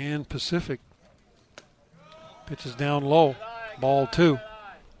 Stanford, and Pacific. Pitches down low. Ball 2.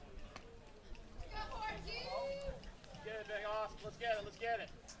 Let's get it.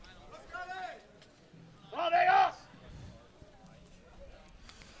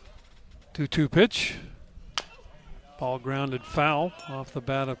 2-2 pitch. Ball grounded foul off the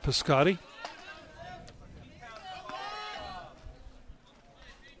bat of Piscotti.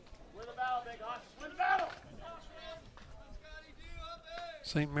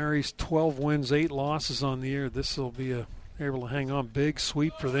 St. Mary's 12 wins, 8 losses on the year. This will be able to hang on. Big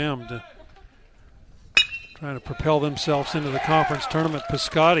sweep for them to try to propel themselves into the conference tournament.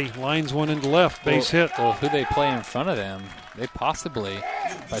 Piscotti lines one into left, base hit. Well, who they play in front of them, they possibly,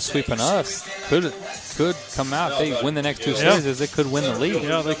 by sweeping us, could come out. If they win the next 2 series, they could win the league.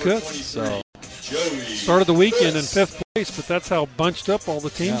 Yeah, they could. So started the weekend in 5th place, but that's how bunched up all the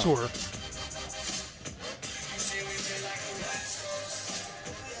teams were.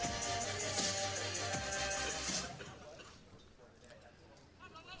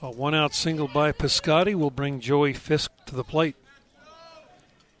 A 1-out single by Piscotti will bring Joey Fisk to the plate.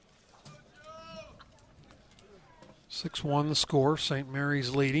 6-1 the score. St.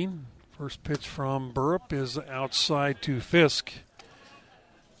 Mary's leading. First pitch from Burrup is outside to Fisk.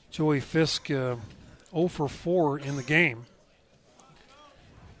 Joey Fisk 0 for 4 in the game.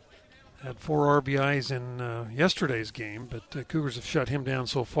 Had 4 RBIs in yesterday's game, but the Cougars have shut him down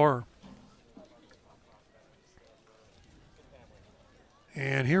so far.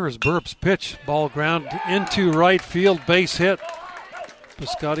 And here is Burrup's pitch. Ball ground into right field, base hit.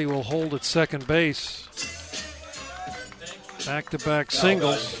 Piscotti will hold at second base. Back-to-back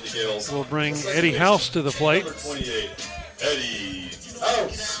singles will bring Eddie House to the plate. Eddie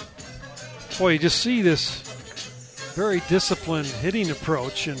House. Boy, you just see this very disciplined hitting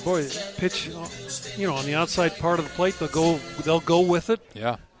approach, and boy, pitch, on the outside part of the plate, they'll go with it.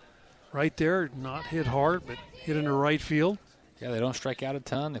 Yeah, right there, not hit hard, but hit into right field. Yeah, they don't strike out a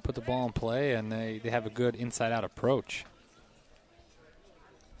ton. They put the ball in play, and they have a good inside-out approach.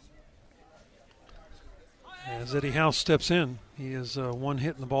 As Eddie House steps in, he has 1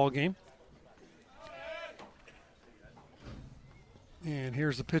 hit in the ball game. And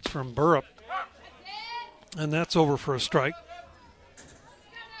here's the pitch from Burrup. And that's over for a strike.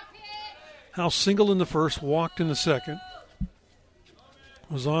 House singled in the first, walked in the second.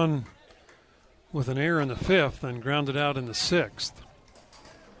 Was on with an error in the 5th and grounded out in the 6th.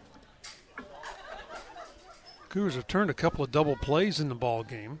 Cougars have turned a couple of double plays in the ball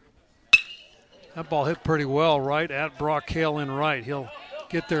game. That ball hit pretty well right at Brock Hale in right. He'll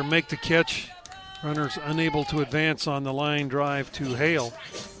get there, make the catch. Runners unable to advance on the line drive to Hale.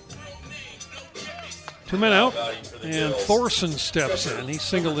 2 men out, and Thorson steps in. He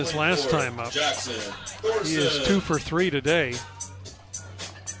singled his last time up. He is 2 for 3 today.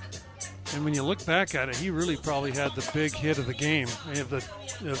 And when you look back at it, he really probably had the big hit of the game, of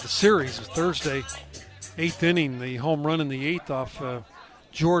the series. Thursday, 8th inning, the home run in the 8th off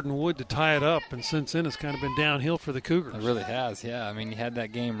Jordan Wood to tie it up, and since then it's kind of been downhill for the Cougars. It really has, yeah. I mean, you had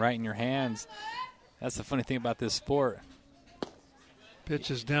that game right in your hands. That's the funny thing about this sport.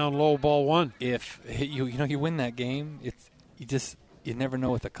 Pitch is down low, ball one. If you win that game, you never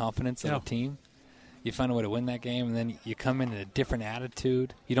know with the confidence of a team. You find a way to win that game, and then you come in a different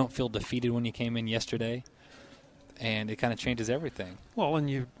attitude. You don't feel defeated when you came in yesterday, and it kind of changes everything. Well, and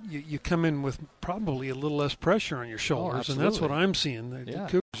you come in with probably a little less pressure on your shoulders, and that's what I'm seeing. The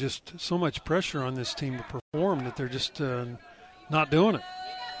Cougars just so much pressure on this team to perform that they're just not doing it.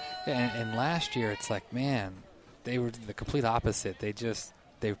 Yeah, and last year it's like, man, they were the complete opposite.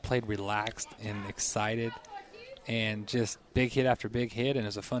 They played relaxed and excited, and just big hit after big hit, and it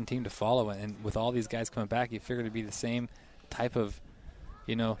was a fun team to follow. And with all these guys coming back, you figured it'd be the same type of,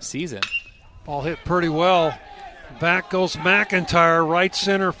 season. Ball hit pretty well. Back goes McIntyre, right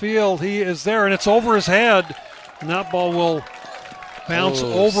center field. He is there, and it's over his head. And that ball will bounce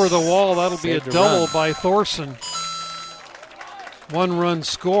over the wall. That'll be a double by Thorson. 1 run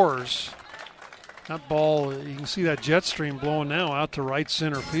scores. That ball, you can see that jet stream blowing now out to right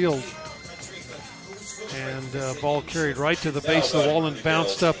center field. And ball carried right to the base of the wall and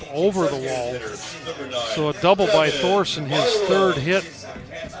bounced up over the wall. So a double by Thorson, his 3rd hit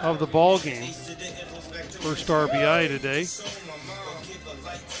of the ball game. First RBI today. As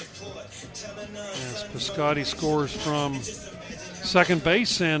Piscotti scores from second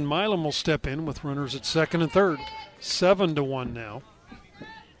base, and Milam will step in with runners at second and third. 7-1 now.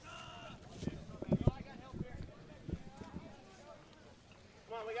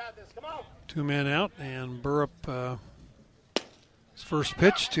 Two men out, and Burrup, his first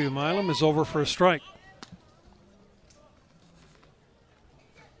pitch to Milam is over for a strike.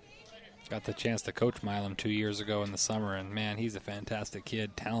 Got the chance to coach Milam 2 years ago in the summer, and man, he's a fantastic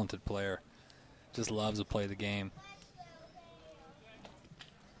kid, talented player. Just loves to play the game.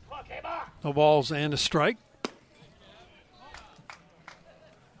 No balls and a strike.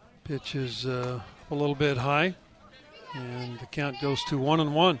 Pitch is a little bit high, and the count goes to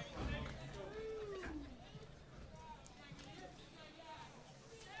 1-1.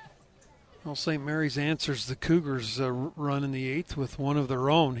 Well, St. Mary's answers the Cougars' run in the 8th with one of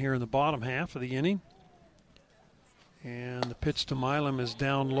their own here in the bottom half of the inning. And the pitch to Milam is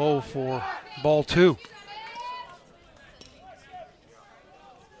down low for ball 2.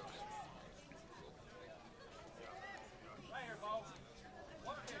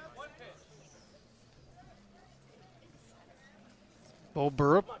 Bo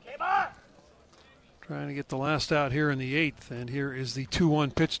Burrup trying to get the last out here in the 8th. And here is the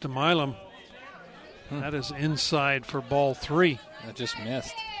 2-1 pitch to Milam. That is inside for ball 3. That just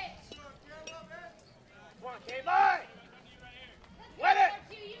missed.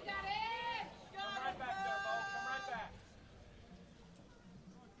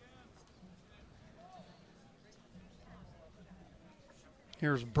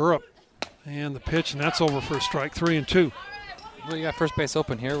 Here's Burrup and the pitch, and that's over for a strike. 3-2. Well, you got first base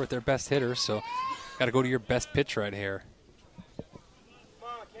open here with their best hitter, so got to go to your best pitch right here.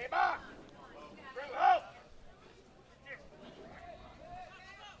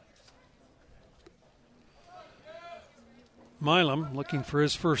 Milam looking for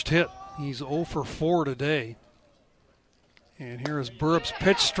his first hit. He's 0 for 4 today. And here is Burrup's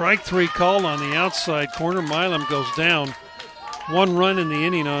pitch. Strike 3 called on the outside corner. Milam goes down. 1 run in the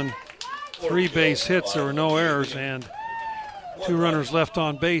inning on 3 base hits. There were no errors and 2 runners left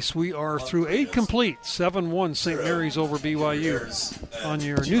on base. We are through 8 complete. 7-1 St. Mary's over BYU on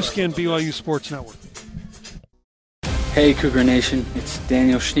your new skin BYU Sports Network. Hey Cougar Nation, it's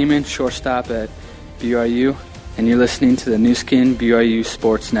Daniel Schneeman, shortstop at BYU, and you're listening to the new skin BYU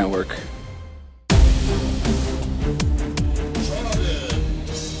Sports Network.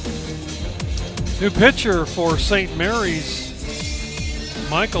 New pitcher for St. Mary's,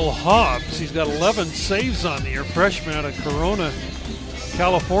 Michael Hobbs. He's got 11 saves on the year, freshman out of Corona,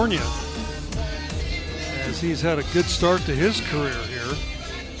 California. As he's had a good start to his career here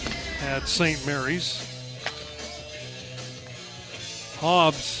at St. Mary's.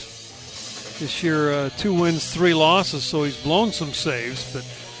 Hobbs this year, 2 wins, 3 losses, so he's blown some saves, but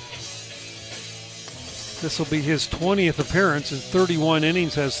this will be his 20th appearance in 31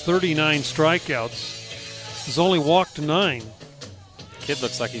 innings, has 39 strikeouts. He's only walked 9. Kid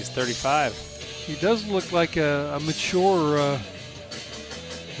looks like he's 35. He does look like a mature,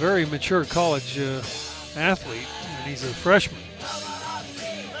 very mature college athlete, and he's a freshman.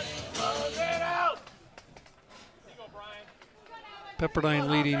 Pepperdine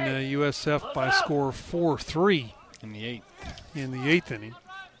leading USF by score 4-3 in the 8th inning.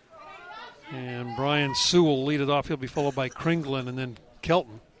 And Brian Sewell will lead it off. He'll be followed by Kringlin and then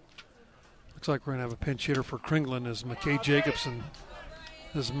Kelton. Looks like we're going to have a pinch hitter for Kringlen as McKay Jacobson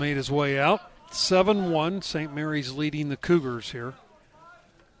has made his way out. 7-1, St. Mary's leading the Cougars here.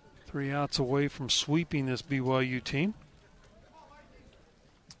 3 outs away from sweeping this BYU team.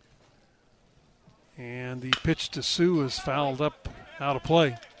 And the pitch to Sue is fouled up, out of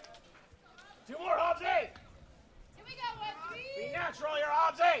play. 2 more, Hobbs. Here we go, Wesley. Be natural, you're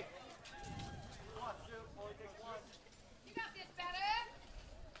Hobbs. You got this better.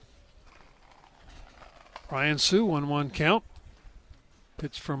 Ryan Sue, 1-1 count.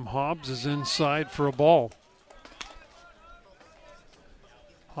 Pitch from Hobbs is inside for a ball.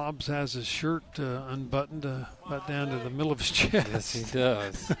 Hobbs has his shirt unbuttoned about down to the middle of his chest. Yes, he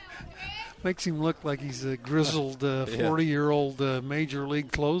does. Makes him look like he's a grizzled 40-year-old major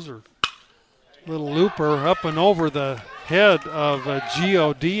league closer. Little looper up and over the head of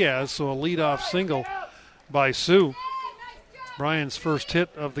Gio Diaz, so a leadoff single by Sue. Brian's first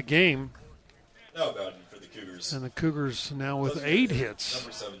hit of the game. Now batting for the Cougars. And the Cougars now with 8 hits,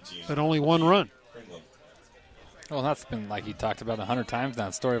 Number 17, but only 1 run. Well, that's been, like you talked about 100 times now,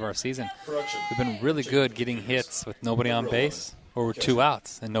 the story of our season. Correction. We've been really good getting hits with nobody on base or with 2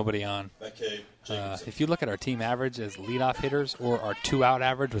 outs and nobody on. If you look at our team average as leadoff hitters or our 2-out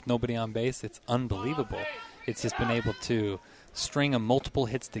average with nobody on base, it's unbelievable. It's just been able to string multiple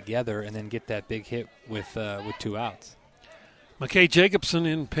hits together and then get that big hit with 2 outs. McKay Jacobson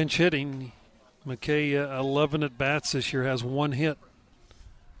in pinch hitting. McKay, 11 at-bats this year, has 1 hit.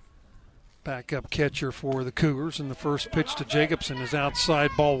 Backup catcher for the Cougars, and the first pitch to Jacobson is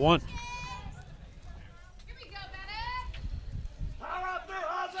outside, ball 1.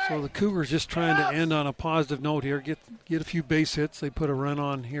 So the Cougars just trying to end on a positive note here, get a few base hits. They put a run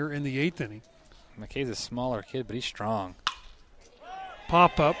on here in the 8th inning. McKay's a smaller kid, but he's strong.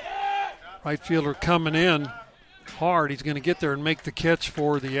 Pop up, right fielder coming in hard. He's going to get there and make the catch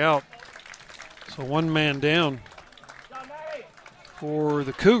for the out. So 1 man down for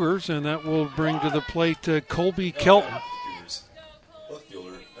the Cougars, and that will bring to the plate Colby Kelton.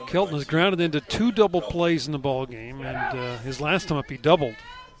 Kelton has grounded into 2 double plays in the ball game, and his last time up he doubled.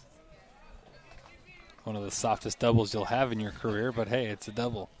 One of the softest doubles you'll have in your career, but hey, it's a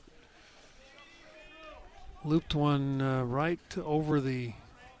double. Looped one right over the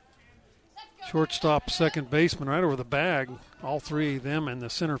shortstop, second baseman, right over the bag. All 3 of them and the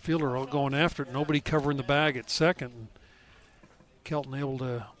center fielder are going after it. Nobody covering the bag at second. Kelton able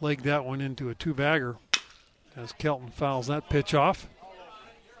to leg that one into a 2-bagger as Kelton fouls that pitch off.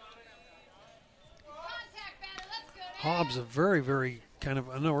 Hobbs, a very, very kind of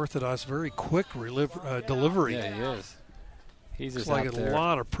unorthodox, very quick delivery. Yeah, he is. He's just like out a there.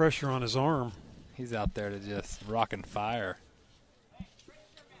 lot of pressure on his arm. He's out there to just rock and fire. Get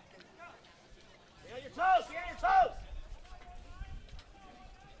on your toes, get on your toes.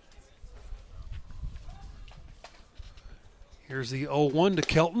 Here's the 0-1 to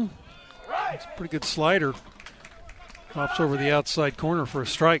Kelton. It's a pretty good slider. Drops over the outside corner for a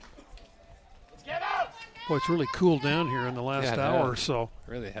strike. Boy, it's really cooled down here in the last hour or so.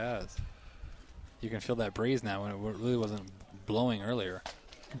 It really has. You can feel that breeze now when it really wasn't blowing earlier.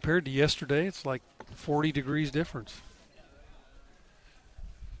 Compared to yesterday, it's like 40 degrees difference.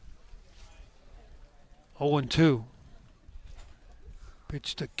 0-2.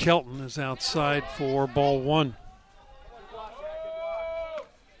 Pitch to Kelton is outside for ball 1.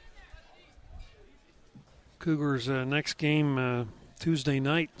 Cougars' next game Tuesday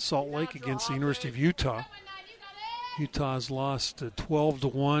night, Salt Lake against the University of Utah. Utah's lost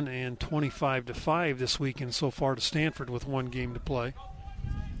 12-1 and 25-5 this weekend so far to Stanford with 1 game to play.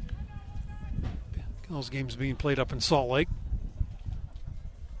 Those games being played up in Salt Lake.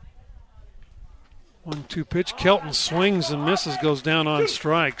 1-2 pitch. Kelton swings and misses, goes down on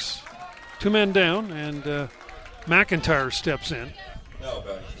strikes. 2 men down, and McIntyre steps in. Now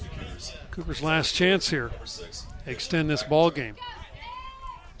batting for the Cougars. Cougars' last chance here. Extend this ball game.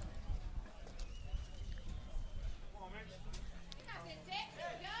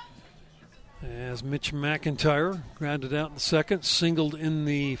 As Mitch McIntyre grounded out in the 2nd, singled in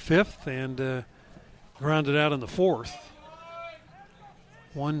the 5th, and grounded out in the 4th.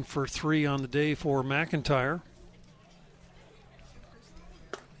 1 for 3 on the day for McIntyre.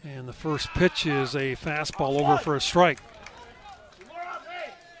 And the first pitch is a fastball over for a strike.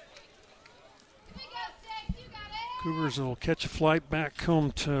 Cougars will catch a flight back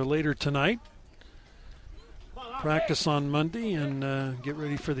home to later tonight. Practice on Monday and get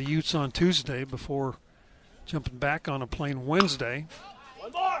ready for the Utes on Tuesday before jumping back on a plane Wednesday.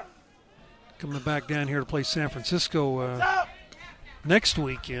 Coming back down here to play San Francisco next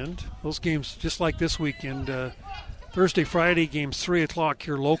weekend. Those games, just like this weekend, Thursday, Friday games 3 o'clock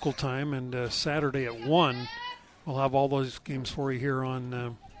here local time, and Saturday at 1. We'll have all those games for you here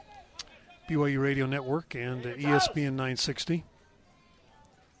on BYU Radio Network and ESPN 960.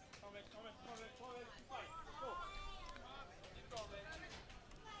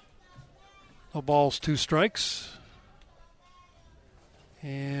 No balls, 2 strikes.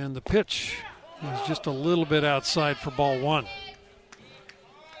 And the pitch is just a little bit outside for ball 1.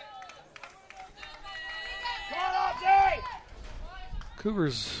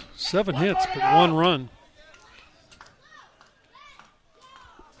 Cougars 7 hits, but 1 run.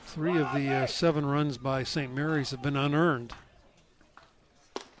 3 of the 7 runs by St. Mary's have been unearned.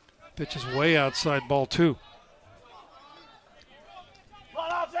 Pitch is way outside ball 2.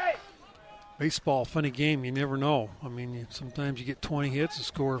 Baseball, funny game. You never know. I mean, sometimes you get 20 hits and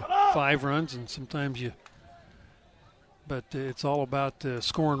score 5 runs, and sometimes you. But it's all about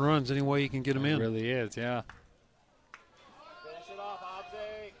scoring runs any way you can get them in. It really is, yeah.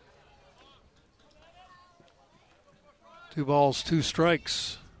 2 balls, 2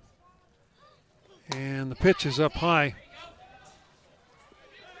 strikes. And the pitch is up high.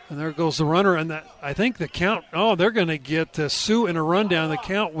 And there goes the runner. And I think the count, they're going to get Sue in a rundown. The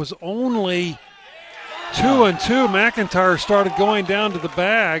count was only 2-2. McIntyre started going down to the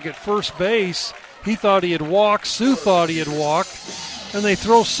bag at first base. He thought he had walked. Sue thought he had walked. And they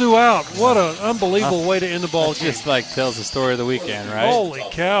throw Sue out. What an unbelievable way to end the ball game. Just like tells the story of the weekend, right? Holy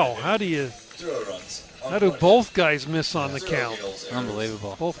cow. How do both guys miss on the count?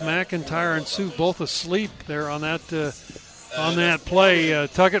 Unbelievable. Both McIntyre and Sue both asleep there on that play.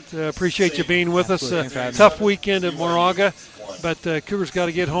 Tuckett, appreciate you being with us. Tough weekend at Moraga, but Cougars got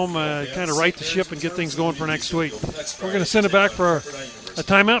to get home, kind of right the ship and get things going for next week. We're going to send it back for a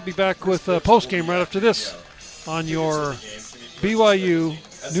timeout. Be back with postgame right after this on your BYU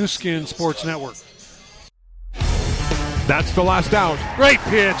New Skin Sports Network. That's the last out. Great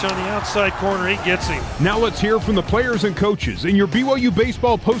pitch on the outside corner. He gets him. Now let's hear from the players and coaches in your BYU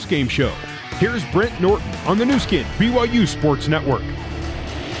Baseball postgame show. Here's Brent Norton on the New Skin BYU Sports Network.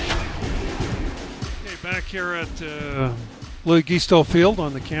 Okay, back here at Louis Gisto Field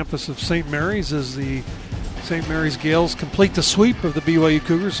on the campus of St. Mary's as the St. Mary's Gales complete the sweep of the BYU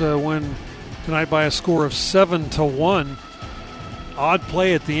Cougars, win tonight by a score of 7-1. Odd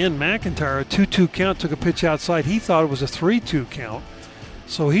play at the end. McIntyre, a 2-2 count, took a pitch outside. He thought it was a 3-2 count,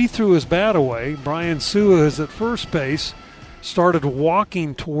 so he threw his bat away. Brian Sue is at first base, started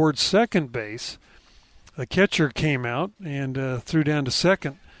walking towards second base. The catcher came out and threw down to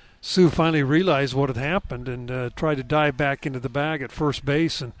second. Sue finally realized what had happened and tried to dive back into the bag at first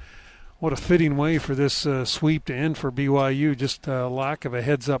base. And what a fitting way for this sweep to end for BYU. Just a lack of a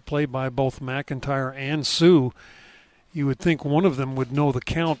heads-up play by both McIntyre and Sue. You would think one of them would know the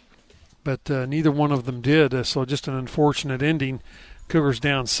count, but neither one of them did. So just an unfortunate ending. Cougars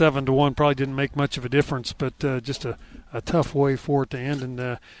down 7-1. Probably didn't make much of a difference, but just a tough way for it to end.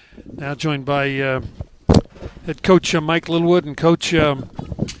 And now joined by head coach Mike Littlewood. And coach,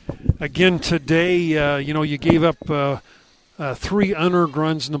 again today, you gave up 3 unearned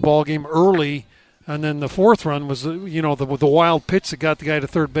runs in the ball game early, and then the 4th run was the wild pitch that got the guy to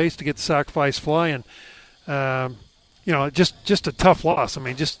third base to get the sacrifice fly. And just a tough loss. I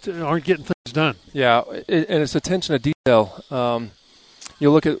mean, just aren't getting things done. Yeah, and it's attention to detail. You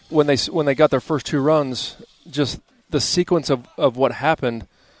look at when they got their first 2 runs, just the sequence of what happened.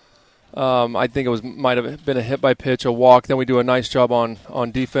 I think it might have been a hit by pitch, a walk. Then we do a nice job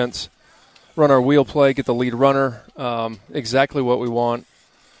on defense, run our wheel play, get the lead runner, exactly what we want.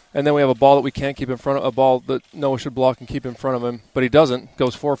 And then we have a ball that we can't keep in front of, a ball that Noah should block and keep in front of him, but he doesn't.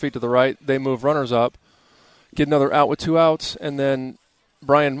 Goes 4 feet to the right. They move runners up. Get another out with 2 outs, and then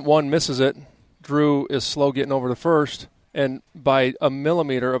Brian, 1, misses it. Drew is slow getting over to first, and by a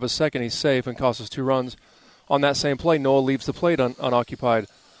millimeter of a second, he's safe and costs us 2 runs. On that same play, Noah leaves the plate unoccupied.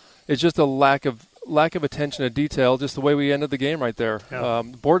 It's just a lack of attention to detail, just the way we ended the game right there. Yeah.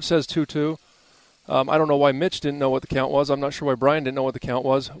 The board says 2-2. I don't know why Mitch didn't know what the count was. I'm not sure why Brian didn't know what the count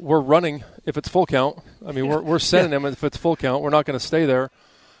was. We're running if it's full count. I mean, we're sending him if it's full count. We're not going to stay there.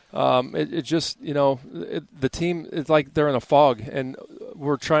 It just, the team, it's like they're in a fog, and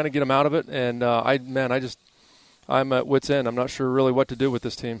we're trying to get them out of it. And I'm at wit's end. I'm not sure really what to do with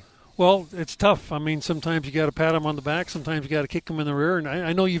this team. Well, it's tough. I mean, sometimes you got to pat them on the back. Sometimes you got to kick them in the rear. And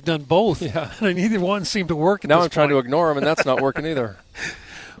I know you've done both. Yeah. And neither one seemed to work. Now I'm trying to ignore them, and that's not working either.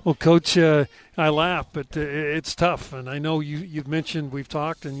 Well, Coach, I laugh, but it's tough. And I know you've mentioned, we've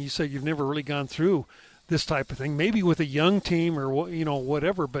talked, and you said you've never really gone through this type of thing, maybe with a young team or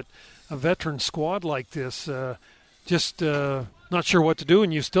whatever, but a veteran squad like this, just not sure what to do,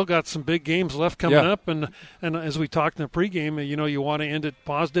 and you've still got some big games left coming up. And as we talked in the pregame, you want to end it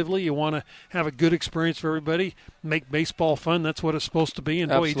positively. You want to have a good experience for everybody, make baseball fun. That's what it's supposed to be.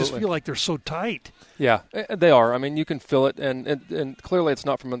 And, boy, you just feel like they're so tight. Yeah, they are. I mean, you can feel it, and clearly it's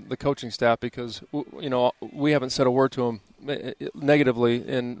not from the coaching staff because, we haven't said a word to them negatively,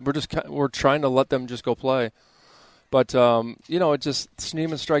 and we're trying to let them just go play. But, it just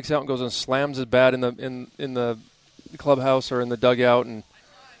Schneemann strikes out and goes and slams his bat in the clubhouse or in the dugout, and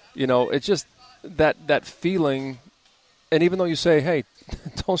it's just that feeling. And even though you say, hey,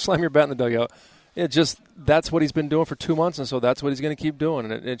 don't slam your bat in the dugout, that's what he's been doing for 2 months, and so that's what he's going to keep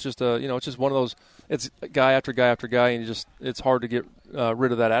doing. And it's just it's just one of those, it's guy after guy after guy, and it's hard to get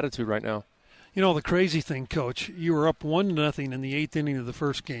rid of that attitude right now. The crazy thing, Coach, you were up 1-0 in the 8th inning of the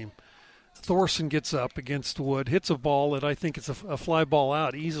first game. Thorson gets up against Wood, hits a ball that I think it's a fly ball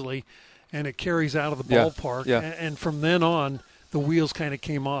out easily, and it carries out of the ballpark. Yeah. And from then on, the wheels kind of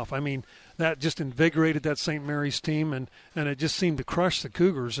came off. I mean, that just invigorated that St. Mary's team, and it just seemed to crush the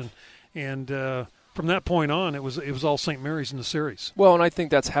Cougars. And from that point on, it was all St. Mary's in the series. Well, and I think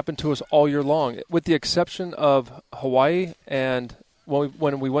that's happened to us all year long, with the exception of Hawaii and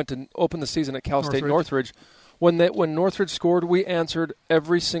when we went to open the season at Cal State Northridge. When Northridge scored, we answered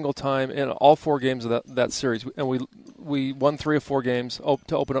every single time in all 4 games of that series, and we won 3 of 4 games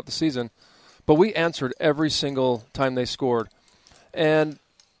to open up the season. But we answered every single time they scored. And,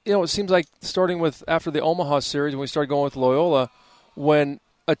 it seems like starting with after the Omaha series, when we started going with Loyola, when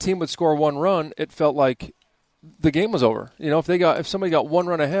a team would score 1 run, it felt like the game was over. If somebody got 1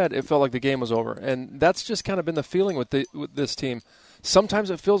 run ahead, it felt like the game was over. And that's just kind of been the feeling with this team. Sometimes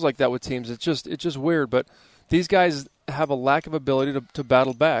it feels like that with teams. It's just weird, but these guys have a lack of ability to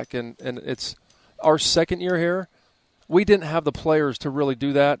battle back, and it's our second year here. We didn't have the players to really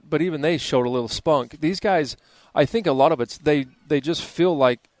do that, but even they showed a little spunk. These guys, I think a lot of it's they just feel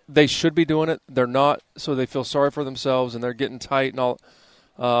like they should be doing it. They're not, so they feel sorry for themselves, and they're getting tight and all.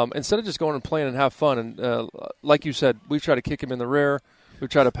 Instead of just going and playing and have fun, and like you said, we've tried to kick him in the rear. We've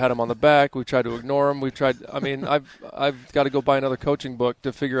tried to pat him on the back. We've tried to ignore him. I've got to go buy another coaching book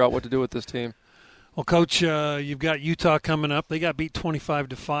to figure out what to do with this team. Well, Coach, you've got Utah coming up. They got beat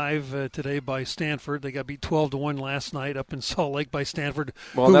 25-5 today by Stanford. They got beat 12-1 last night up in Salt Lake by Stanford.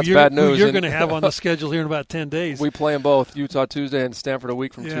 Well, that's bad news. Who you're going to have on the schedule here in about 10 days. We play them both, Utah Tuesday and Stanford a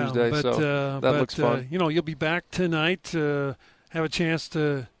week from Tuesday, so that looks fun. You'll be back tonight, have a chance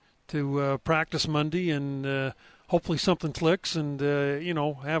to practice Monday, and hopefully something clicks, and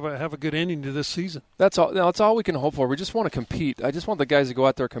have a good ending to this season. That's all we can hope for. We just want to compete. I just want the guys to go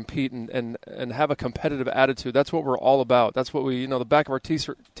out there, compete, and have a competitive attitude. That's what we're all about. That's what we, the back of our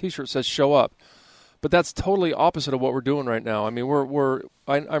t-shirt says "show up," but that's totally opposite of what we're doing right now. I mean,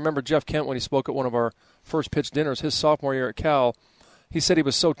 I remember Jeff Kent when he spoke at one of our first pitch dinners, his sophomore year at Cal. He said he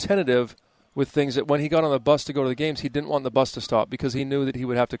was so tentative with things that when he got on the bus to go to the games, he didn't want the bus to stop because he knew that he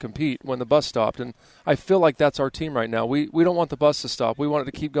would have to compete when the bus stopped. And I feel like that's our team right now. We don't want the bus to stop. We want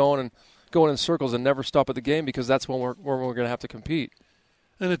it to keep going and going in circles and never stop at the game because that's when we're going to have to compete.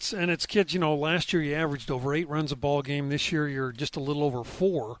 And it's kids. Last year you averaged over 8 runs a ball game. This year you're just a little over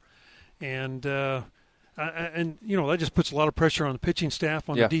 4, and that just puts a lot of pressure on the pitching staff,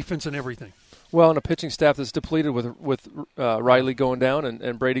 on the defense, and everything. Well, and a pitching staff that's depleted with Riley going down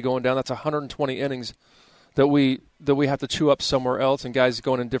and Brady going down. That's 120 innings that we have to chew up somewhere else, and guys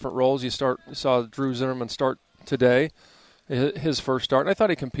going in different roles. You saw Drew Zimmerman start today, his first start, and I thought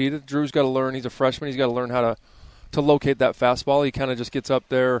he competed. Drew's got to learn. He's a freshman. He's got to learn how to locate that fastball. He kind of just gets up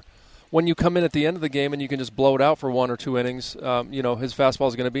there. When you come in at the end of the game and you can just blow it out for 1 or 2 innings, his fastball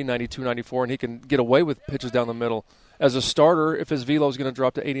is going to be 92, 94, and he can get away with pitches down the middle. As a starter, if his velo is going to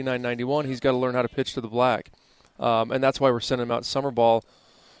drop to 89, 91, he's got to learn how to pitch to the black. And that's why we're sending him out summer ball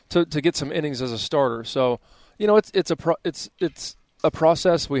to get some innings as a starter. So, it's a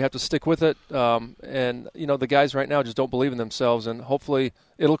process. We have to stick with it. And the guys right now just don't believe in themselves. And hopefully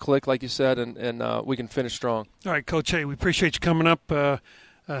it'll click, like you said, and we can finish strong. All right, Coach. Hey, we appreciate you coming up.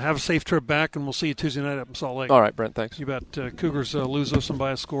 Have a safe trip back, and we'll see you Tuesday night up in Salt Lake. All right, Brent, thanks. You bet. Cougars lose Osen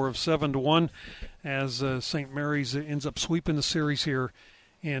by a score of 7-1 as St. Mary's ends up sweeping the series here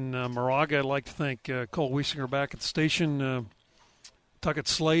in Moraga. I'd like to thank Cole Wiesinger back at the station, Tuckett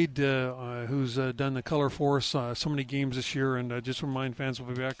Slade, who's done the color for us so many games this year, and just remind fans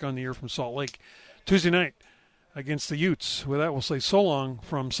we'll be back on the air from Salt Lake Tuesday night against the Utes. With that, we'll say so long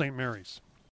from St. Mary's.